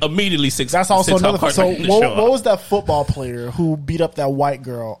 So and immediately that's also another thing. So thing. what was that football player who beat up that white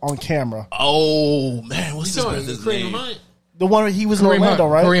girl on camera? Oh man, what's You this talking brother's Kareem name? Hunt? The one where he was in Kareem Orlando,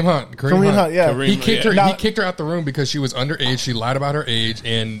 Hunt, right? Kareem Hunt, yeah. He kicked her. Now- He kicked her out the room because she was underage. She lied about her age,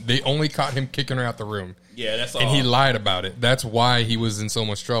 and they only caught him kicking her out the room. Yeah, that's all. And he lied about it. That's why he was in so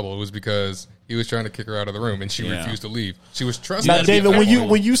much trouble. It was because he was trying to kick her out of the room, and she refused to leave. She was trusting. Now, David,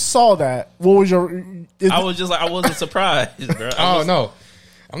 when you saw that, what was your? I was just like, I wasn't surprised, bro. No,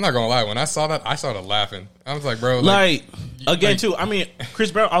 I'm not gonna lie. When I saw that, I started laughing. I was like, bro, like again, too. I mean,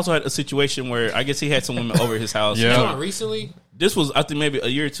 Chris Brown also had a situation where I guess he had some women over his house. Yeah. Recently, this was I think maybe a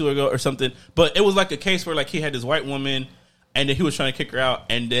year or two ago or something. But it was like a case where like he had this white woman. And then he was trying to kick her out,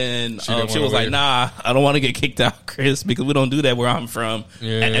 and then she was like, "Nah, I don't want to get kicked out, Chris, because we don't do that where I'm from."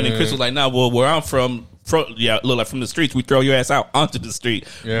 Yeah. And then Chris was like, "Nah, well, where I'm from, look like from the streets, we throw your ass out onto the street."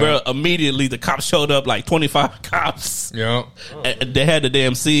 Yeah. Bro, immediately the cops showed up, like 25 cops. Yeah, and they had the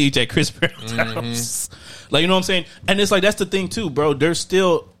damn siege at Chris Brown's house. Like, you know what I'm saying? And it's like that's the thing too, bro. There's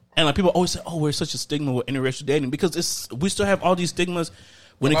still and like people always say, "Oh, we're such a stigma with interracial dating," because we still have all these stigmas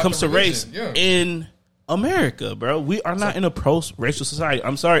when it comes to race in America, bro. We are not in a post-racial society.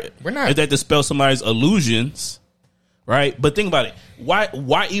 I'm sorry. We're not. If that dispels somebody's illusions, right? But think about it.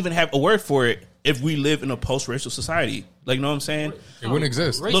 Why even have a word for it if we live in a post-racial society? Like, you know what I'm saying? it wouldn't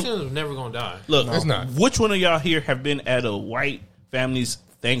exist. racism is never gonna die. Look, It's not. Which one of y'all here have been at a white family's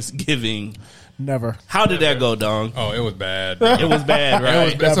Thanksgiving? Never. How did that go, Dong? Oh, it was bad. Bro. It was bad, right? It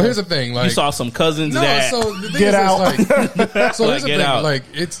was bad. So here's the thing. Like, you saw some cousins no. that... So the thing Get is, out. it's like, so here's the Get thing. out. Like,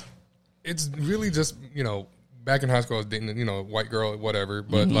 it's really just back in high school I was dating white girl, whatever.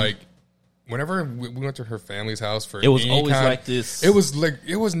 But like, whenever we went to her family's house for It was any always kind, like this. It was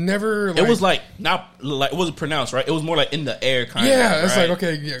never. Like, it was like not like it wasn't pronounced, right? It was more like in the air kind of. yeah, it's right? like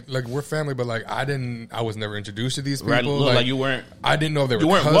okay, yeah, like we're family, but like I was never introduced to these people. Right, like you weren't. I didn't know they were. You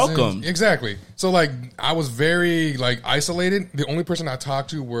weren't cousins. welcome. Exactly. So like I was very like isolated. The only person I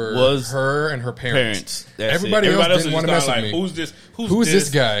talked to was her and her parents. That's Everybody it. else was didn't want just to mess kinda with like, me. Who's this? Who's this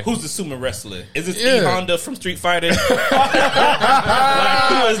guy? Who's the sumo wrestler? Is this Yeah. E Honda from Street Fighter? Like,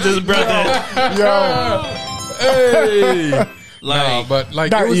 who is this brother? Yo, Hey. Like, No, but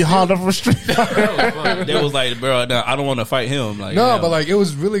like not it was, E Honda from Street. they was like, bro, no, I don't want to fight him. Like, no, yeah. but like it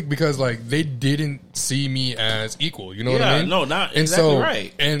was really because like they didn't see me as equal. You know what I Yeah, mean? no, not and exactly so,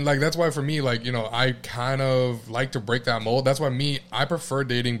 right. And like that's why for me, like I kind of like to break that mold. That's why I prefer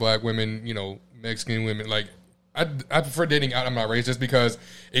dating black women. Mexican women. Like I prefer dating out of my race just because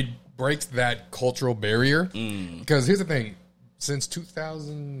it breaks that cultural barrier. Because here's the thing: since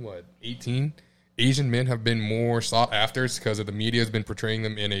 2018. Asian men have been more sought after because of the media has been portraying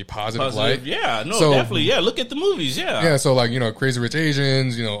them in a positive light. Yeah, no, So- definitely. Yeah, look at the movies. Yeah, Yeah, so like Crazy Rich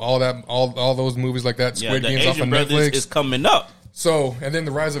Asians, all that, all those movies like that. yeah. Squid The Games off Asian of Brothers Netflix. is coming up. So and then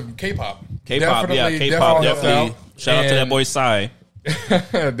the rise of K-pop. K-pop, Definitely K-pop, helped definitely. out. Shout out to that And- boy Psy,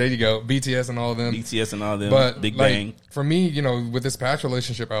 There you go, BTS and all of them. BTS and all them. But Big like, Bang. for me, with this past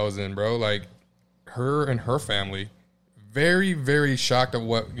relationship I was in, bro, like her and her family, very, very shocked at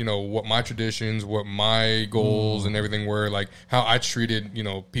what my traditions, what my goals and everything were, like how I treated,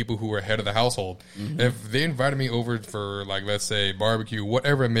 people who were head of the household. If they invited me over for like, let's say barbecue,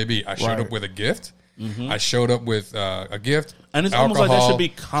 whatever it may be, I showed up with a gift. I showed up with a gift. And it's almost like that should be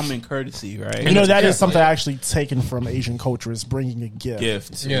common courtesy, right? That is something actually taken from Asian culture is bringing a gift.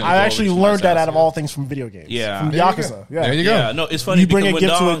 Gift. Yeah. I actually learned that out of all things from video games. Yeah. From There you Yakuza. go. Yeah. There you go. Yeah, no, it's funny. You bring because a when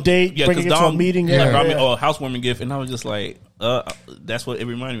gift to a Dom- date, bring a 'cause gift to a Dom meeting, brought yeah. me a housewarming gift, and I was just like, that's what it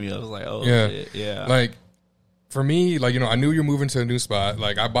reminded me of. I was like, oh, Yeah. shit, yeah. Like for me, like I knew you're moving to a new spot.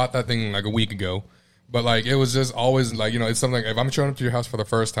 Like I bought that thing like a week ago, but like it was just always like it's something. Like, if I'm showing up to your house for the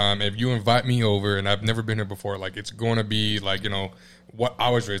first time, if you invite me over and I've never been here before, like it's going to be like what I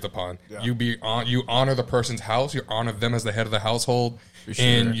was raised upon. Yeah. You honor the person's house, you honor them as the head of the household, sure.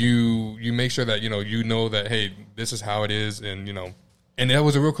 and you make sure that you know that hey, this is how it is, and and that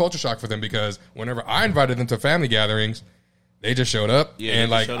was a real culture shock for them because whenever I invited them to family gatherings. They just showed up, Yeah,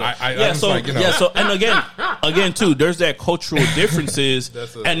 and they like showed up. I yeah, was so like, so and again too, there's that cultural differences,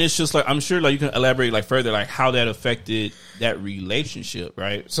 and it's just like I'm sure like you can elaborate like further like how that affected that relationship,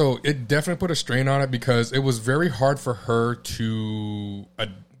 right? So it definitely put a strain on it because it was very hard for her to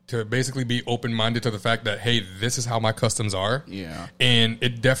basically be open minded to the fact that hey, this is how my customs are. Yeah. And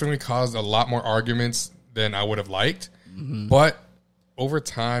it definitely caused a lot more arguments than I would have liked. But over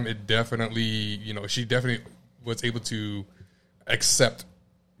time, it definitely she definitely was able to accept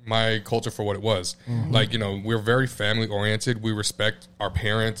my culture for what it was. Like, we're very family oriented. We respect our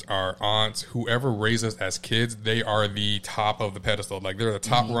parents, our aunts, whoever raised us as kids. They are the top of the pedestal. Like they're the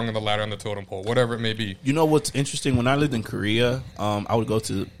top rung of the ladder on the totem pole, whatever it may be. You know what's interesting? When I lived in Korea, I would go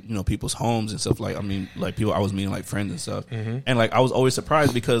to people's homes and stuff. Like people I was meeting like friends and stuff, and like I was always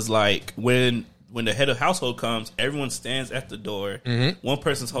surprised because like when when the head of household comes, everyone stands at the door. One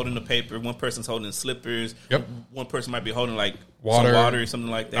person's holding the paper, one person's holding slippers. One person might be holding like water or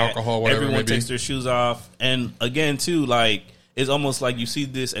something like that. Alcohol, whatever. Everyone takes their shoes off, and again, too, like it's almost like you see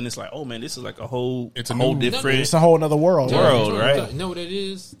this, and it's like, oh man, this is like a whole different. It's a whole other world, right? You know what it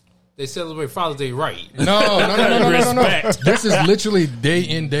is? They celebrate Father's Day right. No. This is literally day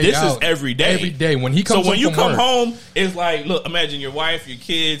in, day out. This is every day. Every day. When he comes so when you come work, home, it's like, look, imagine your wife, your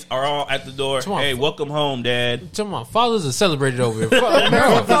kids are all at the door. Hey, welcome home, Dad. Tell my fathers are celebrated over here.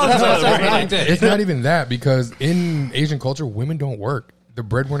 Like that. It's not even that, because in Asian culture, women don't work. The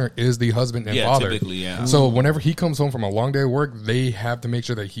breadwinner is the husband and father. Typically, yeah. So whenever he comes home from a long day of work, they have to make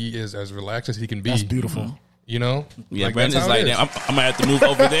sure that he is as relaxed as he can be. That's beautiful. You know? Yeah, like, Brandon's like, I'm going to have to move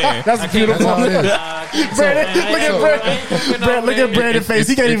over there. That's beautiful. That's how it is. Brandon, look at Brandon's face.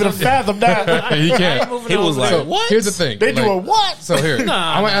 He can't even fathom that. He can't. He was like, what? Here's the thing. They doing what? So here, I'm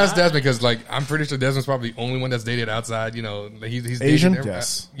going to ask Desmond, because like I'm pretty sure Desmond's probably the only one that's dated outside. You know, he's Asian? dated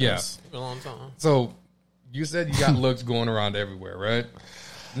Yes. Yeah. Yes. A long time. So you said you got looks going around everywhere, right?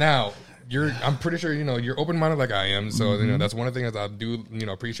 Now, I'm pretty sure, you know, you're open-minded like I am. So, you know, that's one of the things I do, you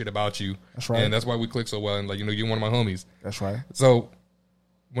know, appreciate about you. That's right. And that's why we click so well. And like, you know, you're one of my homies. That's right. So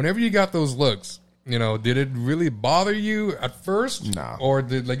whenever you got those looks, you know, did it really bother you at first? No. Or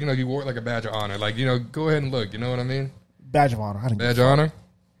did, like, you know, you wore it like a badge of honor? Like, you know, go ahead and look. You know what I mean? Badge of honor. I didn't Badge of honor?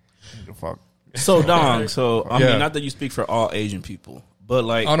 give a fuck. So, Dong, I Yeah. mean, not that you speak for all Asian people, but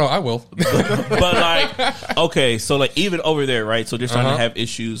like, Oh, no, I will. but like, okay, so like even over there, right? So they're starting to have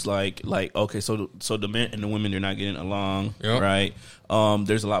issues like okay, so the men and the women, they're not getting along, Yep. right?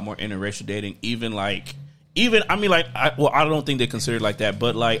 There's a lot more interracial dating. I mean, like, I don't think they consider it like that,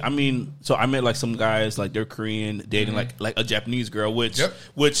 but like, I mean, so I met like some guys, like they're Korean dating like a Japanese girl, which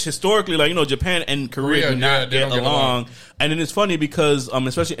historically, like, you know, Japan and Korea do not they get don't get along. And then it's funny because,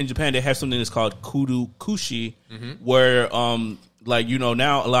 especially in Japan, they have something that's called kudu kushi, where, like, you know,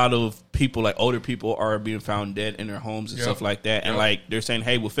 now a lot of people, like older people, are being found dead in their homes and stuff like that. And like, they're saying,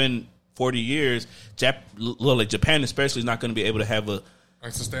 hey, within 40 years, like Japan especially is not going to be able to have a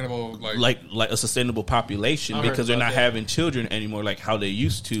sustainable, like a sustainable population because they're not having children anymore like how they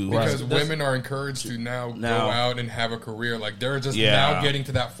used to. Because women are encouraged to now go out and have a career. Like, they're just now getting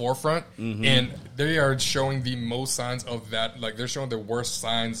to that forefront, and they are showing the most signs of that. Like, they're showing the worst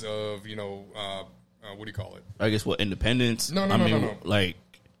signs of, you know, what do you call it? I guess independence? No. Like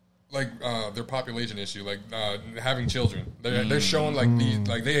their population issue, like having children. They're showing like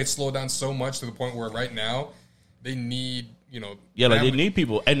they had slowed down so much to the point where right now they need, you know, like they need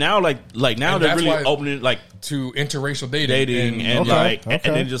people, and now like now they're really opening like to interracial dating and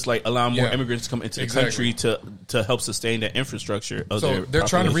then just like allowing more immigrants to come into the country to help sustain that infrastructure. Of so they're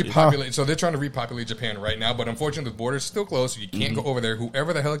trying to repopulate. So they're trying to repopulate Japan right now, but unfortunately the border's still closed, so you can't go over there.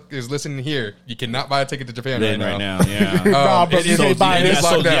 Whoever the hell is listening here, you cannot buy a ticket to Japan right now. Yeah.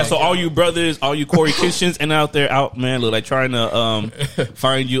 So all you brothers, all you Corey Christians and out man, look like trying to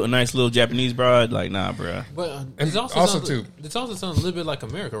find you a nice little Japanese broad, like, nah, bro. But it's also sounds a little bit like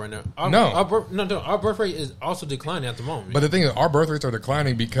America right now. Our birth rate is also declining at the moment. But the thing is, our birth rates are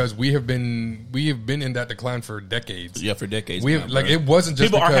declining because we have been in that decline for decades. Yeah, for decades. It wasn't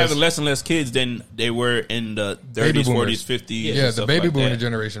just people are having less and less kids than they were in the 30s, 40s, 50s. Yeah, the baby boomer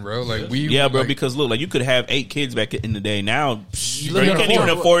generation, bro. Like bro. Because look, like you could have 8 kids back in the day. Now you can't even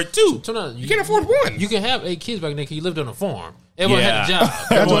afford 2. You can't afford 1. You can have 8 kids back then because you lived on a farm. Everyone had a job.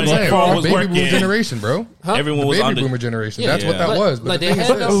 That's what I'm saying. Our baby boomer generation, bro. Everyone was on the baby boomer generation. That's what that was. But they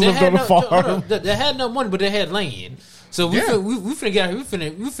had no money, but they had land. So we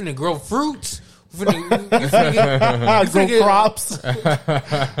finna grow fruits. We finna grow crops.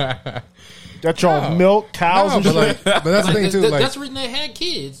 Got your milk, cows, and shit. But that's the thing too. Like, that's the reason they had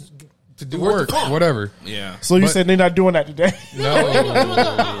kids. To do work, whatever. Yeah. So you said they're not doing that today? No.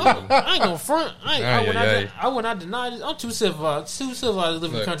 I ain't gonna front. I would not deny this. I'm too civilized to live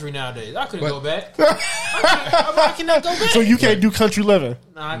in the country nowadays. I couldn't go back. I cannot go back. So you can't do country living?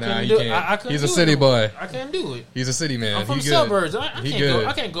 I couldn't do it. He's a city boy. I can't do it. He's a city man. I'm from the suburbs. I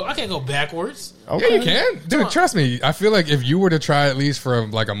can't go backwards. Okay. Yeah, you can, dude. Trust me. I feel like if you were to try at least for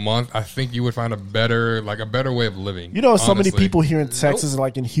like a month, I think you would find a better way of living. You know, so many people here in Texas and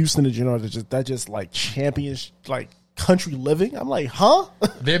like in Houston in general that just like champions like country living. I'm like, huh?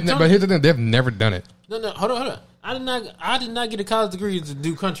 But here's the thing: they've never done it. No, hold on. I did not get a college degree to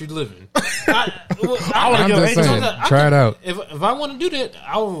do country living. I'm just saying, try it out. If I want to do that,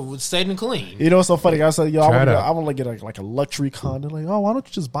 I would stay in clean. You know what's so funny? I said, I want to get like a luxury condo. Like, oh, why don't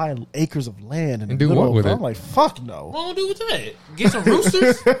you just buy acres of land and do what with it? I'm like, fuck no. What am I gonna do with that? Get some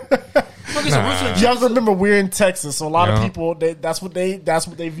roosters? You have to remember we're in Texas, so a lot of people that's what they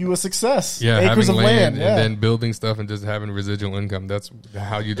view as success. Yeah, acres having of land, and then building stuff and just having residual income. That's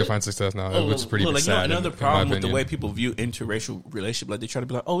how you define success now, which is pretty sad. Another problem with the way people view interracial relationship, like they try to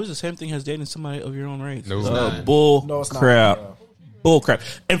be like, "Oh, it's the same thing as dating somebody of your own race." No, bull crap. Bull crap.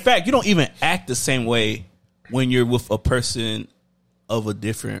 In fact, you don't even act the same way when you're with a person of a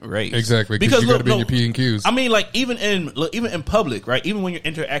different race. Exactly, because you got to be in your P and Qs. I mean, like even in public, right? Even when you're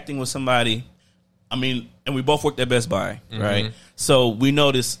interacting with somebody, I mean, and we both worked at Best Buy, right? So we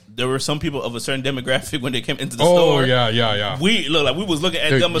noticed there were some people of a certain demographic when they came into the store. Oh yeah. We look like we was looking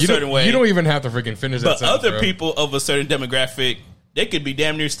at them a certain way. You don't even have to freaking finish that. But other people of a certain demographic, they could be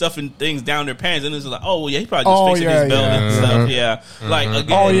damn near stuffing things down their pants, and it's like, oh yeah, he probably just fixing his belt and stuff. Yeah, like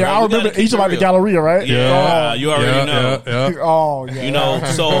again. I remember each about the Galleria, right? Yeah, you already know. Yeah. Oh yeah, you know.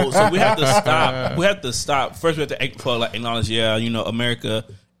 So we have to stop. We have to stop. First, we have to acknowledge. Yeah, you know, America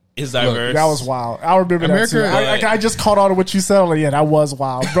is diverse. That was wild. I remember America, that too. I just caught on to what you said. Like, yeah, that was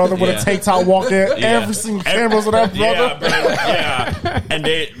wild, brother. With a tank top walk in, every single cameras of that brother. Yeah, and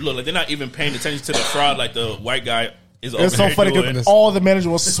they look like they're not even paying attention to the fraud. Like the white guy. It's so funny because all the managers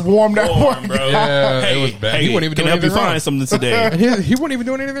were swarmed at work. Bro. Yeah, hey, it was bad. Hey, he wasn't even doing anything wrong. Find something today. He wasn't even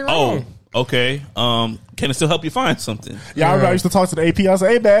doing anything wrong. Oh, okay. Can it still help you find something? Yeah, I remember I used to talk to the AP. I said,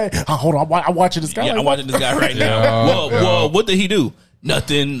 "Hey man, hold on, I'm watching this guy. Yeah, I'm watching this guy right now." Well, what did he do?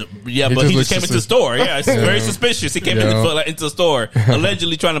 Nothing. Yeah, but he just came into the store. Yeah, it's very suspicious. He came into the store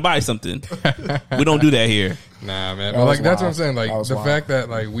allegedly trying to buy something. We don't do that here. Nah, man. But like that's what I'm saying. Like the fact that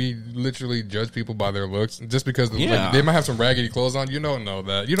like we literally judge people by their looks just because like, they might have some raggedy clothes on. You don't know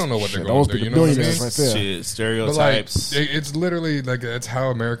that. You don't know what they're going through. You know what I mean? Right there. Shit, stereotypes. But like, it's literally like that's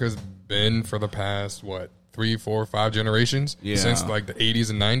how America's been for the past 3, 4, 5 generations since like the 80s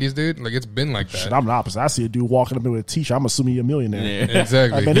and 90s, dude. Like it's been like that. Shit, I'm the opposite. I see a dude walking up with a t-shirt. I'm assuming he's a millionaire. Yeah.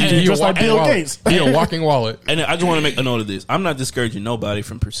 Exactly. I mean, he's just like Bill Gates. He a walking wallet. And I just want to make a note of this. I'm not discouraging nobody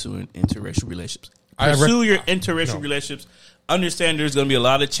from pursuing interracial relationships. Pursue your interracial relationships. Understand there's going to be a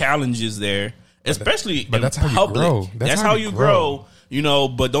lot of challenges there, especially in that's how public. You grow. That's how you grow. You know,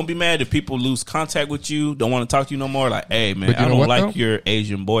 but don't be mad if people lose contact with you, don't want to talk to you no more. Like, hey man, I don't like your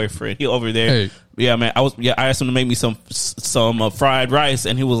Asian boyfriend. He over there. Hey. Yeah, man. I asked him to make me some fried rice,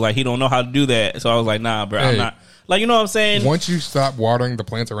 and he was like, he don't know how to do that. So I was like, nah, bro, I'm not. Like, you know what I'm saying? Once you stop watering the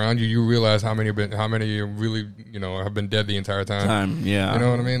plants around you, you realize how many really, have been dead the entire time. Yeah. You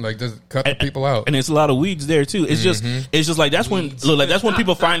know what I mean? Like, just cut the people out. And it's a lot of weeds there too. It's just like that's when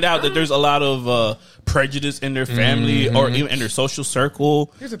people find out that there's a lot of prejudice in their family or even in their social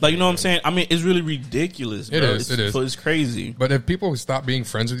circle. Like, you know what I'm saying? I mean, it's really ridiculous, bro. It is. So it's crazy. But if people stop being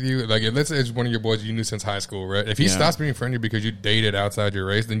friends with you, like let's say it's one of your boys you knew since high school, right? If he stops being friendly because you dated outside your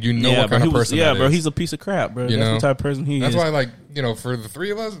race, then you know what kind of person that is. Yeah, bro, he's a piece of crap, bro. That's the type of person he is. That's why, like, for the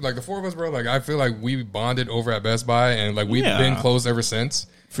three of us, like the four of us, bro, like I feel like we bonded over at Best Buy and like we've been close ever since.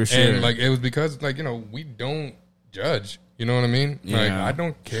 For sure. And like it was because like, we don't judge. You know what I mean? Yeah. Like I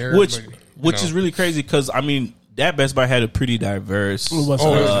don't care. Which is really crazy because I mean that Best Buy had a pretty diverse. It was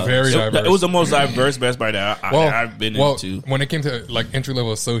very diverse. It was the most diverse Best Buy that I've been into. When it came to like entry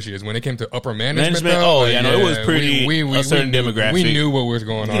level associates, when it came to upper management, though, it was pretty a certain demographic. We knew what was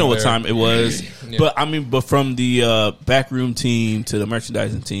going on. You know what time it was, but from the backroom team to the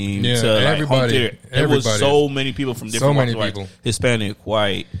merchandising team to everybody, there was so many people from different walks, like Hispanic,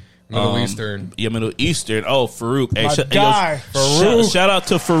 white. Middle Eastern. Yeah, Middle Eastern. Oh, Farouk. Hey, Farouk. Shout out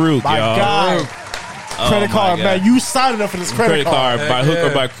to Farouk, my y'all. Guy. Credit card, man. You signed up for this credit card. By hook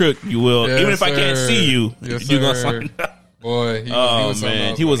or by crook, you will. Yes, even if I can't see you, you're going to sign up. Boy,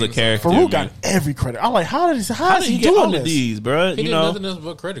 he was a character. Farouk got every credit. I'm like, how did he get all this? of these, bro? He did nothing else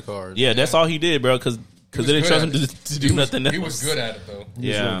but credit cards. Yeah, that's all he did, bro, because they didn't trust him to do nothing else. He was good at it, though.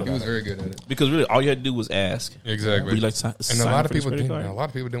 Yeah. He was very good at it. Because really, all you had to do was ask. Exactly. And a lot of people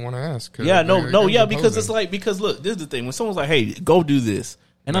didn't want to ask. Yeah, because it's like, look, this is the thing. When someone's like, hey, go do this.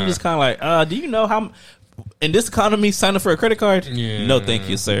 And I'm just kind of like, do you know how, in this economy, sign up for a credit card? Yeah. No, thank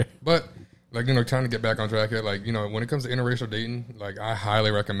you, sir. But, like, trying to get back on track here, like, when it comes to interracial dating, like, I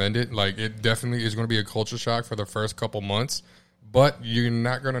highly recommend it. Like, it definitely is going to be a culture shock for the first couple months. But you're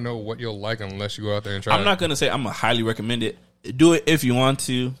not going to know what you'll like unless you go out there and try. I'm not going to say I'm going to highly recommend it. Do it if you want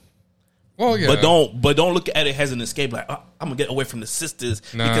to. Well, yeah. But don't look at it as an escape. Like, I'm going to get away from the sisters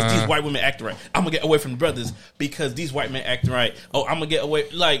because these white women acting right. I'm going to get away from the brothers because these white men acting right. Oh, I'm going to get away.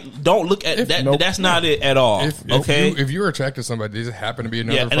 Like, don't look at that. Nope. That's not it at all. If you're attracted to somebody, they just happen to be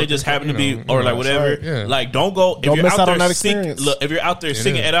another. Yeah, and they just happen to be, or like whatever. Right, yeah. Like, don't go. Don't miss out on that experience. Look, if you're out there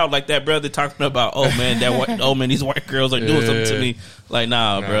singing it out like that brother talking about, oh man, these white girls are doing something to me. Like,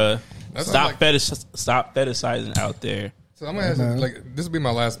 nah. Bro. Stop fetishizing out there. So I'm gonna ask you, like, this would be my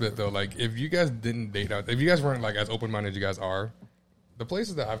last bit though. Like, if you guys didn't date out, if you guys weren't like as open minded as you guys are, the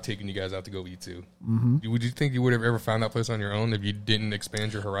places that I've taken you guys out to go eat to, would you think you would have ever found that place on your own if you didn't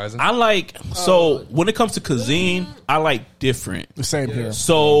expand your horizon? I like when it comes to cuisine, I like different. The same here.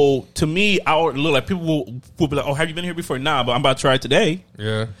 So to me, I would look like people will be like, "Oh, have you been here before?" Nah, but I'm about to try it today.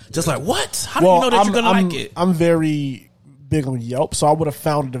 Yeah, Just like what? How do you know that you're gonna like it? I'm very big on Yelp, so I would have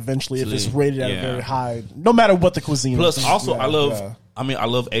found it eventually if it's rated at a very high, no matter what the cuisine. Plus, is. also, I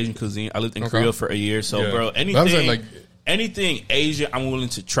love Asian cuisine. I lived in Korea for a year, so bro, anything Asian, I'm willing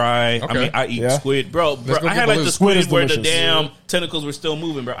to try. Okay. I mean, I eat squid, bro. I had like the squid where the damn tentacles were still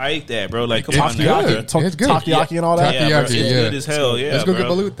moving, bro. I ate that, bro. Like, come on, it's good. Takoyaki and all that. Yeah, bro, it's good as hell. Yeah, let's go get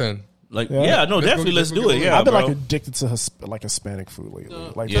balut then. Like, definitely, let's do it. Yeah, I've been bro. like addicted to like Hispanic food lately,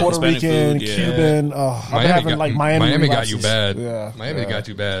 like Puerto Hispanic Rican, food, Cuban. I've been having like Miami got you bad. Yeah, Miami got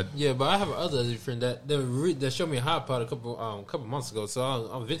you bad. Yeah, but I have another friend that showed me a hot pot a couple months ago, so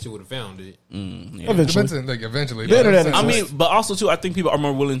I eventually would have found it. Eventually. The internet I mean, but also too, I think people are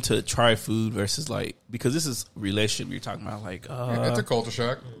more willing to try food versus like, because this is relationship you're talking about. Like, it's a culture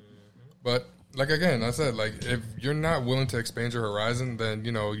shock, but. Like, again, I said, like, if you're not willing to expand your horizon, then,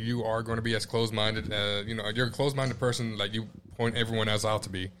 you know, you are going to be as closed-minded, you're a closed-minded person like you point everyone else out to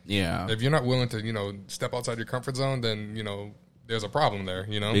be. Yeah. If you're not willing to, you know, step outside your comfort zone, then, you know, there's a problem there,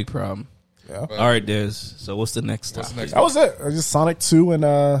 you know? Big problem. Yeah. All right, Des. So what's the next topic? That was it. Just Sonic 2 and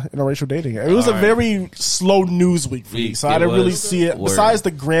interracial dating. It was a very slow news week for me, so I didn't really see it. Besides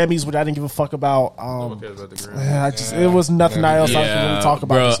the Grammys, which I didn't give a fuck about. It was nothing else I could really talk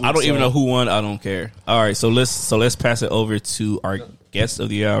about. Bro, this week, I don't even know who won. I don't care. All right, so let's pass it over to our guest of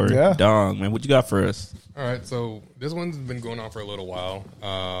the hour, Dong. Man, what you got for us? All right, so this one's been going on for a little while.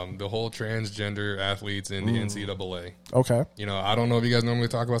 The whole transgender athletes in the NCAA. Okay. You know, I don't know if you guys normally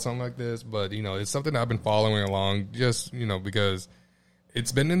talk about something like this, but, you know, it's something I've been following along just, you know, because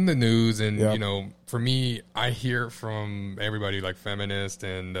it's been in the news. And, you know, for me, I hear from everybody like feminists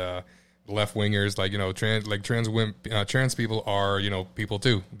and left-wingers, like, you know, trans people are, you know, people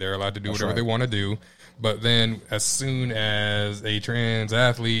too. They're allowed to do whatever they want to do. But then as soon as a trans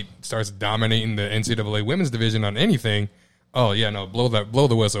athlete starts dominating the NCAA women's division on anything, blow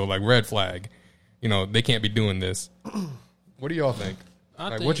the whistle, like red flag. You know, they can't be doing this. What do y'all think?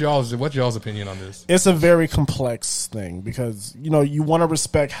 What's y'all's opinion on this? It's a very complex thing because, you know, you want to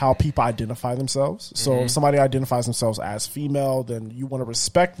respect how people identify themselves. So if somebody identifies themselves as female, then you want to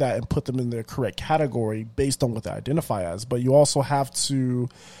respect that and put them in their correct category based on what they identify as. But you also have to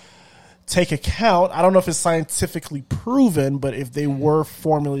take account, I don't know if it's scientifically proven, but if they were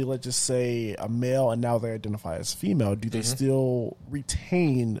formerly, let's just say, a male and now they identify as female, do they still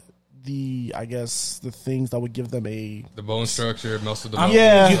retain the things that would give them the bone structure, muscle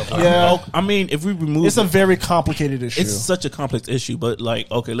development? I mean, if we remove it's a very complicated issue. It's such a complex issue, but like,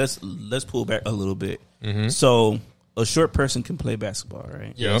 okay, let's pull back a little bit. So a short person can play basketball,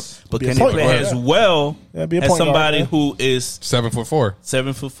 right? Yes. But can they play as well as somebody who is 7'4"?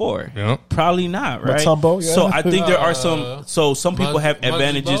 7'4". Yep. Probably not, right? Mutombo, So I think there are some. So some people have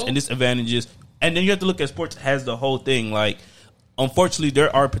advantages and disadvantages, and then you have to look at sports as the whole thing. Like, unfortunately,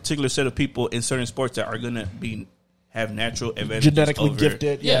 there are a particular set of people in certain sports that are going to have natural advantages, genetically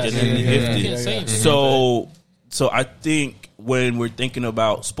gifted. Genetically gifted. So I think when we're thinking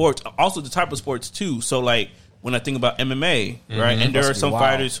about sports, also the type of sports too. So like, when I think about MMA, right, and there are some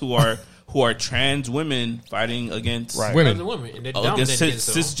fighters who are trans women fighting against women, against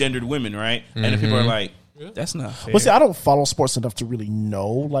cisgendered women, right? And then people are like, that's not fair. Well, see, I don't follow sports enough to really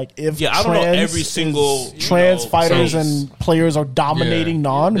know, like, if I don't know every single trans fighters and players are dominating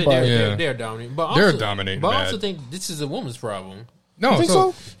they're dominating, but they're dominating. But I also think this is a woman's problem. No, think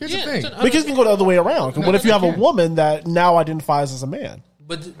so? Here's the thing. Because it can go the other way around. What if you have a woman that now identifies as a man?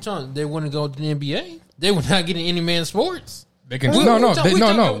 But John, they wouldn't go to the NBA. They were not getting any man sports. They can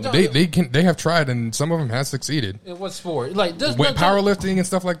They have tried, and some of them have succeeded. In what sport? Like with powerlifting and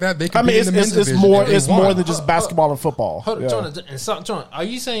stuff like that. They can. I mean, it's more than just basketball and football. Hold on, John, are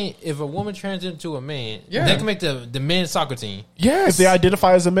you saying if a woman turns into a man, they can make the men's soccer team? Yes, if they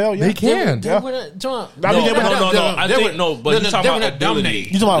identify as a male, they can. John, but you're talking about ability.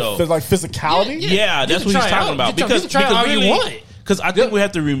 You talking about like physicality? Yeah, that's what he's talking about. Because you want it. Because I think we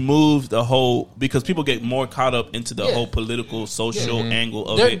have to remove the whole, because people get more caught up into the whole political, social angle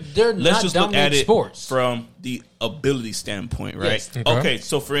of it. Let's just look at it from the ability standpoint, right? Yes. Okay,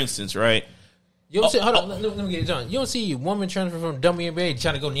 so for instance, right? You don't see, hold on, let me get it done. You don't see a woman transfer from WNBA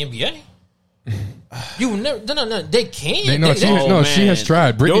trying to go to the NBA? You never, no, they can. She has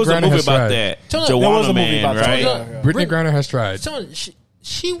tried. Brittany Griner has tried. Joanna Man, right? Brittany Griner has tried.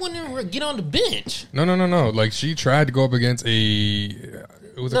 she wouldn't get on the bench. No. Like she tried to go up against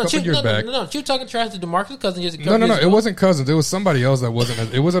it was a couple years back. No, she was talking trash to DeMarcus Cousins. No. It wasn't Cousins. It was somebody else that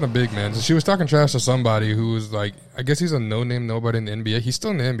wasn't. It wasn't a big man. So she was talking trash to somebody who was like, I guess he's a no-name nobody in the NBA. He's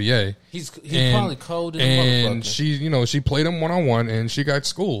still in the NBA. He's probably cold. And she played him one-on-one, and she got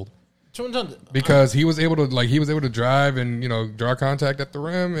schooled because he was able to drive and draw contact at the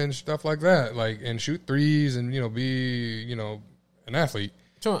rim and stuff like that, and shoot threes and be an athlete.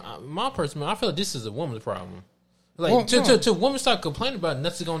 My personal, I feel like this is a woman's problem. Like to women start complaining about it,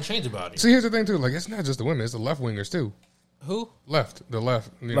 nothing's gonna change about it. See, here's the thing too. Like, it's not just the women; it's the left wingers too. Who? The left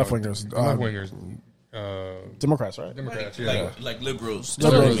wingers. Left wingers. Democrats, right? Democrats, yeah. Like liberals.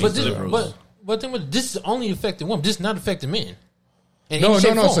 But this is only affecting women. This is not affecting men. No.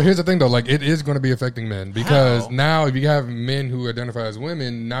 So here's the thing, though. Like, it is going to be affecting men because now, if you have men who identify as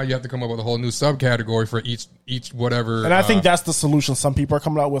women, now you have to come up with a whole new subcategory for each whatever. And I think that's the solution. Some people are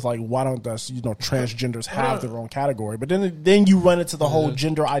coming out with, like, why don't transgenders have their own category? But then you run into the whole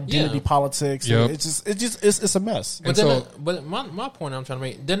gender identity politics. Yep. And it's a mess. But my point I'm trying to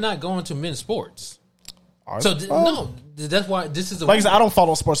make, they're not going to men's sports. So no, that's why this is like I said, I don't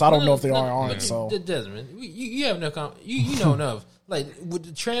follow sports. I don't know if they are or aren't. So Desmond, you have enough. You know enough. Like with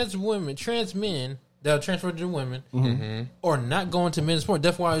the trans men that are transferred to women, or not going to men's sport.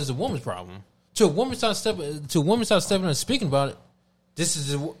 That's why it's a woman's problem. To a woman start stepping and speaking about it, this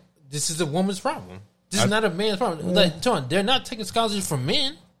is a woman's problem. This is not a man's problem. Like, they're not taking scholarships from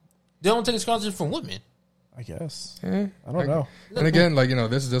men. They don't take scholarships from women. I guess. I don't know. And again,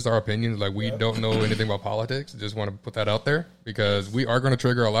 this is just our opinion. Like, we don't know anything about politics. Just want to put that out there because we are going to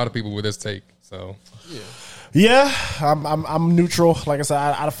trigger a lot of people with this take. So, yeah, I'm neutral. Like I said,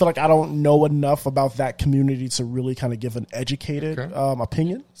 I feel like I don't know enough about that community to really kind of give an educated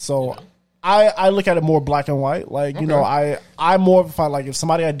opinion. So. I look at it more black and white. Like, I'm more of a like if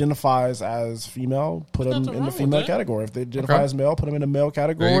somebody identifies as female, put them in the female category. If they identify as male, put them in the male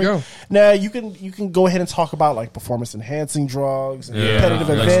category. There you go. Now you can go ahead and talk about like performance enhancing drugs and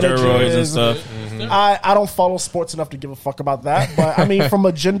competitive advantages, steroids and stuff. Mm-hmm. I don't follow sports enough to give a fuck about that. But I mean, from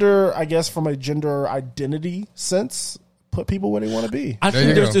a gender identity sense, put people where they want to be. I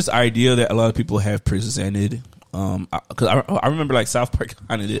think there's this idea that a lot of people have presented. Because I remember like South Park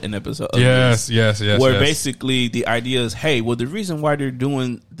kind of did an episode of yes, where basically the idea is, hey, well, the reason why they're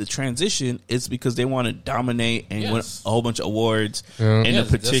doing the transition is because they want to dominate and win a whole bunch of awards in a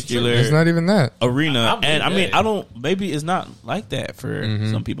particular it's not even that arena. Maybe it's not like that for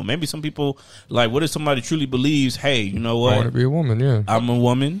some people. Maybe some people, like, what if somebody truly believes, hey, you know what? I want to be a woman, I'm a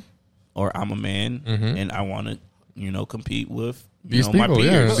woman or I'm a man and I want to, compete with these people, my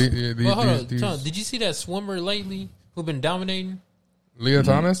peers. Did you see that swimmer lately who been dominating? Leah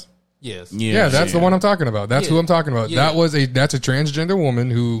Thomas? Yes. Yeah, that's the one I'm talking about. That's who I'm talking about. Yeah. That's a transgender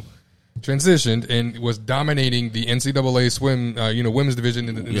woman who transitioned and was dominating the NCAA swim, women's division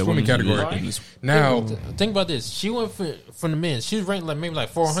in the swimming category. Right. Now, think about this. She went from the men. She was ranked maybe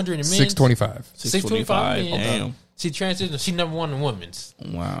 400 in men. 625. 625 men. Damn. She transitioned. She number one in women's.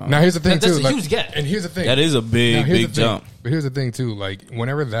 Wow. Now here's the thing that's too. a huge gap. And here's the thing. That is a big jump. But here's the thing too. Like,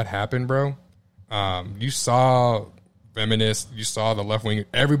 whenever that happened, bro, you saw feminists, you saw the left wing.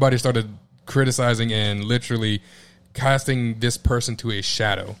 Everybody started criticizing and literally casting this person to a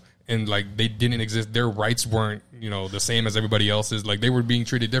shadow. And like, they didn't exist. Their rights weren't the same as everybody else's. Like, they were being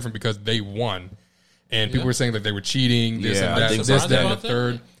treated different because they won. And people were saying that they were cheating. This and that. This, that, and the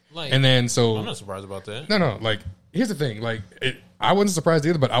third. And then I'm not surprised about that. No. Like, here's the thing. Like, I wasn't surprised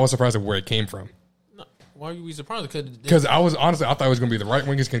either, but I was surprised at where it came from. No, why are you surprised? Because I thought it was going to be the right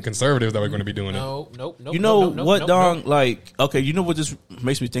wingers and conservatives that were going to be doing it. Nope. You know what, Dong? Like, okay, you know what this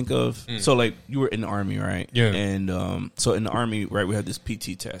makes me think of? So, like, you were in the Army, right? Yeah. And so in the Army, right, we have this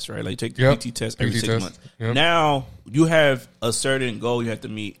PT test, right? Like, you take the PT test every 6 months. Yep. Now, you have a certain goal you have to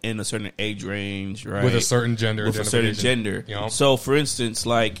meet in a certain age range, right? With a certain gender. With a certain gender. Yep. So, for instance,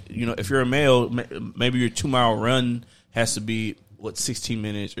 like, if you're a male, maybe your 2-mile run has to be 16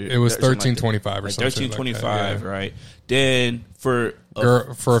 minutes? It was 13:25 or something. 13:25, right? Then for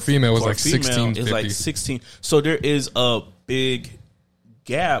a female, it was like 16:50. It's like 16. So there is a big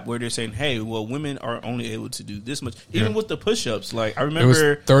gap where they're saying, hey, well, women are only able to do this much. Even with the push-ups, like, I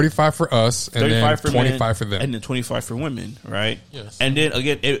remember it was 35 for us and then 25 for them. And then 25 for women, right? Yes. And then,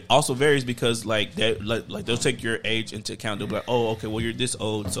 again, it also varies because, like, they'll take your age into account. They'll be like, oh, okay, well, you're this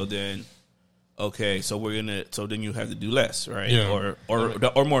old, so then... Okay, so then you have to do less, right? Yeah.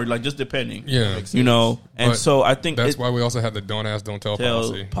 Or more, like, just depending. Yeah. And but so I think that's why we also have the don't ask, don't tell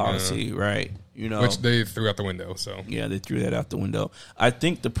policy. Right? Which they threw out the window. So yeah, they threw that out the window. I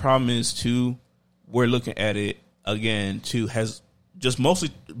think the problem is too, we're looking at it again too. Has just mostly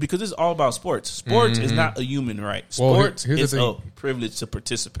because it's all about sports. Sports is not a human right. Sports is a privilege to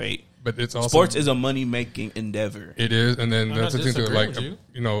participate. But it's also sports is a money making endeavor. It is, and then that's the thing too. Like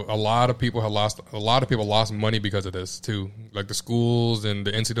a lot of people lost money because of this too. Like the schools and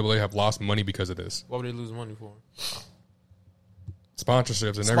the NCAA have lost money because of this. What would they lose money for?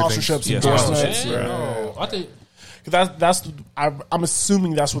 Sponsorships and everything. Sponsorships, endorsements. No, I think. I'm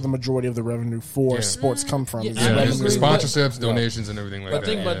assuming that's where the majority of the revenue for sports come from. Yeah, it's sponsorships, donations, and everything like that. But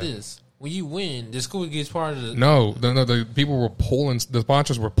think about this: when you win, the school gets part of the. No, the people were pulling. The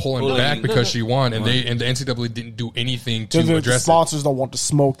sponsors were pulling back because she won, and the NCAA didn't do anything to address it. The sponsors don't want the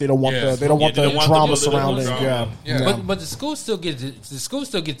smoke. They don't want the drama surrounding. But the school still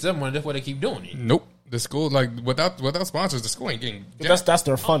gets some money. That's why they keep doing it. Nope, the school without sponsors, the school ain't getting. That's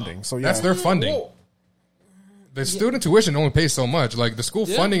their funding. So that's their funding. The student tuition only pays so much. Like the school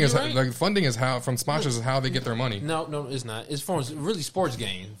funding is funding is how from sponsors is how they get their money. No, it's not. It's from really sports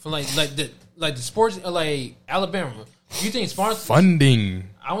games. From like the sports like Alabama. You think sponsors funding?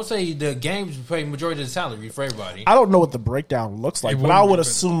 I would say the games pay majority of the salary for everybody. I don't know what the breakdown looks like, but I would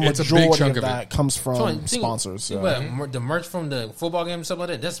assume majority of that comes from sponsors. The merch from the football game and stuff like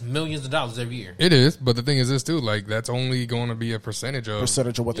that, that's millions of dollars every year. It is, but the thing is this too, like that's only going to be a percentage of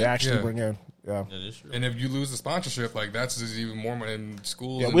what they actually bring in. Yeah, that is true. And if you lose the sponsorship, like that's just even more money in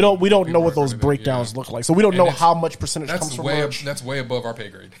schools. Yeah, we don't know what those breakdowns look like, so we don't know how much percentage comes from merch. That's way above our pay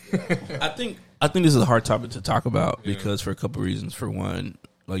grade. I think this is a hard topic to talk about because for a couple of reasons. For one,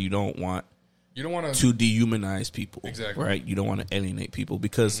 like you don't want to dehumanize people, exactly. Right? You don't want to alienate people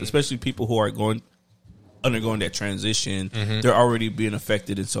because especially people who are undergoing that transition, they're already being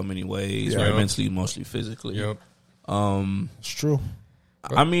affected in so many ways, right? Mentally, emotionally, physically. Yep. It's true.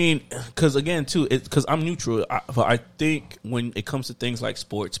 I mean, because again, too, because I'm neutral. I think when it comes to things like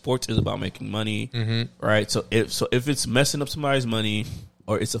sports is about making money, right? So if it's messing up somebody's money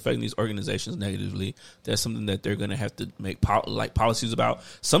or it's affecting these organizations negatively, that's something that they're going to have to make policies about.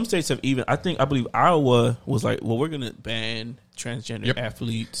 Some states have even, I believe Iowa was like, well, we're going to ban transgender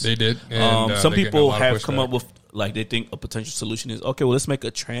athletes. They did. And, some people have come up with, like, they think a potential solution is, okay, well, let's make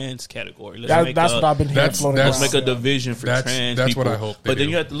a trans category. That's what I've been hearing. Let's make a division for trans that's people. What I hope. But then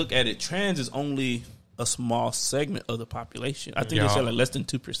you have to look at it. Trans is only a small segment of the population. I think they said like less than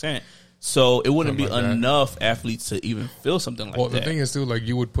 2%. So it wouldn't be enough athletes to even feel something like that. Well, the thing is too, like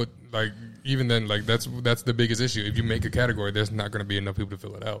you would put like even then, like that's the biggest issue. If you make a category, there's not going to be enough people to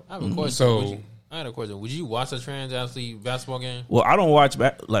fill it out. I have a question. So I had a question. Would you watch a trans athlete basketball game? Well, I don't watch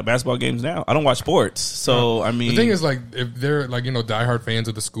basketball games now. I don't watch sports. So I mean, the thing is, like, if they're like diehard fans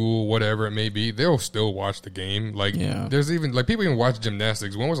of the school, whatever it may be, they'll still watch the game. Like, there's even like people even watch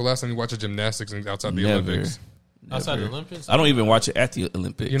gymnastics. When was the last time you watched a gymnastics outside the Olympics? Outside the Olympics? I don't even watch it at the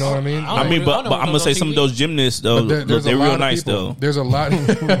Olympics. You know what I mean? But I'm gonna say some of those gymnasts though, they're real nice though. There's a lot,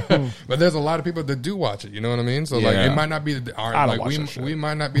 but there's a lot of people that do watch it. You know what I mean? So like, it might not be we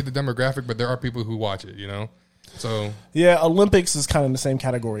might not be the demographic, but there are people who watch it. You know. So Olympics is kind of in the same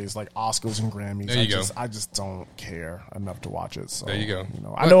category as like Oscars and Grammys. There you go. I just don't care enough to watch it. So there you go.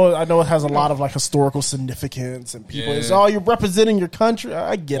 I know it has a lot of like historical significance and people. Say, you're representing your country.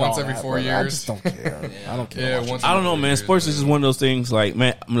 I get once every 4 years. I just don't care. I don't care. I don't know, man. Sports is just one of those things. Like,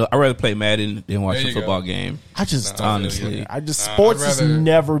 man, I'd rather play Madden than watch a football game. I just honestly, sports has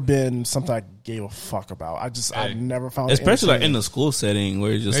never been something I gave a fuck about. I never found it especially like in the school setting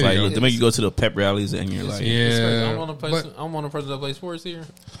where it's just like they make you go to the pep rallies and you're like, I'm on a person that plays sports here.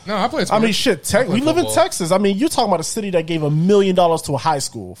 No, I play sports. I mean, shit. We live in Texas. I mean, you're talking about a city that gave $1 million to a high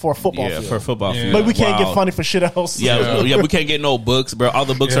school for a football field. For a football field. But we can't get funding for shit else. Yeah, we can't get no books, bro. All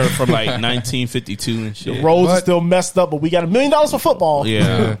the books are from like 1952 and shit. The roads are still messed up, but we got $1 million for football.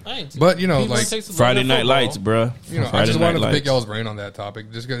 Yeah. But like Friday Night Lights, bro. I just wanted to pick y'all's brain on that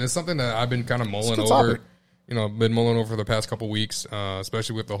topic, just because it's something that I've been kind of mulling over. Been mulling over for the past couple weeks,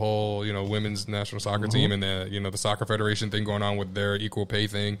 especially with the whole, women's national soccer team and the soccer federation thing going on with their equal pay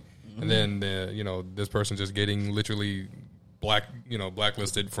thing, and then this person just getting literally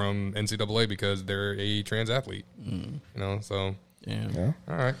blacklisted from NCAA because they're a trans athlete. So yeah.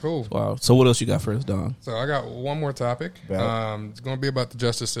 All right, cool. Wow. So what else you got for us, Don? So I got one more topic. It's going to be about the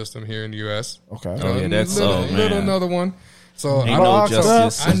justice system here in the U.S. Okay. That's another one. So ain't no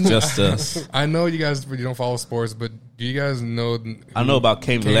justice. It's just us. I know you guys don't follow sports, but do you guys know? I know about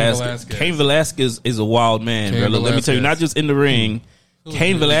Cain Velasquez. Cain Velasquez is a wild man, bro. Let me tell you, not just in the ring.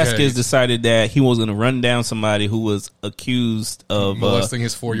 Cain Velasquez decided that he was going to run down somebody who was accused of molesting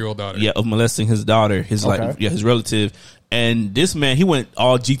his 4-year-old daughter. Yeah, of molesting his daughter, his relative. And this man, he went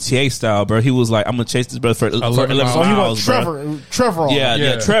all GTA style, bro. He was like, "I'm gonna chase this brother for 11 miles." So he went Trevor.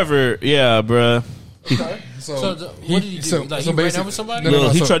 Yeah, Trevor. Yeah, bro. So what did he do? So he ran over somebody? No,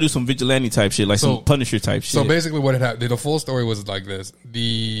 he so- tried to do some vigilante type shit, like some Punisher type shit. So basically, what had happened? The full story was like this: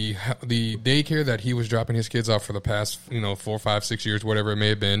 the daycare that he was dropping his kids off for the past 4, 5, 6 years, whatever it may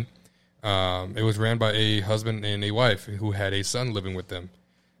have been, it was ran by a husband and a wife who had a son living with them.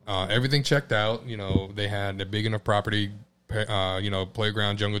 Everything checked out. They had a big enough property,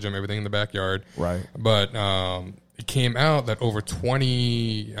 playground, jungle gym, everything in the backyard. Right. But it came out that over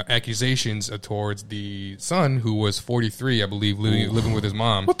 20 accusations towards the son, who was 43, I believe, living with his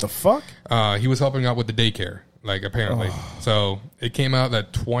mom. What the fuck? He was helping out with the daycare, like apparently. So it came out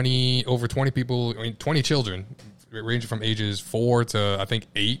that over 20 people, 20 children, ranging from ages 4 to I think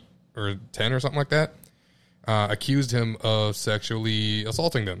 8 or 10 or something like that, accused him of sexually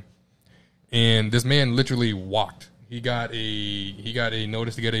assaulting them. And this man literally walked. He got a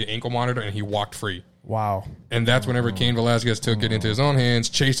notice to get an ankle monitor, and he walked free. Wow. And that's whenever Cain Velasquez took it into his own hands,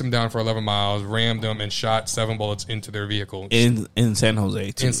 chased him down for 11 miles, rammed them, and shot 7 bullets into their vehicle. in San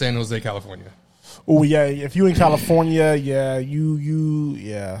Jose, too. In San Jose, California. Oh yeah, if you in California, yeah.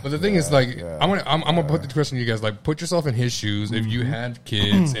 But the thing is, like, I'm gonna put the question to you guys. Like, put yourself in his shoes. If you had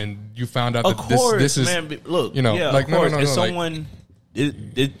kids and you found out Of that course, this is, man. Look, like, of course, no, if like, someone,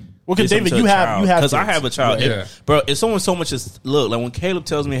 Well, because David, you have because I kids. have a child, Yeah. bro. If someone so much as look, like when Caleb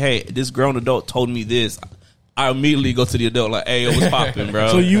tells me, "Hey, this grown adult told me this," I immediately go to the adult, like, "Hey, it was popping, bro."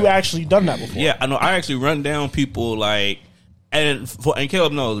 So you actually done that before? Yeah, I know. I actually run down people like, and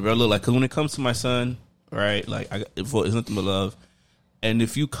Caleb knows, bro. Look, like, cause when it comes to my son, right? Like, it's nothing but love. And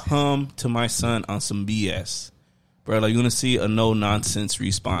if you come to my son on some BS, bro, like, you're gonna see a no nonsense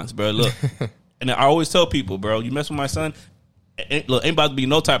response, bro. Look, and I always tell people, bro, you mess with my son. Look, ain't about to be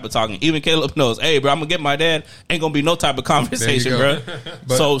no type of talking. Even Caleb knows. Hey, bro, I'm gonna get my dad. Ain't gonna be no type of conversation,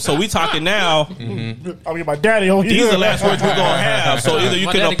 bro. So we talking now. I mean, my daddy over here. These are the last words we're gonna have. So either you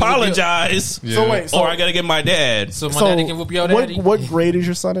My can daddy can apologize, So wait, or I gotta get my dad. So my daddy can whoop your daddy? What grade is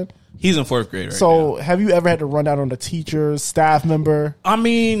your son in? He's in 4th grade right So now. have you ever had to run out on a teacher, staff member? I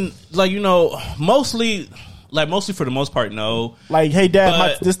mean, like, mostly for the most part, no. Like, hey, Dad,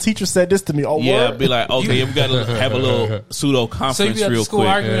 But- this teacher said this to me. Oh, Yeah, word? be like, okay, we gotta have a little pseudo So you conference be at the real school quick.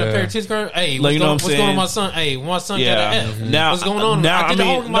 arguing a pair of tits, girl? Hey, Like, what's going on with my son? Hey, my son got an F. Now, What's going on? Now, I did the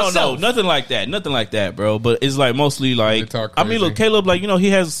homework myself. nothing like that, bro. But it's like mostly like, They talk I mean, look, crazy. Caleb, like, he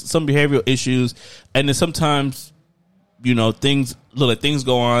has some behavioral issues, and then sometimes, things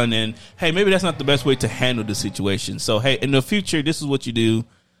go on, and hey, maybe that's not the best way to handle the situation. So hey, in the future, this is what you do.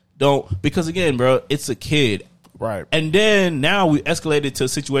 Don't, because again, bro, it's a kid. Right. And then now we escalated to a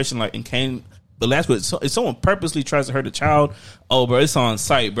situation like in Cain Velasquez. If someone purposely tries to hurt a child, oh, bro, it's on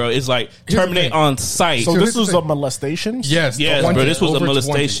site, bro. It's like terminate on site. So Here's this the was thing. a molestation? Yes, Yes, bro, this was a over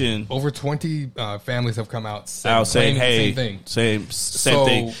molestation. 20, over 20 families have come out I'll say, claiming the hey, same thing. same So-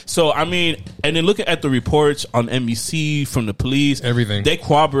 thing. So I mean, and then looking at the reports on NBC from the police, Everything. they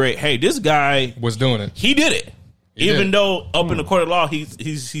corroborate. Hey, this guy, Was doing it. he did it. He Even did. though up in the court of law, he's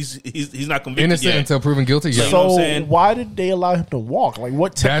not convicted Innocent yet. until proven guilty. Yeah. So- You know what I'm So saying? why did they allow him to walk? Like,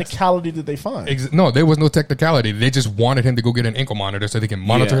 what That's- technicality did they find? No, there was no technicality. They just wanted him to go get an ankle monitor so they can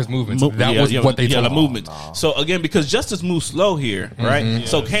monitor his movements. That was what they told the him. movement. So again, because justice moves slow here, right?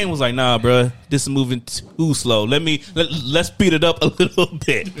 So Cain was like, "Nah, bro, this is moving too slow. Let's speed it up a little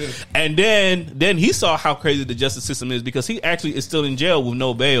bit." And then he saw how crazy the justice system is because he actually is still in jail with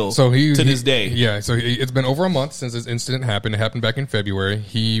no bail. So to this day, Yeah, so it's been over a month since this incident happened. It happened back in February.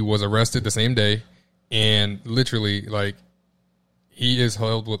 He was arrested the same day, and literally, like, he is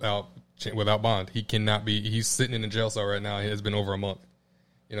held without bond. He cannot be. He's sitting in a jail cell right now. It has been over a month.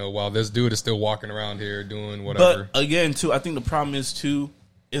 While this dude is still walking around here doing whatever. But again, too, I think the problem is too.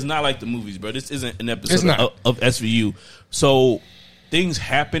 It's not like the movies, bro. This isn't an It's episode not. of SVU. So things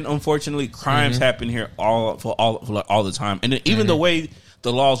happen. Unfortunately, crimes happen here all the time. And then even the way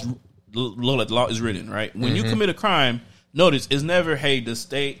the law is written, right? When you commit a crime, notice it's never, hey, the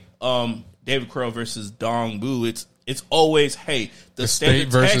state, David Crow versus Dong Bu. It's always, hey, the state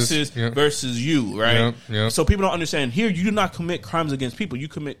of versus- Texas yep. versus you, right? Yep, yep. So people don't understand. Here, you do not commit crimes against people. You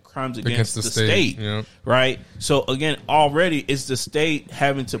commit crimes against the state, yep. right? So again, already it's the state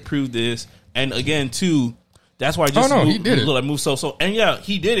having to prove this, and again, too, that's why I just he did it. Like, move so, and yeah,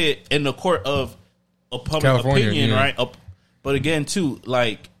 he did it in the court of public California, opinion, yeah. right? But again, too,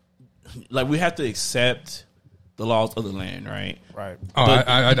 like we have to accept the laws of the land, right? Right. Oh, But-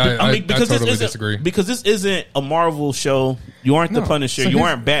 I because totally this isn't, disagree. Because this isn't a Marvel show. You aren't the Punisher. You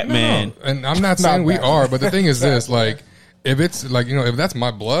aren't Batman. No. And I'm not saying we Batman. are, but the thing is this, like, if it's like, if that's my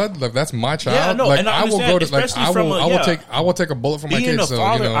blood, like that's my child, Yeah, no, like and I I will go to understand, like especially from I will take a bullet for my Being kids. a So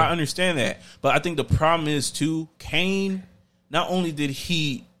father, I understand that, but I think the problem is too. Cain, not only did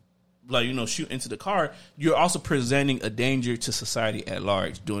he like, you know, shoot into the car, you're also presenting a danger to society at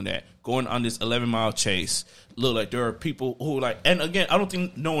large doing that. Going on this 11-mile chase. Look, like, there are people who, like, and again, I don't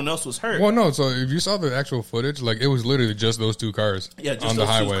think no one else was hurt. Well, no, so if you saw the actual footage, like, it was literally just those 2 cars just on those the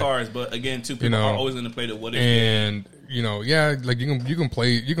highway. 2 cars, but again, 2 people are always going to play the what if game. And, you know, yeah, like, you can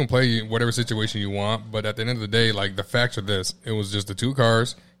play whatever situation you want, but at the end of the day, like, the facts are this. It was just the 2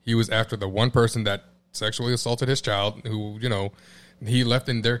 cars. He was after the one person that sexually assaulted his child, who, you know, he left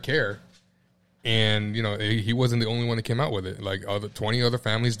in their care. And, you know, he wasn't the only one that came out with it. Like, 20 other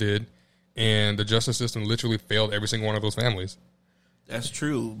families did. And the justice system literally failed every single one of those families. That's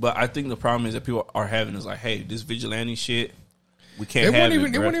true. But I think the problem is that people are having is like, hey, this vigilante shit, we can't have it. It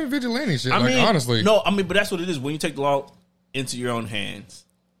wasn't even vigilante shit, honestly. No, I mean, but that's what it is. When you take the law into your own hands,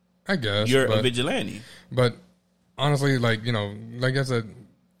 I guess. You're a vigilante. But honestly, like, you know, like I said,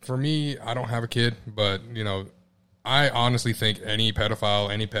 for me, I don't have a kid, but, you know, I honestly think any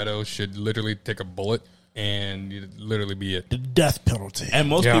pedophile, any pedo should literally take a bullet and literally be it. The death penalty. And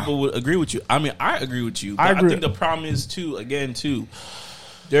most people would agree with you. I mean, I agree with you. But I think the problem is,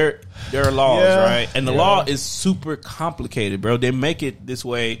 there are laws, right? And the law is super complicated, bro. They make it this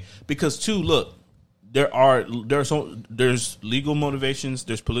way because, look, there's legal motivations,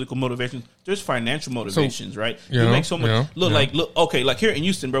 there's political motivations, there's financial motivations, right? You make so much. Okay, like here in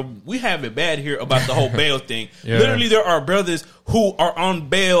Houston, bro, we have it bad here about the whole bail thing. Literally, there are brothers who are on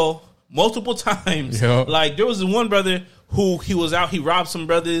bail multiple times. Like, there was one brother who he was out, he robbed some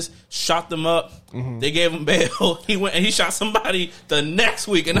brothers, shot them up. They gave him bail. He went and he shot somebody the next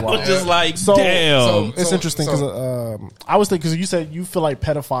week, and I was just like, damn. It's interesting because I was thinking, because you said you feel like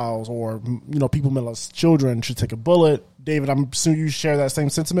pedophiles or, you know, people molest children should take a bullet. David, I'm assuming you share that same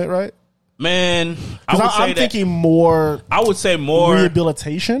sentiment, right? Man, I'm thinking more. I would say more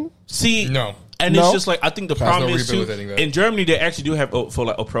rehabilitation. See, no. And it's just like, I think the problem is too, in Germany they actually do have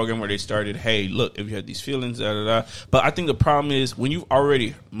a program where they started, hey, look, if you have these feelings, but I think the problem is when you've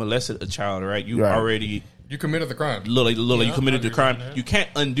already molested a child, right? You committed the crime. Literally, you committed the crime. You can't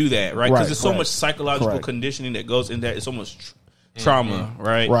undo that, right? Because there's so much psychological conditioning that goes in that. It's so much trauma,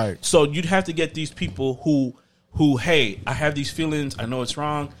 right? Right. So you'd have to get these people who, hey, I have these feelings. I know it's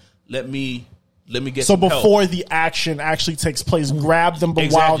wrong. Let me get so some before help. The action actually takes place, grab them, but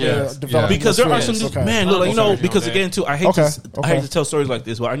while they're developing. Because there are some man, look, you know, because again too, I hate to tell stories like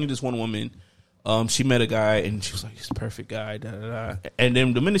this, but I knew this one woman. She met a guy and she was like, he's a perfect guy, and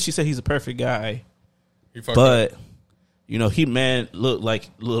then the minute she said he's a perfect guy, but you know, she met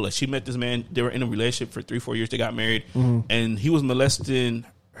this man. They were in a relationship for 3-4 years. They got married, and he was molesting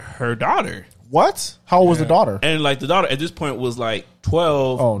her daughter. What? How old was the daughter? And like the daughter at this point was like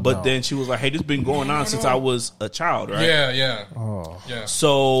 12, but then she was like, hey, this has been going on since I was a child, right? Yeah.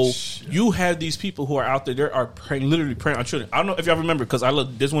 So you have these people who are out there, they are literally preying on children. I don't know if y'all remember, because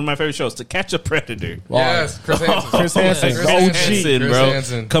this is one of my favorite shows, To Catch a Predator. Yes, Chris Hansen. Chris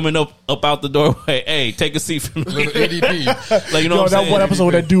Hansen, coming up out the doorway, hey, take a seat from me. Little ADP. Like, you know what I'm saying? That one episode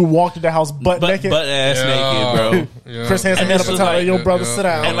where that dude walked in the house butt naked. Butt ass naked, bro. Yeah. Chris Hansen had up and tell your brother sit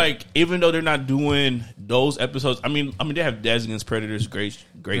down. And like, even though they're not doing those episodes, I mean, they have Dads Against Predators, great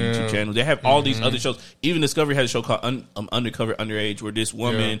YouTube channel. They have all these other shows. Even Discovery has a show called Undercover Underage, where this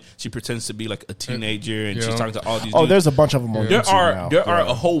woman, she pretends to be like a teenager, and she's talking to all these dudes. There's a bunch of them on YouTube now. There are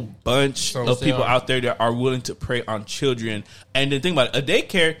a whole bunch of people out there that are willing to prey on children. And then think about it, a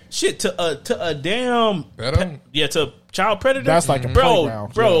daycare, shit, to a damn to child predator. That's like a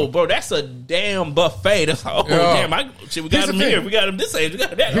playground, bro. That's a damn buffet. That's like, damn, we got him here. We got him this age. We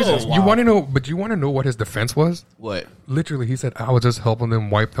got him that. You want to know? But you want to know what his defense was? What? Literally, he said, "I was just helping them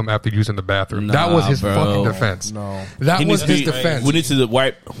wipe them after using the bathroom." That was his fucking defense. No, that was his defense. We need to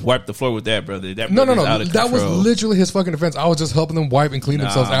wipe the floor with that, brother. No. That was literally his fucking defense. I was just helping them wipe and clean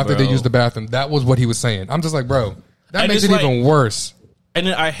themselves after they used the bathroom. That was what he was saying. I'm just like, bro, that makes it even worse. And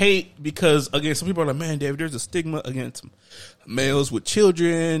then I hate, because again, some people are like, man, David, there's a stigma against males with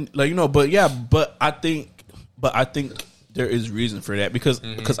children, like, you know. But I think there is reason for that, because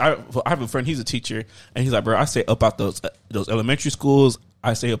I have a friend, he's a teacher, and he's like, bro, I stay up out those elementary schools,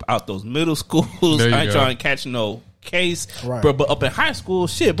 I stay up out those middle schools. I ain't trying to catch no case, bro. But up in high school,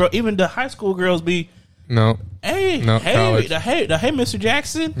 shit, bro, even the high school girls be. Hey, Mr.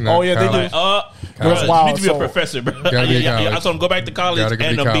 Jackson. No, they do. You need to be a professor, bro. I told him go back to college and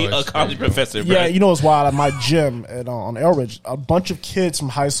be a college professor, bro. Yeah, you know it's wild. At my gym on Elridge, a bunch of kids from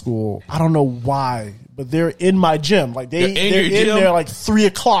high school, I don't know why, but they're in my gym. Like they're in there like 3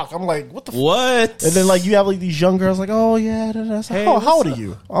 o'clock. I'm like, what the what? And then like you have like these young girls like, oh yeah, hey, how old are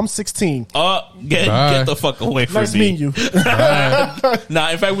you? I'm 16. Get the fuck away from Nice me. meeting you.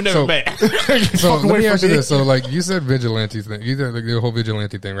 Nah, in fact, we never met. So let me ask you this. So like you said vigilante thing. You said like the whole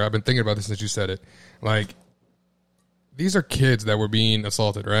vigilante thing, right? I've been thinking about this since you said it. Like these are kids that were being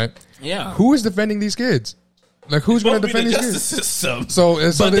assaulted, right? Yeah. Who is defending these kids? Like who's going to defend these kids? System. So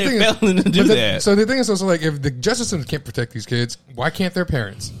but the they're thing failing to do that. So the thing is also like if the justice system can't protect these kids, why can't their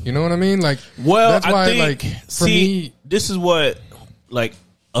parents? You know what I mean? Like, well, that's why. I think, like for me, this is what like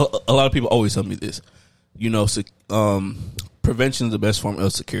a lot of people always tell me this. You know, prevention is the best form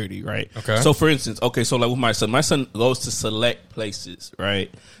of security, right? Okay. So for instance, so like with my son goes to select places,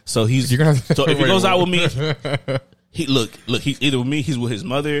 right? So if he goes out with me. He's either with me, he's with his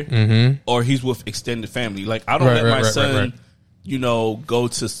mother, or he's with extended family. Like I don't let my son, you know, go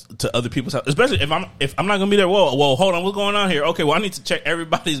to other people's house, especially if I'm not gonna be there. Whoa, hold on, what's going on here? Okay, well I need to check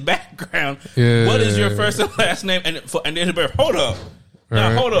everybody's background. Yeah, what is your first and last name? And then hold up.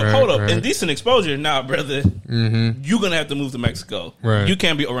 Now hold up. Indecent exposure, nah, brother. You're gonna have to move to Mexico. Right. You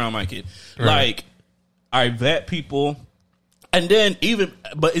can't be around my kid. Right. Like I vet people. And then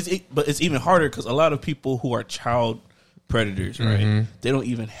it's even harder because a lot of people who are child predators, right? They don't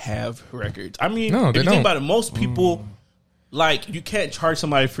even have records. I mean, if you think about it, most people like you can't charge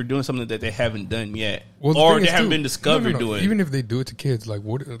somebody for doing something that they haven't done yet, or they haven't been discovered doing. Even if they do it to kids,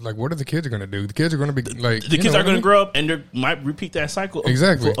 what are the kids going to do? The kids are going to be like the kids are going to grow up and they might repeat that cycle.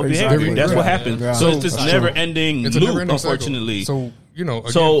 Exactly. Of behavior. That's what happens. Yeah. So it's this never ending loop, unfortunately. Cycle.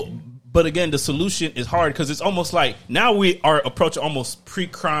 So But again, the solution is hard because it's almost like now we are approaching almost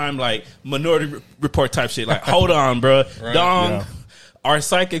pre-crime, like Minority Report type shit. Like, hold on, bro, Dong. Our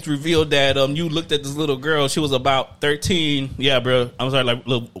psychics revealed that you looked at this little girl. She was about 13. Yeah, bro. I'm sorry. Like,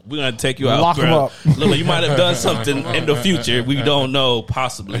 look, we're gonna take you out. Lock him up. Look, you might have done something in the future. We don't know,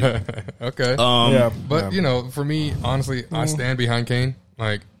 possibly. Okay. For me, honestly, I stand behind Kane.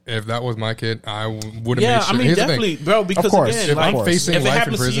 Like. If that was my kid, I would have made sure. Yeah, I mean, definitely, bro. Because again, if I'm facing if it life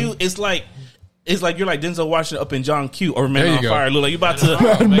happens in prison, to you, it's like you're like Denzel Washington up in John Q or Man on Fire. Look like you about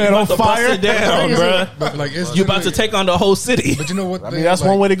to Man on Fire bust it down, bro. But like you about to take on the whole city. But you know what? I mean, that's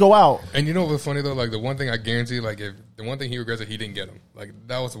one way to go out. And you know what's funny though? Like the one thing I guarantee, like if the one thing he regrets that he didn't get him. Like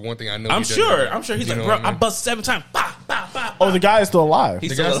that was the one thing I know. I'm sure. He's like, bro, I bust 7 times. Bah, bah, bah. Oh, the guy is still alive.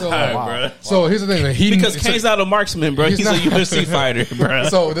 He's still alive, bro. So here's the thing: like, because Kane's not a marksman, bro. He's a UFC fighter, bro.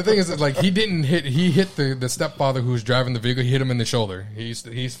 So the thing is, that, like, he didn't hit. He hit the stepfather who was driving the vehicle. He hit him in the shoulder.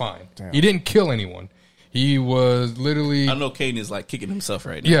 He's fine. Damn. He didn't kill anyone. He was literally. I know Kane is like kicking himself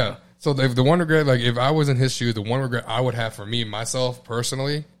right now. Yeah. So the one regret, like, if I was in his shoes, the one regret I would have for me myself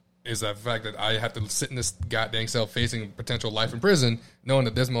personally is that fact that I have to sit in this goddamn cell facing potential life in prison, knowing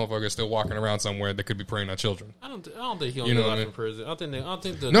that this motherfucker is still walking around somewhere that could be preying on children. I don't think he'll get life in prison. I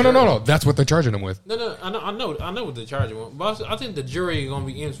think No. That's what they're charging him with. No. I know what they're charging him with. But I think the jury is going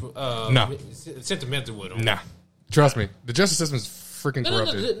to be sentimental with him. Nah, trust me, the justice system is freaking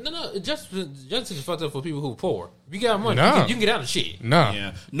corrupted. No. Justice is fucked up for people who are poor. If you got money, No. you can get out of shit. No.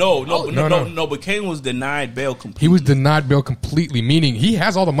 Yeah. No. But Kane was denied bail completely. He was denied bail completely, meaning he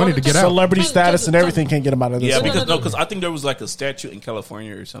has all the money to get out. Celebrity status and everything can't get him out of this. Yeah, because I think there was like a statute in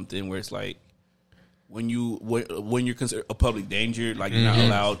California or something where it's like when you're considered a public danger, like you're not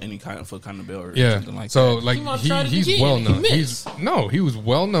allowed any kind of bail or something like that. So like he's well known. He was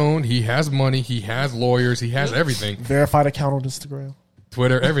well known. He has money. He has lawyers. He has everything. Verified account on Instagram,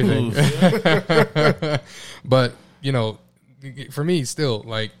 Twitter, everything. But for me, still,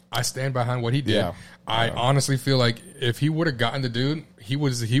 like, I stand behind what he did. Yeah. I honestly feel like if he would have gotten the dude, he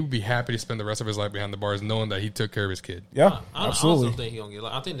would be happy to spend the rest of his life behind the bars, knowing that he took care of his kid. Yeah, I absolutely. also think he gonna get.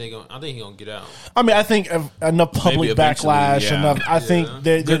 I think he gonna get out. I mean, I think enough public backlash. Enough. I think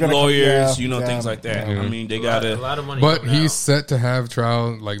they're good gonna lawyers, things like that. I mean, they got a lot of money. But he's set to have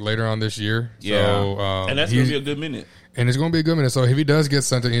trial like later on this year. Yeah, so, and that's gonna be a good minute. And it's going to be a good minute. So if he does get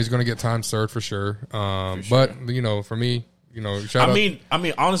sentenced, he's going to get time served for sure. But for me, shout out. I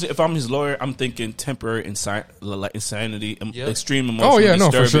mean, honestly, if I'm his lawyer, I'm thinking temporary insanity, extreme emotional. Oh yeah,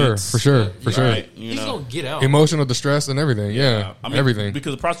 no, for disturbance. sure. Right, he's gonna get out. Emotional distress and everything. Yeah, I mean, everything.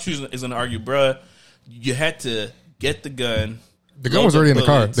 Because the prosecution is going to argue, bruh, you had to get the gun. The gun was already in the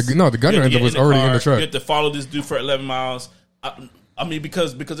car. The gun was already in the truck. You had to follow this dude for 11 miles. I mean,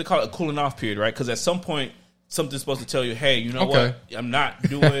 because they call it a cooling off period, right? Because at some point, something's supposed to tell you, hey, you know what? I'm not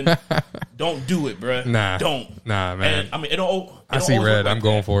doing. Don't do it, bro. Nah, don't. Nah, man. And, I mean, I see red. I'm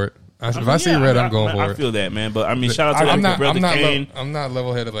going for it. If I see red, I'm going for it. I feel that, man. But I mean, shout out to Brother Kane. I'm not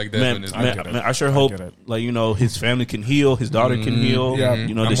level headed like Desmond. Man, I sure hope, like, you know, his family can heal, his daughter can heal. Yeah.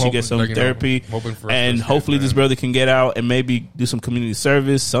 You know, that she gets some therapy, and hopefully this brother can get out and maybe do some community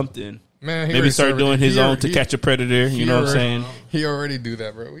service, something. Man, maybe start doing his own to catch a predator. You know what I'm saying? He already do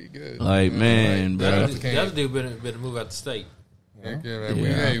that, bro. We good. Like, man, bro. The other dude better move out the state. Yeah,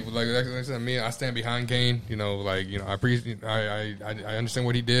 man. Like I said, I stand behind Kane. You know, like, you know, I appreciate, I understand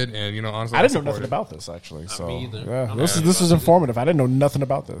what he did, and, you know, honestly, I didn't know nothing about this actually. So me either. yeah, this was informative. I didn't know nothing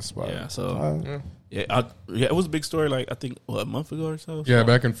about this. But Yeah, so it was a big story. Like, I think a month ago or so. Yeah,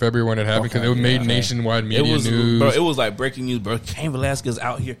 back in February when it happened, because it made nationwide media news. Bro, it was like breaking news, bro. Cain Velasquez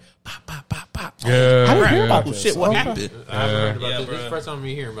out here. Pop, pop, pop, pop. Yeah, I didn't hear about Oh, this. shit, what Okay. happened? I haven't heard about this. This is the first time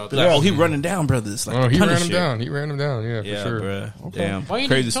we hearing about Like, this. oh, he running down brothers. Like, Oh, he ran him Punisher. down. He ran him down. Yeah, Yeah, for sure. bro. Damn, Why you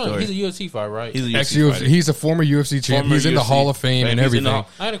crazy need to tell him? story. He's a UFC fight, right? He's a Ex UFC UFC. fighter. He's a former UFC champ. Former He's in the UFC. Hall of Fame Man, and he's in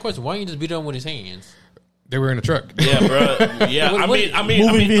everything. I had a question. Why you just beat him with his hands? They were in a truck. Yeah, bro. Yeah, I mean,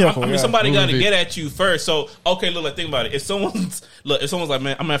 Moving vehicle, yeah. somebody got to Moving get at you first. So, okay, look, like, think about it. If someone's like,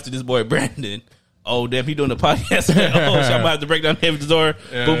 man, I'm after this boy Brandon. Oh, damn, he doing the podcast. Oh, so I'm gonna have to break down the door.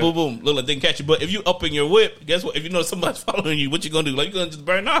 Yeah. Boom, boom, boom. Look, like, they can catch you. But if you up in your whip, guess what? If you know somebody's following you, what you gonna do? Like, you gonna just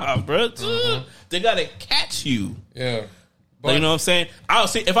burn off, bro. They gotta catch you. Yeah. Like, you know what I'm saying? I'll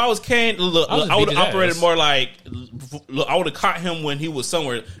see if I was Kane. Look, I'll just I would beat have his operated ass. more like. Look, I would have caught him when he was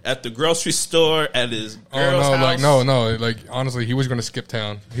somewhere at the grocery store, at his girl's Oh, no, house. like, no. Like, honestly, he was going to skip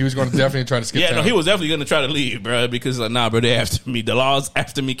town. He was going to definitely try to skip Yeah, town. no, he was definitely going to try to leave, bro, because like, nah, bro, they after me. The law's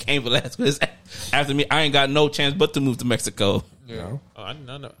after me. Cain Velasquez after me. I ain't got no chance but to move to Mexico. Yeah. Oh, I didn't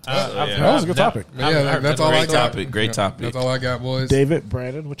know. That was a good topic. Yeah, that's all I Great got. topic. Great topic. That's all I got, boys. David,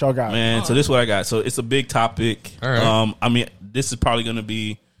 Brandon, what y'all got? Man, so this is what I got. So it's a big topic. All right. I mean, this is probably going to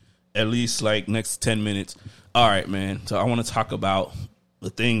be at least like next 10 minutes. All right, man. So I want to talk about the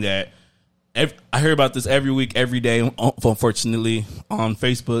thing that I hear about this every week, every day. Unfortunately, on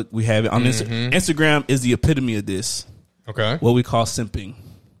Facebook, we have it. On Instagram is the epitome of this. Okay. What we call simping.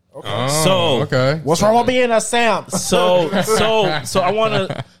 Oh, So- okay. What's wrong with being a simp? So I want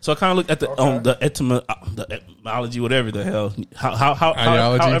to. So I kind of look at the etymology, whatever the hell,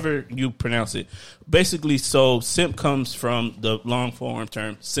 Ideology? however you pronounce it. Basically, so simp comes from the long form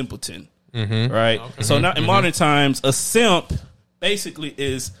term simpleton, right? Okay. So now in modern times, a simp basically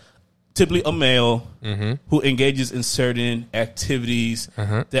is typically a male who engages in certain activities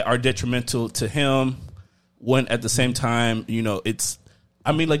that are detrimental to him, when at the same time, you know, it's.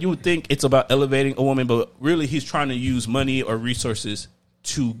 I mean, like, you would think it's about elevating a woman, but really he's trying to use money or resources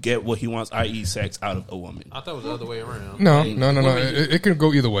to get what he wants, i.e. sex, out of a woman. I thought it was the other way around. No. Women- It can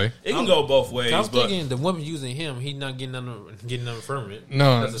go either way. It can go both ways. I was but thinking the woman using him, he not getting nothing from it.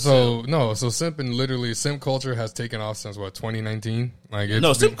 No, That's a simp. so simp culture has taken off since what, 2019? Like, it's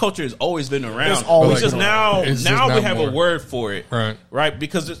no, simp culture has always been around. It's always It's just been around. It's just now we not have more. a word for it, Right.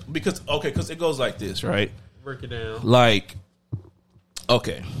 Because it goes like this, right? Break it down. Like,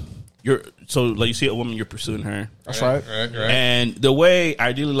 okay, so like you see a woman, you're pursuing her, That's right. Right. and the way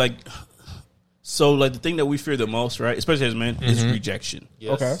ideally, like, so like the thing that we fear the most, right, especially as men, is rejection.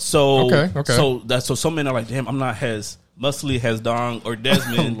 Yes. Okay. So Okay. so some men are like, damn, I'm not as muscly as Dong or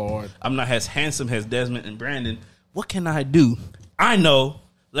Desmond. Lord. I'm not as handsome as Desmond and Brandon. What can I do? I know.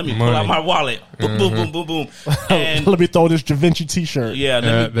 Let me pull out Money. my wallet. Boom, boom, boom, boom, boom. And Let me throw this Da Vinci T-shirt. yeah,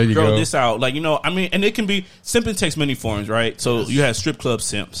 there let me you grow go. this out. Like, you know, I mean, and it can be, simping takes many forms, right? So you have strip club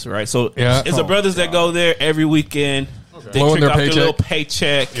simps, right? So Yeah. it's the brothers that go there every weekend. They Blowing trick their off their little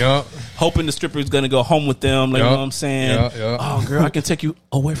paycheck. paycheck, Yup. hoping the stripper's going to go home with them. Like, you Yup. know what I'm saying? Yup. Oh, girl, I can take you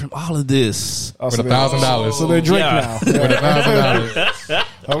away from all of this. Oh, With so they- $1,000. So they drink Yeah. now. With Yeah. $1,000.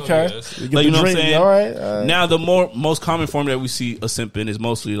 Okay. yes. You get Like, the you know what I'm drink. saying? All right. Now, the most common form that we see of simping is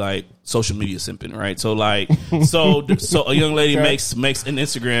mostly like social media simping, right? So, like, so a young lady Okay. makes an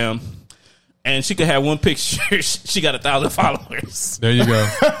Instagram, and she could have one picture. She got 1,000 followers. There you go.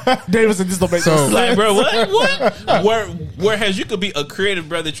 Davidson, this don't make So- sense. Like, bro, what? Whereas you could be a creative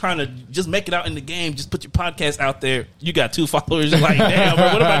brother trying to just make it out in the game, just put your podcast out there. You got 2 followers. You're like, damn, bro,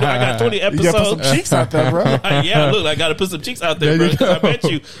 what am I doing? I got 20 You gotta put episodes. some cheeks out there, bro. Like, yeah, look, I got to put some cheeks out there, bro. There you 'Cause I go. bet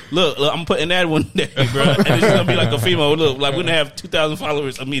you, look, I'm putting that one day, bro. And it's gonna be like a female. Look, like we're gonna have 2,000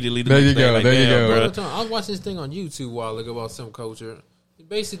 followers immediately. The There next you day. go, Like, there you damn, go. bro. I was watching this thing on YouTube a while ago about simp culture.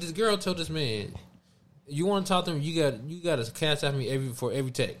 Basically, this girl told this man, "You want to talk to him? You got to cash out me for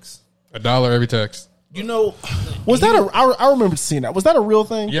every text." $1 every text. You know, Was that I remember seeing that. Was that a real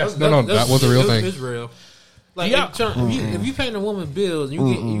thing? Yes. No, that was a real thing. It's real. Like, Yeah. if you paying a woman bills,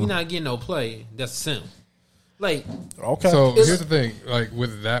 and you're not getting no play. That's a simp. Like, Okay. So here's the thing, like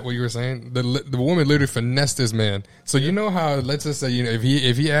with that, what you were saying, the woman literally finessed this man. So you know how, let's just say, you know, if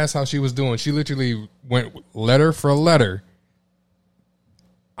he asked how she was doing, she literally went letter for letter.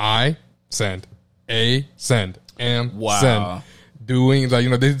 I send, A send, am send, doing like, you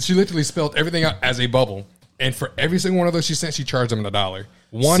know, she literally spelled everything out as a bubble, and for every single one of those she sent, she charged them $1.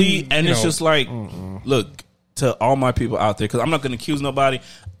 See, and it's just like, look, to all my people out there, because I'm not going to accuse nobody.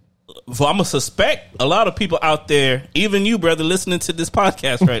 So I'm gonna suspect a lot of people out there, even you, brother, listening to this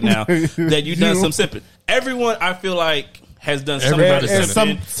podcast right now, that you done some simping. Everyone, I feel like, has done some kind of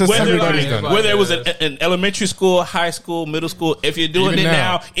simping. Whether it was an elementary school, high school, middle school. If you're doing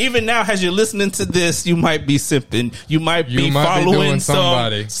even now, as you're listening to this, you might be simping. You might be following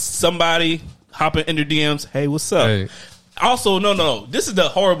somebody hopping in their DMs. Hey, what's up? Hey. Also, no. This is the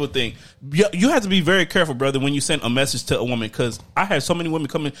horrible thing. You have to be very careful, brother, when you send a message to a woman, because I had so many women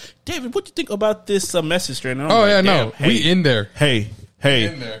come in. David, what do you think about this message strand? We in there. Hey.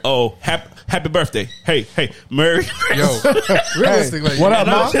 Oh, happy birthday. Hey, Merry. Yo, realistic, like, what up,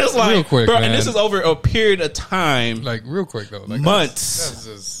 man? Just like, real quick, bro, man. And this is over a period of time. Like, real quick though, like,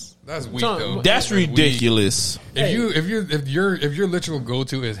 months. That's weak though. That's ridiculous. If your literal go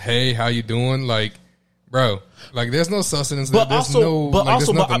to is, hey, how you doing? Like, bro, like, there's no sustenance there. There's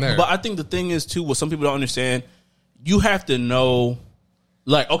nothing there. But I think the thing is too, what some people don't understand, you have to know,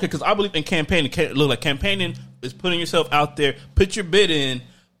 like, okay, because I believe in campaigning. Look, like, campaigning is putting yourself out there, put your bid in.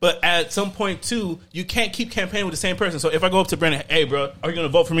 But at some point too, you can't keep campaigning with the same person. So if I go up to Brandon, hey, bro, are you going to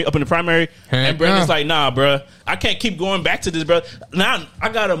vote for me up in the primary? And Brandon's like, nah, bro, I can't keep going back to this, bro. Now I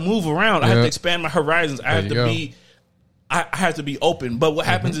got to move around. I have to expand my horizons. I have to be open. But what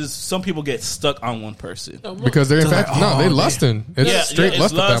happens is some people get stuck on one person because they're they lusting. It's straight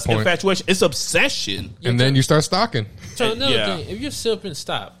lust at that point. Infatuation. It's obsession. And then you start stalking. So another thing, if you're simping,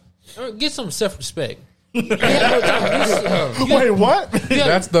 stop. Get some self-respect. Wait, what?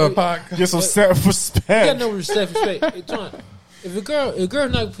 That's the POC. Get some self-respect. You got no self-respect. If a girl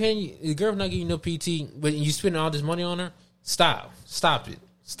not paying you, if a girl not giving you no PT, but you spending all this money on her, stop it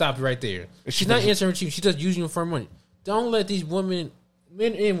right there. She's not answering you. She's just using you for money. Don't let these women,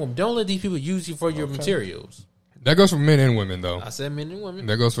 men and women, don't let these people use you for your materials. That goes for men and women, though. I said men and women.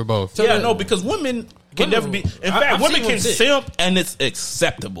 That goes for both. So because women can never be. In fact, women can simp, and it's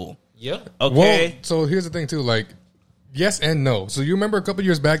acceptable. Yeah. Okay. Well, so here's the thing too, like, yes and no. So you remember a couple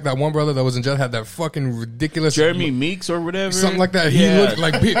years back that one brother that was in jail had that fucking ridiculous Jeremy Meeks or whatever, something like that. He looked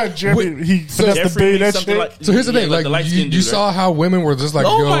like Jeremy. He finessed the bait that shit. So here's the thing, like you saw how women were just like,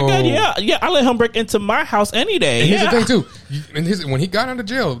 oh my god, yeah, I let him break into my house any day. And here's the thing too, when he got out of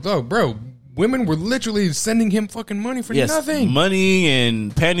jail, though, bro. Women were literally sending him fucking money for nothing. Money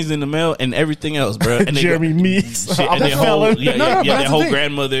and panties in the mail and everything else, bro. And Jeremy Meeks. And their whole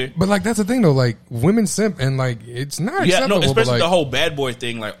grandmother. But, like, that's the thing, though. Like, women simp, and, like, it's not acceptable. No, especially like, the whole bad boy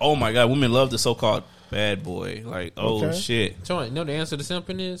thing. Like, oh, my God, women love the so-called bad boy. Like, shit. So, you know the answer to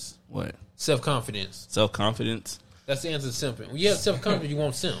simping is? What? Self-confidence. Self-confidence? That's the answer to simping. When you have self-confidence, you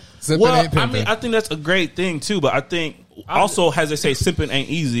won't simp. Well, I mean, I think that's a great thing, too. But I think, also, as they say, simping ain't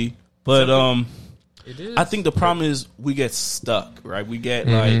easy. But it is. I think the problem is we get stuck, right? We get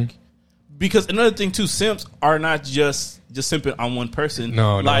like, because another thing too, simps are not just simping on one person.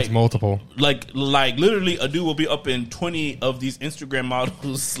 No, it's multiple. Like literally, a dude will be up in 20 of these Instagram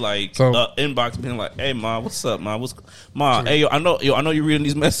models inbox, being like, "Hey, ma, what's up, ma? Hey, I know you're reading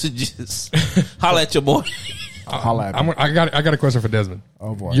these messages. Holla at your boy." I got a question for Desmond.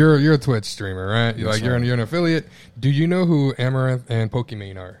 Oh boy, you're a Twitch streamer, right? Yes, you're an affiliate. Do you know who Amaranth and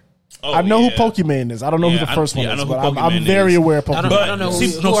Pokimane are? Oh, I know who Pokimane is. I don't know who the first one is, but I'm very aware of Pokimane. I don't know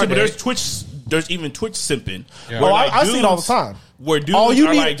but there's Twitch. There's even Twitch simping. Yeah. Where, I see it all the time. Where dudes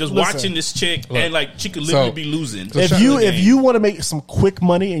are like just watching this chick and like she could literally be losing. If you want to make some quick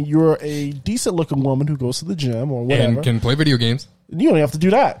money and you're a decent looking woman who goes to the gym or whatever and can play video games, you don't have to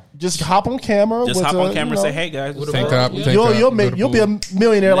do that. Just hop on camera. Just hop on camera and say, "Hey guys, you'll be a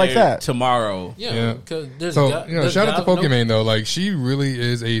millionaire like that tomorrow." Yeah. Because shout out to Pokimane though. Like, she really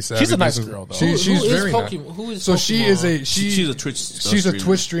is a savvy. She's a nice girl though. She's very nice. Who is so Pokimane? she's a Twitch. She's a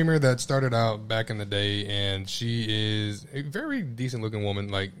Twitch streamer that started out back in the day, and she is a very decent looking woman.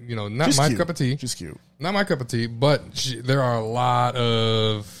 Like, not my cup of tea. She's cute. Not my cup of tea, but there are a lot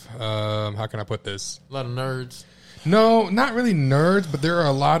of how can I put this? A lot of nerds. No, not really nerds, but there are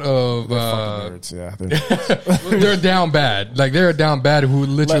a lot of nerds. Yeah, they're down bad. Like, they're down bad who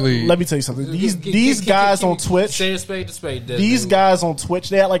literally. Let me tell you something. These guys on Twitch. Say a spade to spade. These guys on Twitch,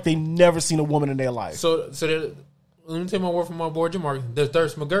 they act like they never seen a woman in their life. So let me take my word from my boy Jamar. The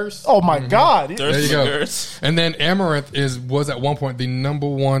Thirst McGurse. Oh my God! There you go. And then Amaranth was at one point the number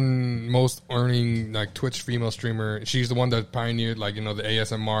one most earning like Twitch female streamer. She's the one that pioneered like the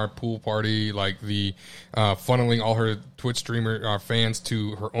ASMR pool party, like the funneling all her Twitch streamer fans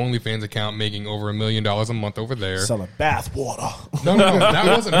to her OnlyFans account, making over $1 million a month over there. Selling bath water. No, that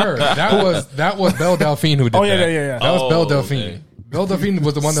wasn't her. That was Belle Delphine who did that. Yeah. That was Belle Delphine. Okay. Belle Delphine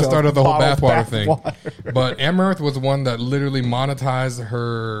was the one that started the whole bathwater thing. But Amaranth was the one that literally monetized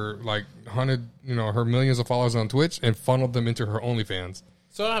her like her millions of followers on Twitch and funneled them into her OnlyFans.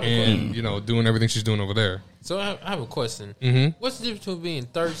 So I have doing everything she's doing over there. So I have a question. What's the difference between being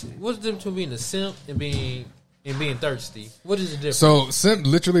thirsty? What's the difference between being a simp and being thirsty? What is the difference? So simp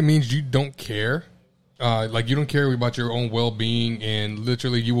literally means you don't care. Like you don't care about your own well-being, and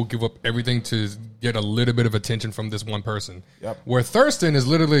literally you will give up everything to get a little bit of attention from this one person. Yep. Where thirsting is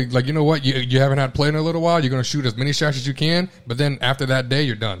literally like, you know what, you haven't had play in a little while, you're going to shoot as many shots as you can, but then after that day,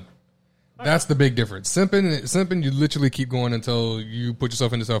 you're done. That's the big difference. Simping, you literally keep going until you put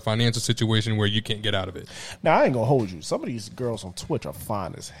yourself into a financial situation where you can't get out of it. Now, I ain't going to hold you. Some of these girls on Twitch are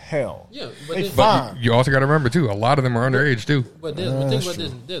fine as hell. Yeah, they fine. You also got to remember, too, a lot of them are underage, too. But think about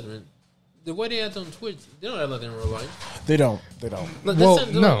this, Desmond. The way they act on Twitch, they don't act like in real life. They don't. Like, well,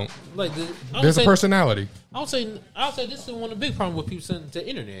 no. There's a personality. I'll say this is one of the big problems with people sending to the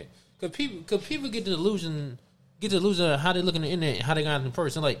internet. Because people get the illusion of how they look on the internet and how they got in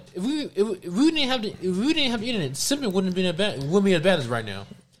person. Like if we didn't have the internet, simply wouldn't be as bad as right now.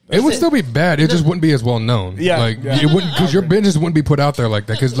 It would still be bad. It just wouldn't be as well known. Yeah, it wouldn't, because your business wouldn't be put out there like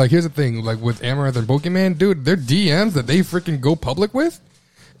that. Because here's the thing, like with Amaranth and Pokemon, dude, their DMs that they freaking go public with,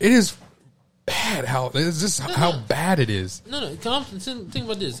 it is bad. How bad it is. No. Think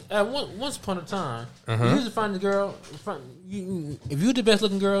about this. At once upon a time, you used to find the girl. If you were the best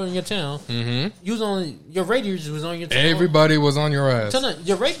looking girl in your town, you was only your radius was on your town. Everybody was on your ass.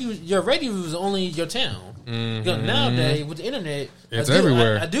 Your radius was only your town. Nowadays with the internet, it's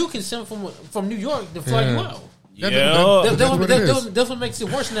everywhere. A dude can send from New York to fly you out. That's what makes it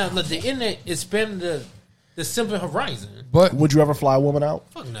worse now. Like the internet is spanning the simple horizon. But would you ever fly a woman out?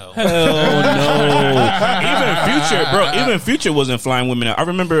 Fuck no. Hell no. Even Future wasn't flying women out. I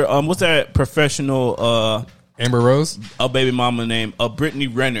remember what's that professional Amber Rose? A baby mama named Brittany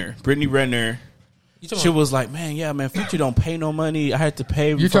Renner. Brittany Renner. She was like, man, Future don't pay no money. I had to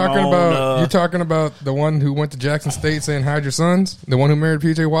pay. You talking about the one who went to Jackson State saying hide your sons? The one who married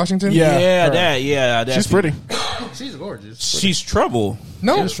PJ Washington? That she's pretty. She's gorgeous. She's trouble.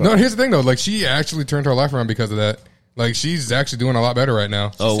 No. Here's the thing though. Like she actually turned her life around because of that. Like she's actually doing a lot better right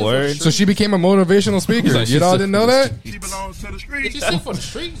now. Oh, word! So she became a motivational speaker. You all didn't know that? She belongs to the streets. Did you sing for the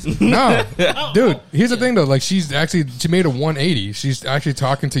streets? No, dude. Here's the thing though. Like she made a 180. She's actually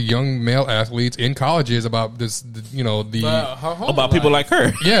talking to young male athletes in colleges about this. About people like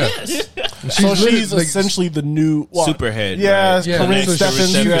her. Yeah. Yes. She's essentially the new Superhead. Yes, right? Corinne So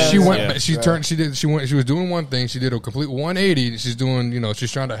Stephens. She was doing one thing. She did a complete 180. She's doing.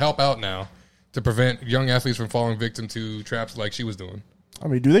 She's trying to help out now to prevent young athletes from falling victim to traps like she was doing. I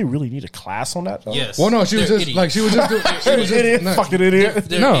mean, do they really need a class on that, though? Yes. Well, no, she was just fucking idiot.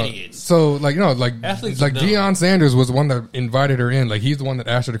 They're idiots. So, Athletes Deion Sanders was the one that invited her in. Like, he's the one that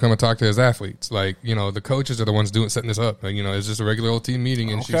asked her to come and talk to his athletes. Like, the coaches are the ones setting this up. Like, it's just a regular old team meeting,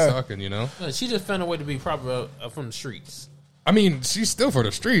 and she's talking. No, she just found a way to be proper from the streets. I mean, she's still for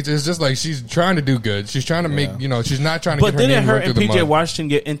the streets. It's just like she's trying to do good. She's trying to make, she's not trying to get her name right through the mud. But didn't her and PJ Washington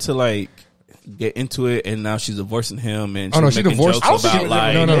get into it, and now she's divorcing him, and she divorced.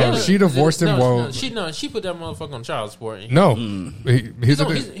 No. She divorced him. She put that motherfucker on child support. No, he's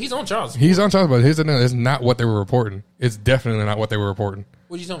on child support. He's on child support. Here's the thing: it's not what they were reporting. It's definitely not what they were reporting.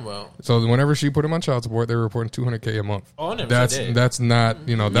 What are you talking about? So whenever she put him on child support, they were reporting $200K a month. Oh, I never said that. That's not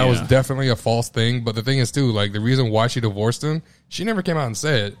that was definitely a false thing. But the thing is too, like the reason why she divorced him, she never came out and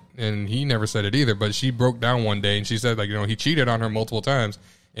said it, and he never said it either. But she broke down one day and she said he cheated on her multiple times.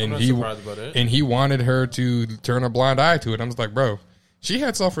 And he wanted her to turn a blind eye to it. I'm just like, bro, she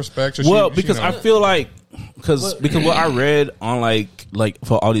had self-respect. So I feel like because what I read on like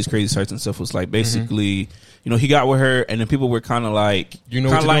for all these crazy sites and stuff was like basically, he got with her, and then people were kind of like,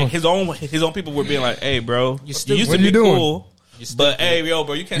 his own people were being like, hey, bro, you used to be cool. But hey,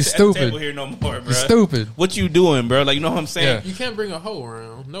 bro, you can't sit at the table here no more, bro. You're stupid. What you doing, bro? Like, you know what I'm saying? Yeah. You can't bring a hoe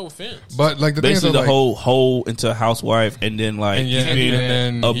around. No offense. But like the basically thing is, the whole hoe into a housewife, and then he's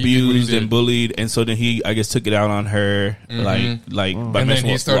being abused and bullied, and so then he, I guess, took it out on her, by and then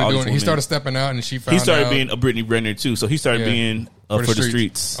he started stepping out, and he started being a Brittany Renner too. So he started being for the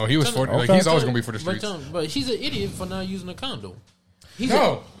streets. Oh, he was he's always gonna be for the streets. But he's an idiot for not using a condom.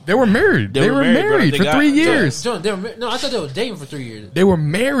 No, they were married. They were married for 3 years. I thought they were dating for 3 years. They were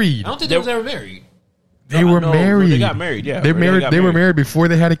married. I don't think they were married. They were married. They got married. Yeah, they were married before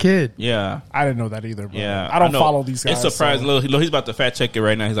they had a kid. Yeah, I didn't know that either. Bro. Yeah, I don't follow these guys. It's surprising. So. He's about to fact check it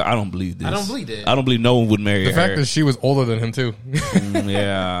right now. He's like, I don't believe this. I don't believe that. I don't believe no one would marry The her. fact that she was older than him too.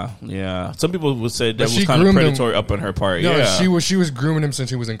 Yeah. Some people would say that But was kind of predatory up on her part. No, Yeah, she was grooming him since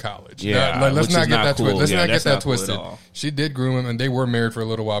he was in college. Yeah, let's which not is get not that cool. twisted. Let's Yeah, not get that's that not cool at twisted. all. She did groom him, and they were married for a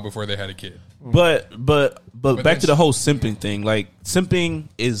little while before they had a kid. But back then to the whole simping thing. Like, simping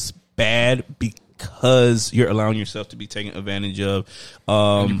is bad because you're allowing yourself to be taken advantage of.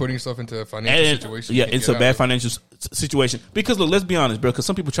 And you're putting yourself into a financial situation. Yeah, it's a bad financial situation. Because look, let's be honest, bro. Because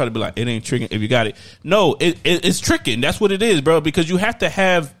some people try to be like, it ain't tricking if you got it. No, it's tricking. That's what it is, bro. Because you have to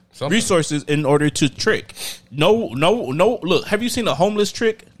have resources in order to trick. No. Look, have you seen a homeless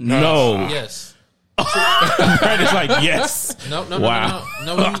trick? No. Yes. Brad is like, yes. No. Wow.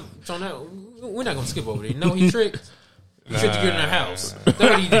 No, we're not gonna skip over there. No, he tricked. He tricked to get in her house. That's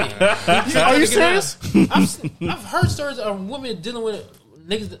what he did. Are you serious? I've heard stories of women dealing with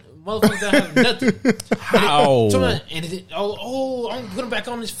niggas, motherfuckers that have nothing. How? I'm gonna back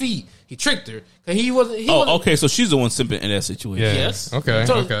on his feet. He tricked her. He wasn't. Okay. So she's the one simping in that situation. Yeah. Yes. Okay.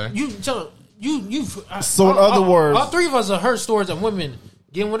 So So in other words, all three of us have heard stories of women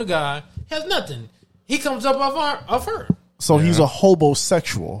getting with a guy has nothing. He comes up off her. So he's a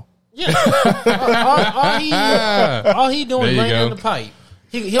hobosexual. Yeah. all he doing is laying on the pipe.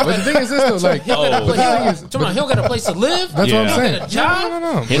 But the thing is this though, like, he don't got a place to live. That's what I'm saying. Got a job.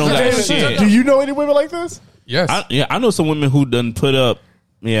 No. He don't got shit. Do you know any women like this? Yes. I know some women who done put up.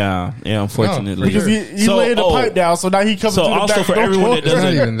 Yeah. Unfortunately, Because he laid the pipe down, so now he comes So through the also back for door. everyone that It's not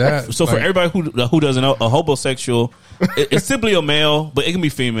doesn't, even that. so for Like, everybody who doesn't know, a hobosexual, it's simply a male, but it can be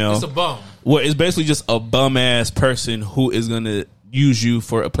female. It's a bum. Well, it's basically just a bum ass person who is gonna use you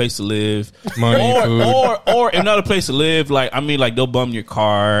for a place to live, Money, food. or if not a place to live, like they'll bum your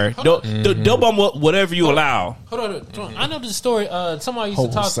car, they'll bum whatever you allow. Hold on. I know this story. Somebody used to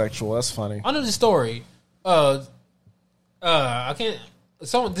talk. Homosexual. That's funny. I know this story. I can't.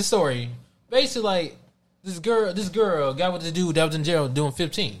 This story. Basically, like this girl got with the dude that was in jail doing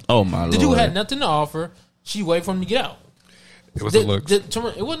 15. Oh my lord! The dude had nothing to offer. She waited for him to get out. It was the looks. It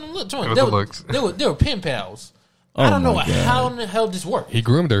wasn't look. It was the looks. They were pen pals. Oh I don't know my God. how in the hell this worked. He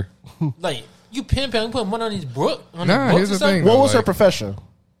groomed her. Like you pen pal, you put money on his book. Here's the thing. What though, was her like, profession?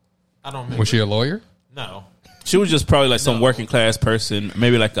 I don't remember. Was she a lawyer? No. She was just probably like some working class person,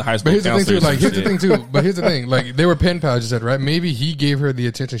 maybe like a high school. But here's the thing too. counselor or Like some here's the shit. thing too. But here's the thing. Like they were pen pals. You said right. Maybe he gave her the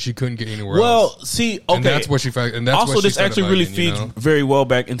attention she couldn't get anywhere else. Well, see, okay, And that's what she found. And that's also, what she this started actually really liking, feeds you know? very well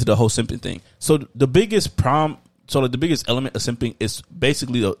back into the whole simping thing. So the biggest problem, the biggest element of simping is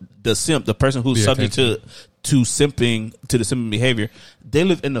basically the simp, the person who's The subject to simping, to the simping behavior. They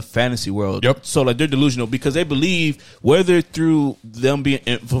live in the fantasy world. Yep. So like they're delusional because they believe, whether through them being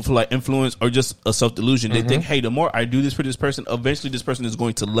for like influence or just a self delusion, they think, hey, the more I do this for this person, eventually this person is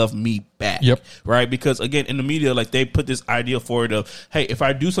going to love me back. Yep. Right? Because again, in the media, like they put this idea forward of, hey, if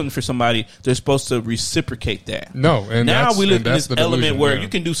I do something for somebody, they're supposed to reciprocate that. No, and now that's- we live and in that's this the element delusion, where yeah. you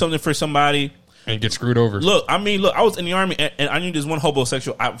can do something for somebody. And get screwed over. Look, I was in the army and I knew this one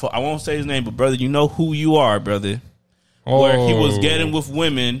homosexual. I won't say his name, but brother, you know who you are, brother. Where he was getting with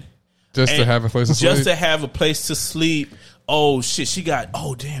women just to and have a place to sleep. Just to have a place to sleep. Oh shit,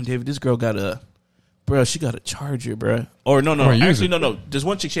 oh damn, David, this girl got she got a Charger, bro. Or no, actually no. There's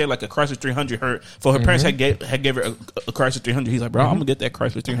one chick, she had like a Chrysler 300. Her parents had gave her a Chrysler 300. He's like, bro, I'm gonna get that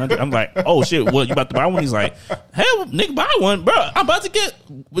Chrysler 300. I'm like, oh shit, what, you about to buy one? He's like, hell, nigga, buy one, bro. I'm about to get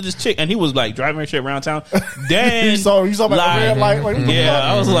with this chick, and he was like driving her shit around town. Then You saw like, the red light. Like, yeah,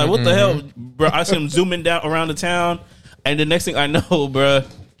 I was like, what the hell, bro? I see him zooming down around the town, and the next thing I know, bro.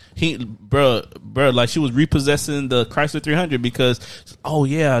 Like she was repossessing the Chrysler 300 because,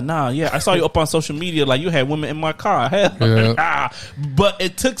 I saw you up on social media like you had women in my car. Hell, Yeah. But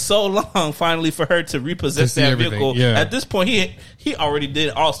it took so long finally for her to repossess see that everything, vehicle. yeah. At this point, he already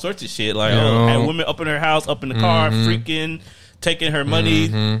did all sorts of shit like Yeah. had women up in her house, up in the car, freaking taking her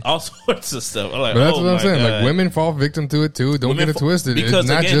money, all sorts of stuff. I'm like, But that's oh what I'm my saying. God. Like women fall victim to it too. Don't get it twisted. Because it's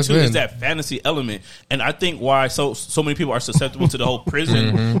not again, just too, men. it's that fantasy element, and I think why so many people are susceptible to the whole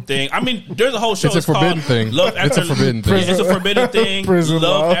prison thing. I mean, there's a whole show. It's a forbidden called thing. Love It's after a forbidden thing. It's a forbidden thing. Prison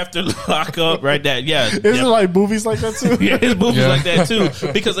love love. after lockup, right? That Isn't it like movies like that too? yeah, it's movies Yeah. like that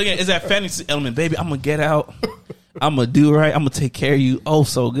too. Because again, it's that fantasy element, baby. I'm gonna get out. I'm gonna do right. I'm gonna take care of you. Oh,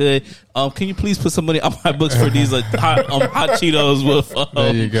 so good. Can you please put some money on my books for these hot Cheetos with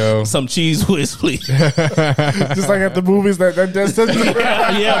there you go. some cheese whiz, please. Just like at the movies that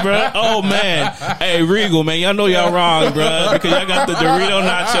yeah, bro. Oh man, hey Regal, man, y'all know y'all wrong, bro, because y'all got the Dorito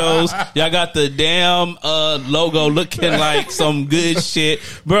nachos, y'all got the damn logo looking like some good shit,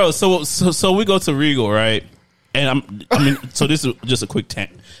 bro. So we go to Regal, right? And so this is just a quick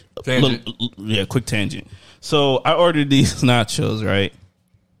tangent. Quick tangent. So I ordered these nachos, right?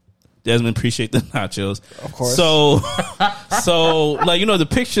 Desmond, appreciate the nachos. Of course. So like, you know, the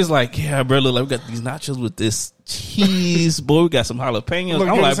picture's like, yeah, bro, look, like we got these nachos with this cheese, boy, we got some jalapenos. Look,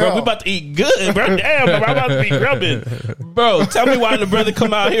 I'm like, bro, we about to eat good, bro. Damn, bro, I'm about to be grubbing. Bro, tell me why the brother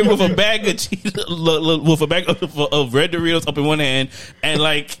come out here with a bag of cheese, with a bag of red Doritos up in one hand and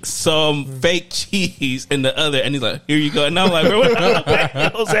like some fake cheese in the other, and he's like, here you go. And I'm like, bro, what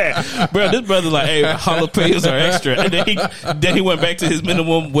jalapenos at? Bro, this brother like, hey, jalapenos are extra. And then he went back to his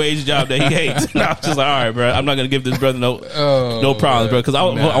minimum wage job that he hates. And I was just like, all right, bro, I'm not gonna give this brother no problems, bro, because I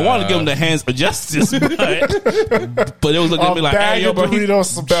want to give him the hands of justice, but it was looking at me like, hey, yo, bro, he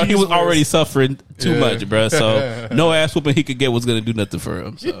was already suffering too much, bro. So no ass whooping he could get was gonna do nothing for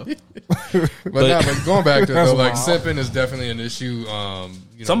him. So. but going back to it, though, like simping is definitely an issue.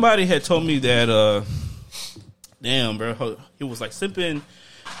 Somebody had told me that, damn, bro, he was like, simping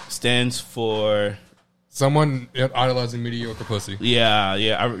stands for someone idolizing mediocre pussy. Yeah.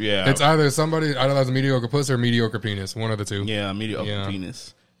 It's either somebody idolizing mediocre pussy or mediocre penis. One of the two. Yeah, mediocre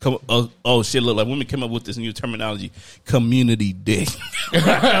penis. Oh shit! Look, like women came up with this new terminology, community dick.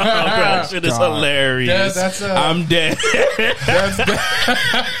 Bro, shit is hilarious. I'm dead.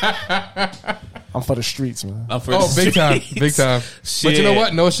 I'm for the streets, man. Big time. Shit. But you know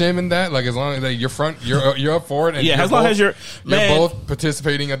what? No shame in that. Like as long as you're up for it, and as long as you're both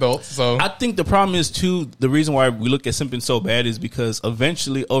participating adults. So I think the problem is too. The reason why we look at simping so bad is because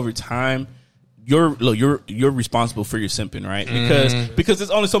eventually, over time, you're responsible for your simping, right? Because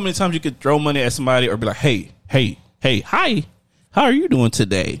there's only so many times you could throw money at somebody or be like, hey, hi, how are you doing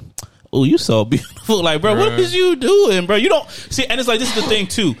today? Oh, you so beautiful. Like, bro, what is you doing, bro? You don't see, and it's like, this is the thing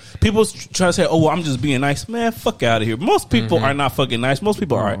too. People try to say, oh, well, I'm just being nice. Man, fuck out of here. Most people are not fucking nice. Most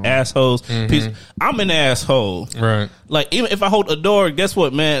people are assholes. I'm an asshole. Right. Like, even if I hold a door, guess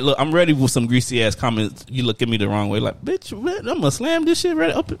what, man? Look, I'm ready with some greasy ass comments. You look at me the wrong way. Like, bitch, man, I'm gonna slam this shit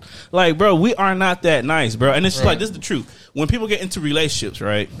right up. Like, bro, we are not that nice, bro. And it's just like, this is the truth. When people get into relationships,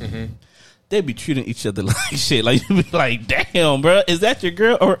 right? They be treating each other like shit. Like, you be like, damn, bro, is that your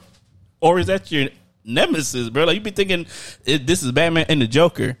girl or is that your nemesis, bro? Like, you be thinking this is Batman and the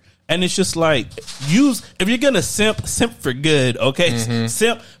Joker. And it's just like, if you're going to simp for good, okay?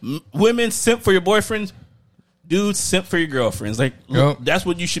 Women simp for your boyfriends. Dudes simp for your girlfriends. Like, that's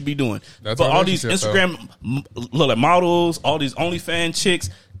what you should be doing. But all these Instagram like models, all these OnlyFans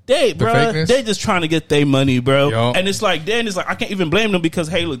chicks, they just trying to get their money, bro. Yep. And it's like, I can't even blame them because,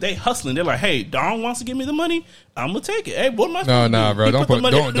 hey, look, they hustling. They're like, hey, Don wants to give me the money. I'm gonna take it. Hey, what am I supposed to do? Bro, don't put me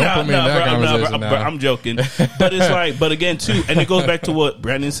in that conversation. Bro, I'm joking. But it's like, but again, too, and it goes back to what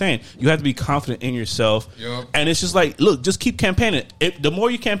Brandon's saying. You have to be confident in yourself. Yep. And it's just like, look, just keep campaigning. The more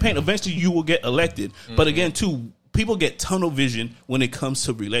you campaign, eventually you will get elected. But again, too, people get tunnel vision when it comes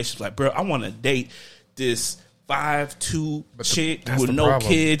to relationships. Like, bro, I want to date this 5'2" chick with no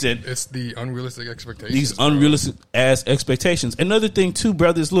kids, and it's the unrealistic expectations. These unrealistic ass expectations. Another thing too,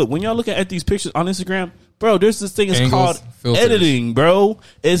 brothers. Look, when y'all looking at these pictures on Instagram, bro, there's this thing it's called filters. Editing, bro.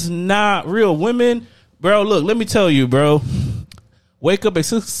 It's not real. Women, bro. Look, let me tell you, bro. Wake up at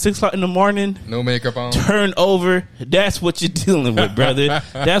 6 o'clock in the morning. No makeup on. Turn over. That's what you're dealing with, brother.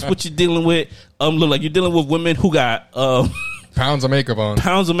 That's what you're dealing with. Look, like you're dealing with women who got pounds of makeup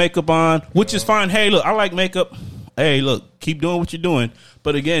on, which is fine. Hey, look, I like makeup. Hey, look, keep doing what you're doing.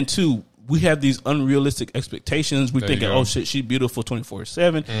 But again, too, we have these unrealistic expectations. We're thinking, oh shit, she's beautiful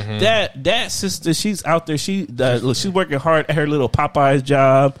 24/7. That sister, she's out there. Look, she's working hard at her little Popeyes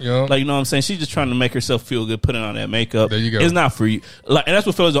job. Yep. Like, you know what I'm saying? She's just trying to make herself feel good, putting on that makeup. There you go. It's not for you. Like, and that's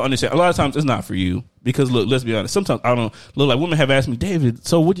what fellas don't understand. A lot of times, it's not for you. Because look, let's be honest. Sometimes I don't look like women have asked me, David,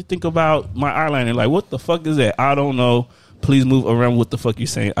 so what do you think about my eyeliner? Like, what the fuck is that? I don't know. Please move around what the fuck you're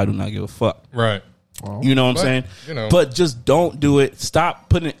saying. I do not give a fuck. Right. You know what I'm saying? You know. But just don't do it. Stop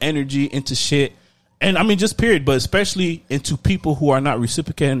putting energy into shit. And I mean, just period. But especially into people who are not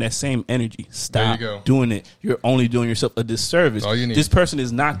reciprocating that same energy. Stop doing it. You're only doing yourself a disservice. All you need. This person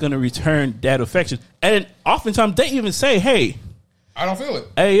is not going to return that affection. And oftentimes they even say, hey, I don't feel it.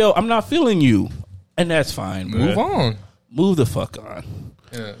 Hey, yo, I'm not feeling you. And that's fine. Move on. Move the fuck on.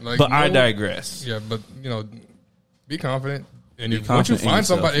 Yeah, but I digress. Yeah, but, you know, be confident And once you find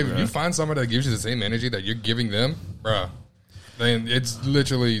somebody, if you find somebody that gives you the same energy that you're giving them, bruh, then it's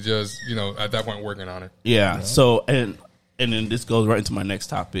literally just, at that point working on it. Yeah. So, and then this goes right into my next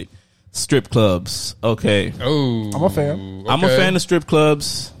topic. Strip clubs. Okay. Oh. I'm a fan. Okay. I'm a fan of strip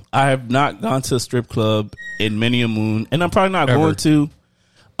clubs. I have not gone to a strip club in many a moon, and I'm probably not going to.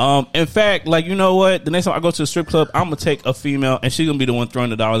 In fact, like, you know what? The next time I go to a strip club, I'm gonna take a female, and she's gonna be the one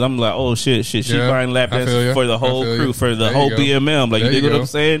throwing the dollars. I'm like, oh shit, she buying lap dance for the whole crew, for the whole BMM. Like, you dig what I'm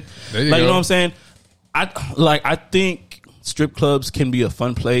saying? There you like, go. you know what I'm saying? I think strip clubs can be a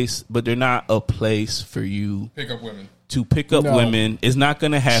fun place, but they're not a place for you Pick up women. to pick up women. It's not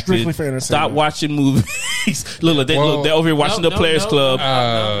going to happen. Strictly for entertainment. Stop watching movies. Look, they're over here watching the Players Club.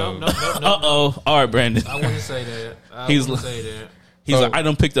 Uh-oh. All right, Brandon. I wouldn't say that. He's So- like, I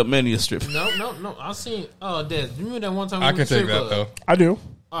done picked up many a strip. No. I seen. Oh, Des. You remember that one time? I can take that, though. I do.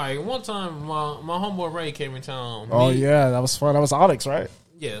 All right, one time my homeboy Ray came in town. Oh yeah, that was fun. That was Onyx, right?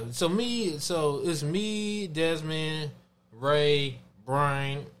 Yeah. So it's me, Desmond, Ray,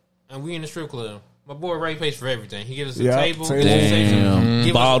 Brian, and we in the strip club. My boy Ray pays for everything. He gives us a table. Damn.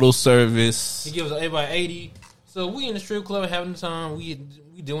 Give Bottle us, service. He gives us everybody 80. So we in the strip club having the time. We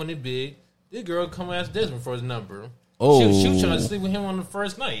doing it big. This girl come ask Desmond for his number. Oh. She was trying to sleep with him on the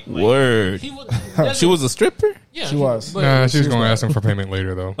first night. Like, Word. She was a stripper? Yeah, She was. but- Nah, she was going to ask him for payment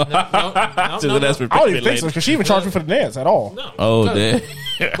later, though. No, She was ask for I don't even payment think so later. because she even charged me for the dance at all. No. Oh, But- damn.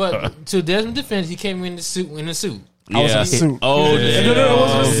 But to Desmond's defense, he came in the suit. I was in a suit. Oh, damn. No, it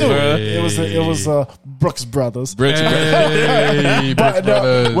wasn't a suit. Bruh. It was Brooks Brothers. Hey, Brooks But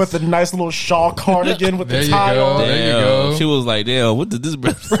Brothers. with the nice little shawl cardigan with There the you tie go. on. There you Damn. go. She was like, damn, what did this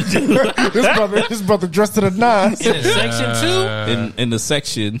brother do? His brother dressed to the nines. In section 2, in the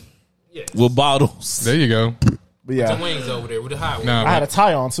section yeah. with bottles. There you go. But the yeah, wings over there with the hot wings. Nah, I had a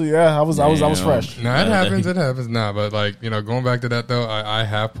tie on too. Yeah, I was fresh. Nah, it happens. It happens. Nah, but like, going back to that though, I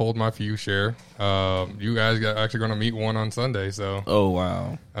have pulled my few share. You guys actually going to meet one on Sunday, so. Oh,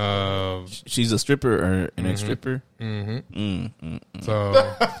 wow. She's a stripper or an ex-stripper? So,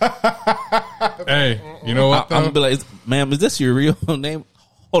 hey, you know what? I'm Though? gonna be like, ma'am, is this your real name?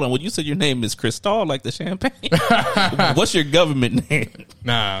 Hold on, when you said your name is Cristal, like the champagne, what's your government name?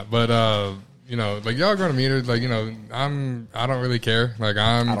 Nah, but like y'all going to meet her. Like, I don't really care. Like,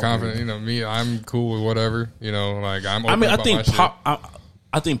 I'm confident. I'm cool with whatever. Like I'm. Open I about think, my shit.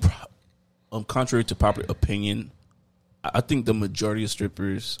 I think, contrary to popular opinion, I think the majority of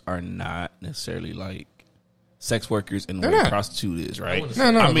strippers are not necessarily like sex workers in the way not. a prostitute is, right? No,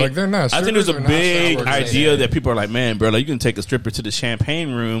 I mean, like they're not. I think there's a Strippers are not big sex workers. idea that people are like, man, bro, like you can take a stripper to the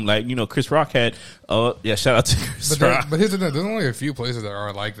champagne room, like Chris Rock had. Oh yeah, shout out to Chris Rock. But here's the thing: there's only a few places that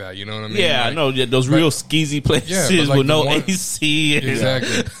are like that. You know what I mean? Yeah, like, I know. Yeah, those real skeezy places like with no the one- AC,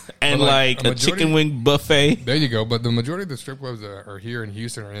 Exactly. and But, like a a chicken majority- wing buffet. There you go. But the majority of the strip clubs that are here in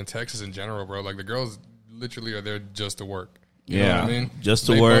Houston or in Texas in general, bro, like the girls literally are there just to work. You know what I mean? Just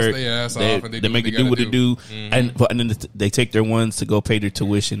to They work. bust their ass off and they they make it do do what they it do, gotta and then they take their ones to go pay their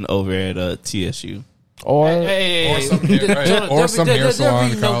tuition over at TSU. Or Hey, some hair- or some hair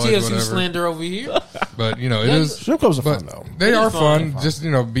salon, no college, TSU whatever. slander over here. But it is. strip clubs are But fun though. they It are is fun. fun. Just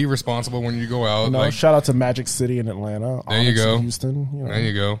be responsible when you go out. Like, Shout out to Magic City in Atlanta. There you Onyx go. in Houston. there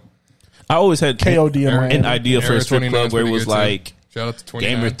you go. I always had KOD in Miami. an idea for Area a strip 29 club is where it pretty was good, too. like Shout out to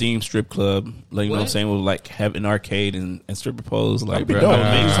 29. gamer themed strip club. Like, you know what I'm What? saying? With like have an arcade and stripper pose. Like, Be bro, dope. I would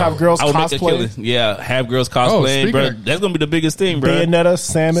make- Just have girls I would make a cosplay. killing. Yeah, have girls cosplaying, speaking bro. of- That's gonna be the biggest thing, bro. Bayonetta,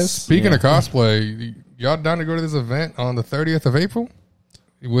 Samus. Speaking of cosplay, y'all down to go to this event on the 30th of April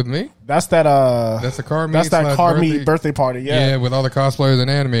with me? That's that. That's a car meet. That's that slash car birthday- meet birthday party. Yeah, Yeah. with all the cosplayers and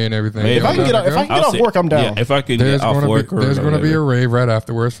anime and everything. Maybe. If I can get if I can get off work, I'm down. Yeah, if I can There's get off going work, to be, there's or going to be a whatever. rave right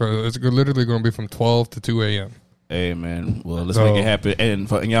afterwards. It's literally going to be from 12 to 2 a.m. Hey man, well let's So- make it happen, and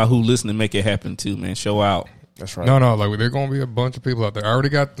for y'all who listening, make it happen too, man. Show out. That's right. No, like there's going to be a bunch of people out there. I already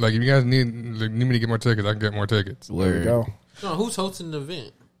got if you guys need me to get more tickets, I can get more tickets. There we Word. go. No, who's hosting the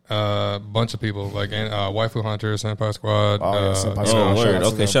event? Bunch of people like Waifu Hunter, Senpai Squad, Oh, yeah, Senpai Oh, Squad. word.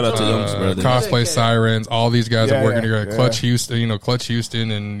 Okay, shout out to them brothers. Cosplay Sirens. All these guys Yeah, are working yeah, together. yeah. Clutch Houston, Clutch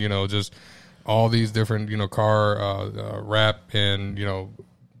Houston, and just all these different car rap and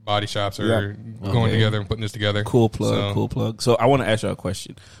body shops are going together and putting this together. Cool plug, So- cool plug. So I want to ask y'all a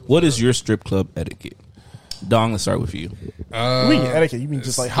question. What is your strip club etiquette? Dong, let's start with you. You mean etiquette? You mean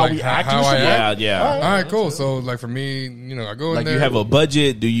just like how like we act? how and I shit? act. Yeah. All right, cool. So like for me, I go in Like there. you have a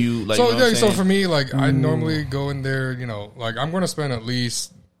budget? Do you like? So you know what I'm so saying? for me, like I normally go in there. Like I'm going to spend at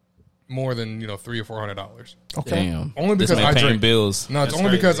least more than $300 or $400. Okay. Damn. Only because This man I paying drink. bills. No, it's That's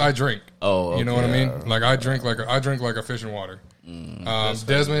only because crazy. I drink. Oh, You know what I mean? Like I drink like a fish in water.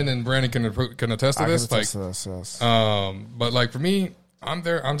 Desmond and Brandon can attest to I this. can Like, attest to this, yes. but like for me, I'm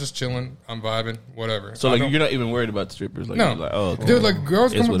there. I'm just chilling. I'm vibing. Whatever. So I like don't- you're not even worried about the strippers. Like, No, you're like, oh, okay. dude, like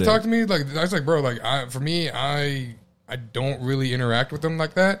girls It's come up and whatever. talk to me. Like I was like, bro, like for me, I don't really interact with them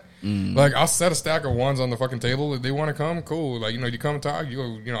like that. Like I'll set a stack of ones on the fucking table. If they want to come, cool. Like you come and talk.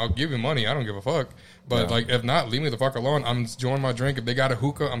 I'll give you money. I don't give a fuck. But like if not, leave me the fuck alone. I'm enjoying my drink. If they got a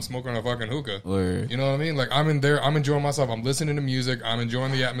hookah, I'm smoking a fucking hookah. Word. You know what I mean? Like I'm in there. I'm enjoying myself. I'm listening to music. I'm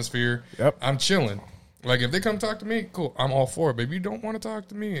enjoying the atmosphere. Yep. I'm chilling. Like if they come talk to me, cool. I'm all for it. But if you don't want to talk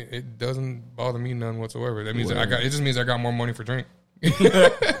to me, it doesn't bother me none whatsoever. That means that it just means I got more money for drink.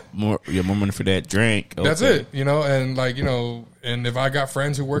 more money for that drink. Okay. That's it, and like, and if I got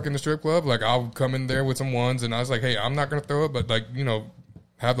friends who work in the strip club, like I'll come in there with some ones and I was like, hey, I'm not going to throw it, but like,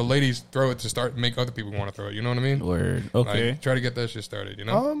 have the ladies throw it to make other people want to throw it. You know what I mean? Word. Okay. Like, try to get that shit started,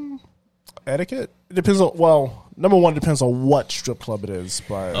 Etiquette? It depends on, well, number one, depends on what strip club it is,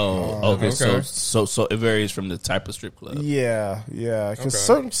 but okay. okay. So it varies from the type of strip club. yeah, because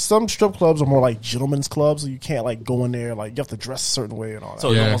some strip clubs are more like gentlemen's clubs, so you can't like go in there, like you have to dress a certain way and all that. So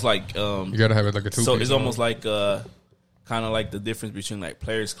it's Yeah. almost like You got to have it like a two. so it's almost like kind of like the difference between like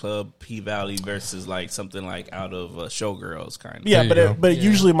Players Club, P Valley versus like something like out of Showgirls kind of. Yeah, There you but go.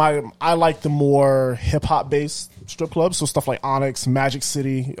 usually I like the more hip hop based strip clubs, so stuff like Onyx, Magic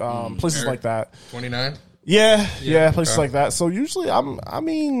City, places like that. 29. Yeah, places like that. So usually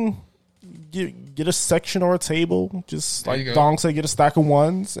get a section or a table, just There like you go. Dong said, get a stack of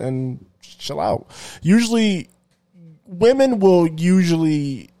ones and chill out. Usually, women will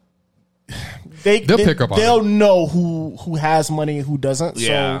they'll pick up on they'll it. know who has money and who doesn't.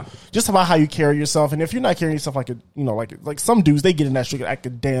 Yeah. So just about how you carry yourself, and if you're not carrying yourself like like some dudes, they get in that shit like a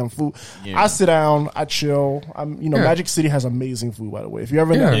damn fool. Yeah. I sit down, I chill. Magic City has amazing food, by the way. If you're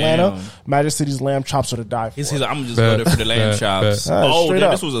ever in Atlanta, Damn. Magic City's lamb chops are to die for. He's like, I'm gonna just go there for the lamb Bet, chops. bet. Oh, Straight damn,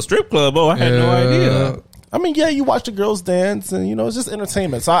 up. this was a strip club. Oh, I had no idea. I mean, yeah, you watch the girls dance, and it's just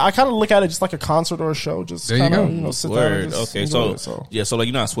entertainment. So I kind of look at it just like a concert or a show. Just There you kind go. of sit down. Word. And just Okay, enjoy so it, so like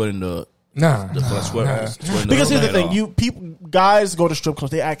you're not sweating the Nah. sweating because the here's the at thing: all. guys go to strip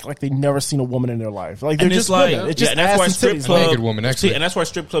clubs, they act like they've never seen a woman in their life. Like they're And just it's like, women. It's just and that's why ass and strip titties. club, Naked woman, actually. see, and that's why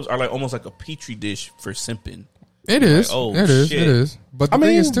strip clubs are like almost like a petri dish for simping. It is. Like, oh, it is. shit. It is. But the I thing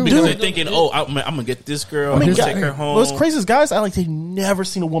mean, is, too, dude, Because like, they're thinking, oh, I'm gonna get this girl. I mean, I'm gonna guys, take her home. what's crazy is guys act like they've never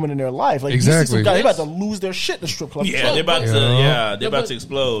seen a woman in their life. Like you see Exactly. some guys, they about to lose their shit in the strip club. Yeah, they're about to. Yeah. Yeah, they're about but- to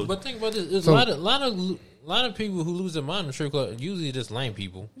explode. But think about this: there's So- a lot of people who lose their mind in the strip club usually just lame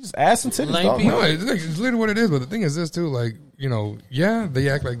people. just ass and titties. Like Dog. people- no, it's literally what it is. But the thing is this too, like, yeah, they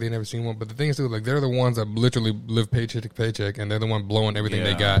act like they never seen one. But the thing is too, like, they're the ones that literally live paycheck to paycheck, and they're the one blowing everything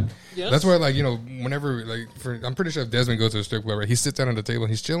they Yeah. got. Yes. That's why, like, whenever, like, I'm pretty sure if Desmond goes to a strip club, right, he sits down at the table and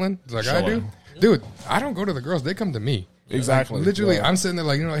he's chilling, like I do. Dude, I don't go to the girls; they come to me. Exactly. Like, literally, Yeah. I'm sitting there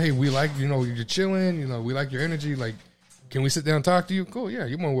like, hey, we like, you're chilling. We like your energy. Like, can we sit down and talk to you? Cool, yeah,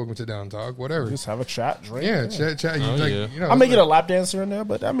 you're more welcome to sit down and talk, whatever. Just have a chat, drink. Yeah, chat. You, Oh, like, yeah. I may get a lap dancer in there,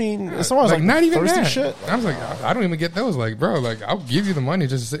 but I mean, as far as like not even thirsty that. shit. I was like, I don't even get those. Like, bro, like, I'll give you the money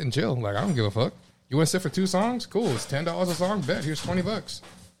just to sit and chill. Like, I don't give a fuck. You want to sit for 2 songs? Cool. It's $10 a song. Bet. Here's $20.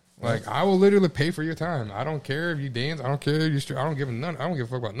 Like, I will literally pay for your time. I don't care if you dance. I don't care if you. I don't give a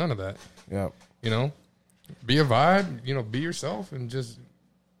fuck about none of that. Yeah. Be a vibe. Be yourself and just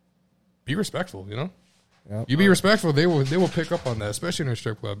be respectful. Yep. You be respectful, they will pick up on that, especially in a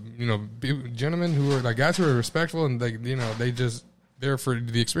strip club. Gentlemen who are like guys who are respectful and they just there for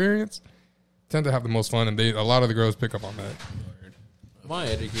the experience tend to have the most fun, and a lot of the girls pick up on that. My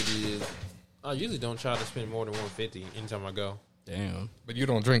etiquette is I usually don't try to spend more than $150 anytime I go. Damn. But you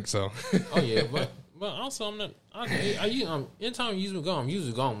don't drink, so Oh yeah, but also I'm not. Anytime I usually go, I'm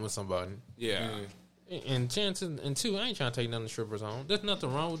usually going with somebody. Yeah. And chances, and 2, I ain't trying to take none of the strippers home. There's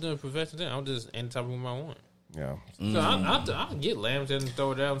nothing wrong with doing professional. I'm just any type of woman I want. Yeah. So I'll get lambs and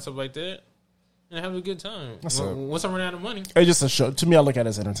throw it out and stuff like that, and have a good time. Once I run out of money, It's just a show. To me, I look at it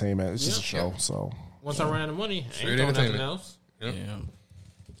as entertainment. It's just a Yeah. show. So once I run out of money, I Straight ain't throwing nothing entertainment. else. Yeah.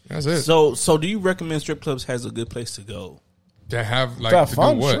 that's it. So do you recommend strip clubs has a good place to go? To have To have to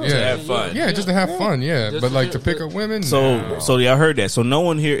fun, do what? sure. Yeah, To have fun. Yeah, just to have fun. Yeah, Just but to like do- to pick up women. So no. so y'all heard that. So no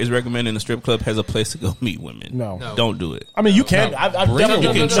one here is recommending a strip club has a place to go meet women. No. Don't do it. I mean, you can. No. I've Bring definitely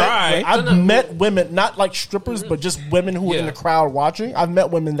them. You can try. I've met women, not like strippers, but just women who were in Yeah. the crowd watching. I've met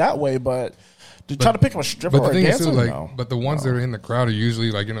women that way, but to try to pick up a stripper But or the a thing is dancer, too, like, no. but the ones that are in the crowd are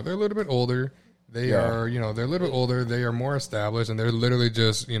usually like, they're a little bit older. They Yeah. are, they're a little bit older. They are more established, and they're literally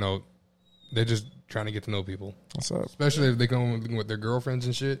just, they're just trying to get to know people. What's up? Especially if they come with their girlfriends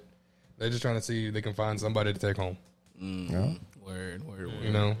and shit. They're just trying to see if they can find somebody to take home. Yeah. Word. You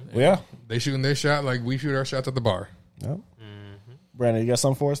know, Yeah. they shooting their shot like we shoot our shots at the bar. Yep. Brandon, you got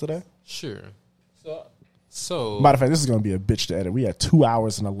something for us today? Sure. So Matter of fact, this is going to be a bitch to edit. We had 2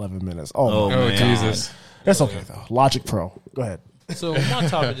 hours and 11 minutes. Oh, my Oh God. Jesus! That's okay, though. Logic Pro. Go ahead. So my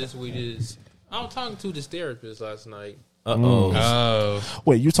topic this week is I was talking to this therapist last night. Oh,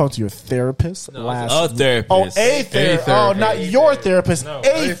 Wait, you talked to your therapist No, last A therapist. Oh, a therapist. Oh, not your therapist. No.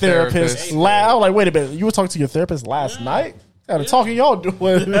 A therapist. I was like, wait a minute. You were talking to your therapist last night? What kind of talking y'all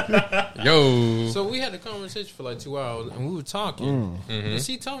doing? yo. So we had a conversation for like 2 hours, and we were talking. And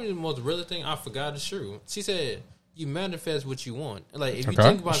she told me the most real thing I forgot is true. She said, "You manifest what you want. Like if you Okay.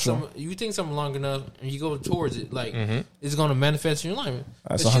 think about something, you think something long enough, and you go towards it, like it's going to manifest in your life."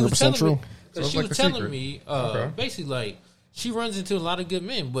 That's 'Cause she was 100% telling true. me- 'cause Sounds she like was the telling secret. me, Okay. basically, like she runs into a lot of good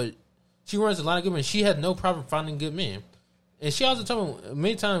men, but she runs a lot of good men. She had no problem finding good men, and she also told me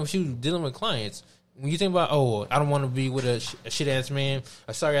many times when she was dealing with clients. When you think about, oh, I don't want to be with a shit ass man,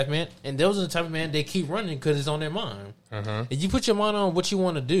 a sorry ass man, and those are the type of man they keep running because it's on their mind. If you put your mind on what you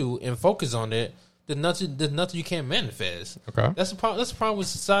want to do and focus on that, there's nothing you can't manifest. Okay. That's the problem. That's the problem with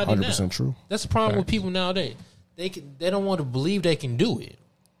society 100% now. true. That's the problem with Facts. people nowadays. They don't want to believe they can do it.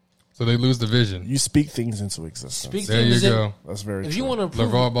 So they lose the vision. You speak things into existence. Speak There you things in- go. That's very If true. you want to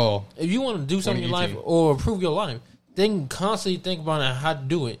prove, LeVar Ball. if you want to do something in your life 2018. or improve your life, then constantly think about how to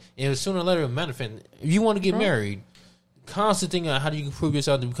do it, and sooner or later it'll manifest. If you want to get married, constantly think about how do you prove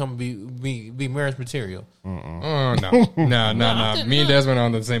yourself to become be marriage material. Oh no, I think Me and not. Desmond are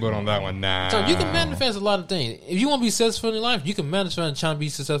on the same boat on that one. Nah. So you can manifest a lot of things. If you want to be successful in your life, you can manifest and try to be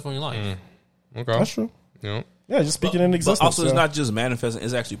successful in your life. Okay. That's true. Yeah. Yeah, just speaking in existence. But also, it's yeah. not just manifesting;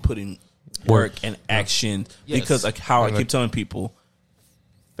 it's actually putting work and action. Yes. Because like how I And keep telling people,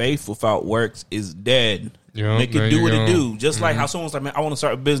 faith without works is dead. Yeah, Make there it do you what go. it do. Just like how someone's like, man, I want to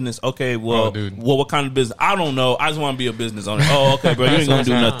start a business. Okay, well, Oh, dude. what kind of business? I don't know. I just want to be a business owner. Oh, okay, bro, you ain't gonna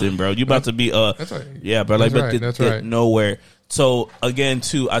do nothing, bro. You about to be That's right. yeah, bro. Like, That's but right, that's get right. nowhere. So again,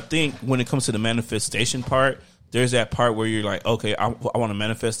 too, I think when it comes to the manifestation part, there's that part where you're like, okay, I want to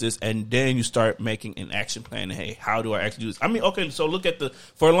manifest this, and then you start making an action plan. Hey, how do I actually do this? I mean, okay, so look at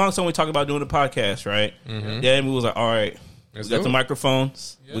for a long time we talked about doing the podcast, right? Then we was like, all right, Let's we got do the it.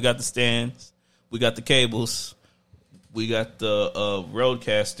 microphones, we got the stands, we got the cables, we got the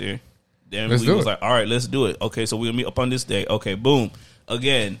roadcaster. Then Let's we do was it. like, all right, let's do it. Okay, so we're gonna meet up on this day. Okay, boom,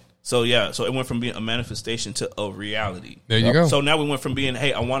 again. So yeah, so it went from being a manifestation to a reality. There you go. So now we went from being,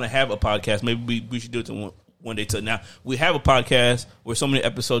 hey, I want to have a podcast. Maybe we should do it to one day. To now we have a podcast. We're so many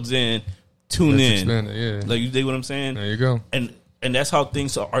episodes in. Tune Let's in. expand it, yeah. Like you dig what I'm saying? There you go. And that's how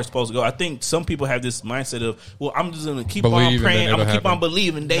things are supposed to go. I think some people have this mindset of, well, I'm just gonna keep Believe on and then praying. I'm it'll gonna keep happen. on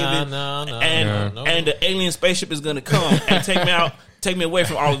believing, David. No, and the alien spaceship is gonna come and take me out, take me away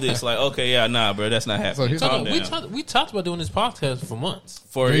from all of this. Like, okay, yeah, nah, bro, that's not happening. he's- Calm we down. we talked about doing this podcast for months.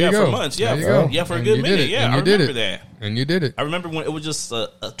 For There you for go. months, There yeah, you for, go. yeah, for a And good you did minute, it. yeah. And I you did remember it. that. And you did it. I remember when it was just a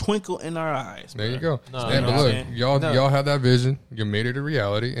twinkle in our eyes. There bro. you go. No, And no, but look, man. y'all had that vision. You made it a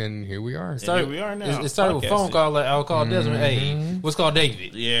reality, and here we are. Here we are now. It started with a phone podcasting. call. Like I'll call Desmond. Hey, what's called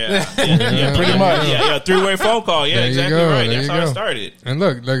David? Yeah, yeah, Pretty much. Yeah, three-way phone call. Yeah, There you exactly go, right. there That's you how it go. started. And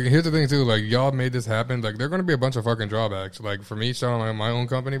look, like here's the thing too. Like y'all made this happen. Like there are going to be a bunch of fucking drawbacks. Like for me, starting my own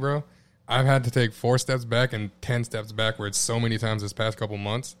company, bro, I've had to take 4 steps back and 10 steps backwards so many times this past couple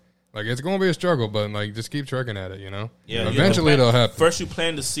months. Like it's going to be a struggle, but like just keep trucking at it. You know. Yeah, Eventually it'll happen. First, you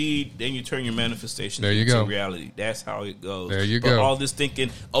plant the seed, then you turn your manifestation There you into go. reality. That's how it goes. There you But go. all this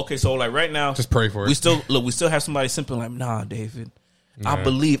thinking, okay, so like right now, Just pray for it. We still have somebody simple like, nah, David. I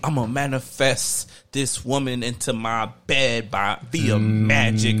believe I'm gonna manifest this woman into my bed via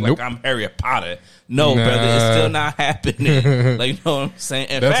magic, nope. like I'm Harry Potter. No, Nah. brother, it's still not happening. Like, you know what I'm saying?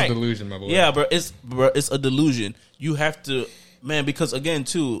 In That's fact, a delusion, my boy. yeah, bro, it's a delusion. You have to, man, because again,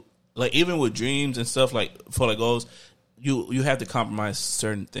 too, like even with dreams and stuff, like for like goals, you have to compromise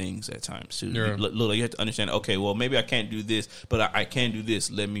certain things at times too. Yeah. Look, you have to understand. Okay, well, maybe I can't do this, but I can do this.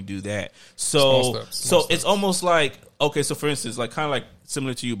 Let me do that. Small So, steps, so small it's steps. almost like, okay, so for instance, like kind of like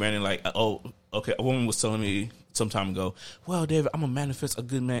similar to you, Brandon. Like, oh, okay, a woman was telling me some time ago, well, David, I'm gonna manifest a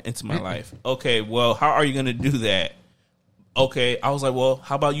good man into my life. Okay, well, how are you gonna do that? Okay, I was like, well,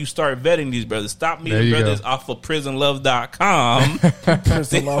 how about you start vetting these brothers? Stop There meeting you brothers go. off of prisonlove.com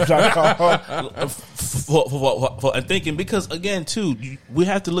PrisonLove.com. and thinking, because again, too, we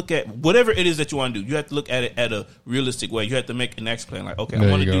have to look at whatever it is that you want to do. You have to look at it at a realistic way. You have to make an action plan. Like, okay, There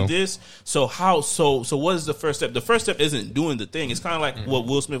I want to you do go. this. So how? So what is the first step? The first step isn't doing the thing. It's kind of like what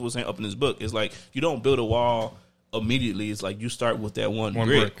Will Smith was saying up in his book. It's like you don't build a wall immediately. It's like you start with that one brick,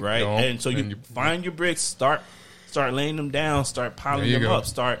 brick, right? you know, And so you and you- find your bricks, start start laying them down, start piling There you them go. up,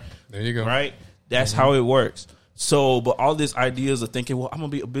 start. There you go. Right? That's how it works. So, but all these ideas of thinking, well, I'm gonna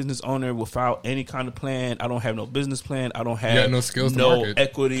be a business owner without any kind of plan. I don't have no business plan. I don't have got no skills to no market.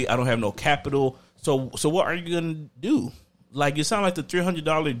 equity. I don't have no capital. So what are you gonna do? Like, you sound like the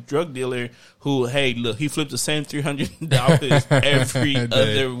 $300 drug dealer who, hey, look, he flipped the same $300 every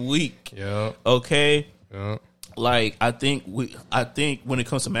other week. Yeah. Okay. Yeah. Like, I think when it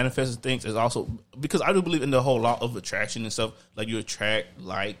comes to manifesting things, is also because I do believe in the whole law of attraction and stuff. Like, you attract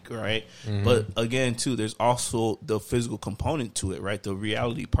right. Mm-hmm. But again, too, there's also the physical component to it, right? The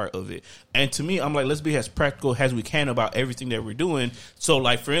reality part of it. And to me, I'm like, let's be as practical as we can about everything that we're doing. So,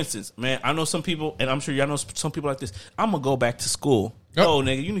 like, for instance, man, I know some people, and I'm sure y'all know some people like this. I'm gonna go back to school. Yep. No,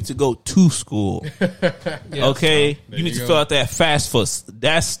 nigga, you need to go to school. Okay, you need to fill out that FAFSA.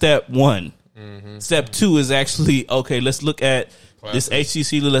 That's step one. Step two is actually, okay, let's look at this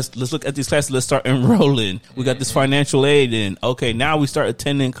HCC. Let's look at these classes. Let's start enrolling. We got this financial aid in. Okay, now we start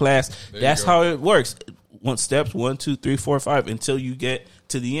attending class. That's how it works. Steps 1, 2, 3, 4, 5 until you get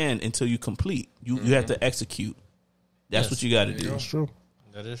to the end, until you complete. You have to execute. That's what you got to do. That's true.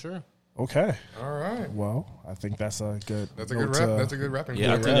 That is true. Okay. All right. Well, I think that's a good. That's a good wrap. That's a good wrapping. Yeah,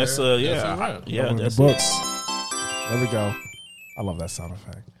 I point think right that's there. yeah, One of that's the it. books. There we go. I love that sound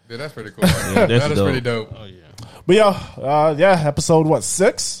effect. Yeah, that's pretty cool. that's that is dope. pretty dope. Oh yeah. But yeah, episode what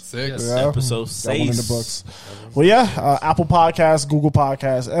 6? 6. Yeah, Episode got one in the 6. books. Well, yeah, Apple Podcasts, Google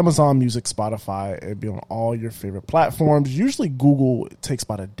Podcasts, Amazon Music, Spotify, and be on all your favorite platforms. Usually, Google takes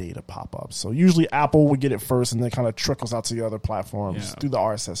about a day to pop up. So usually, Apple would get it first, and then kind of trickles out to the other platforms through the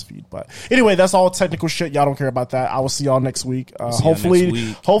RSS feed. But anyway, that's all technical shit. Y'all don't care about that. I will see y'all next week. see y'all Hopefully, next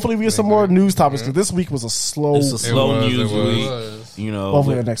week. hopefully we get some more news topics because this week was a slow. It's a slow was, news it was. week. You know,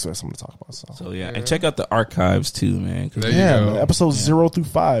 Hopefully, but- next week something to talk about. so yeah, and check out the archives too, man. 'cause- There you Yeah, go. man, episodes 0 through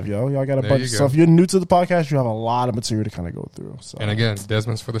 5, yo. Y'all got a There bunch. you So go. if you're new to the podcast, you have a lot of material to kind of go through. So And again,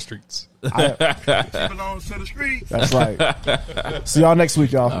 Desmond's for the streets. that's right. See y'all next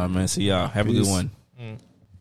week, y'all. All right, man. See y'all. Have a Peace. good one.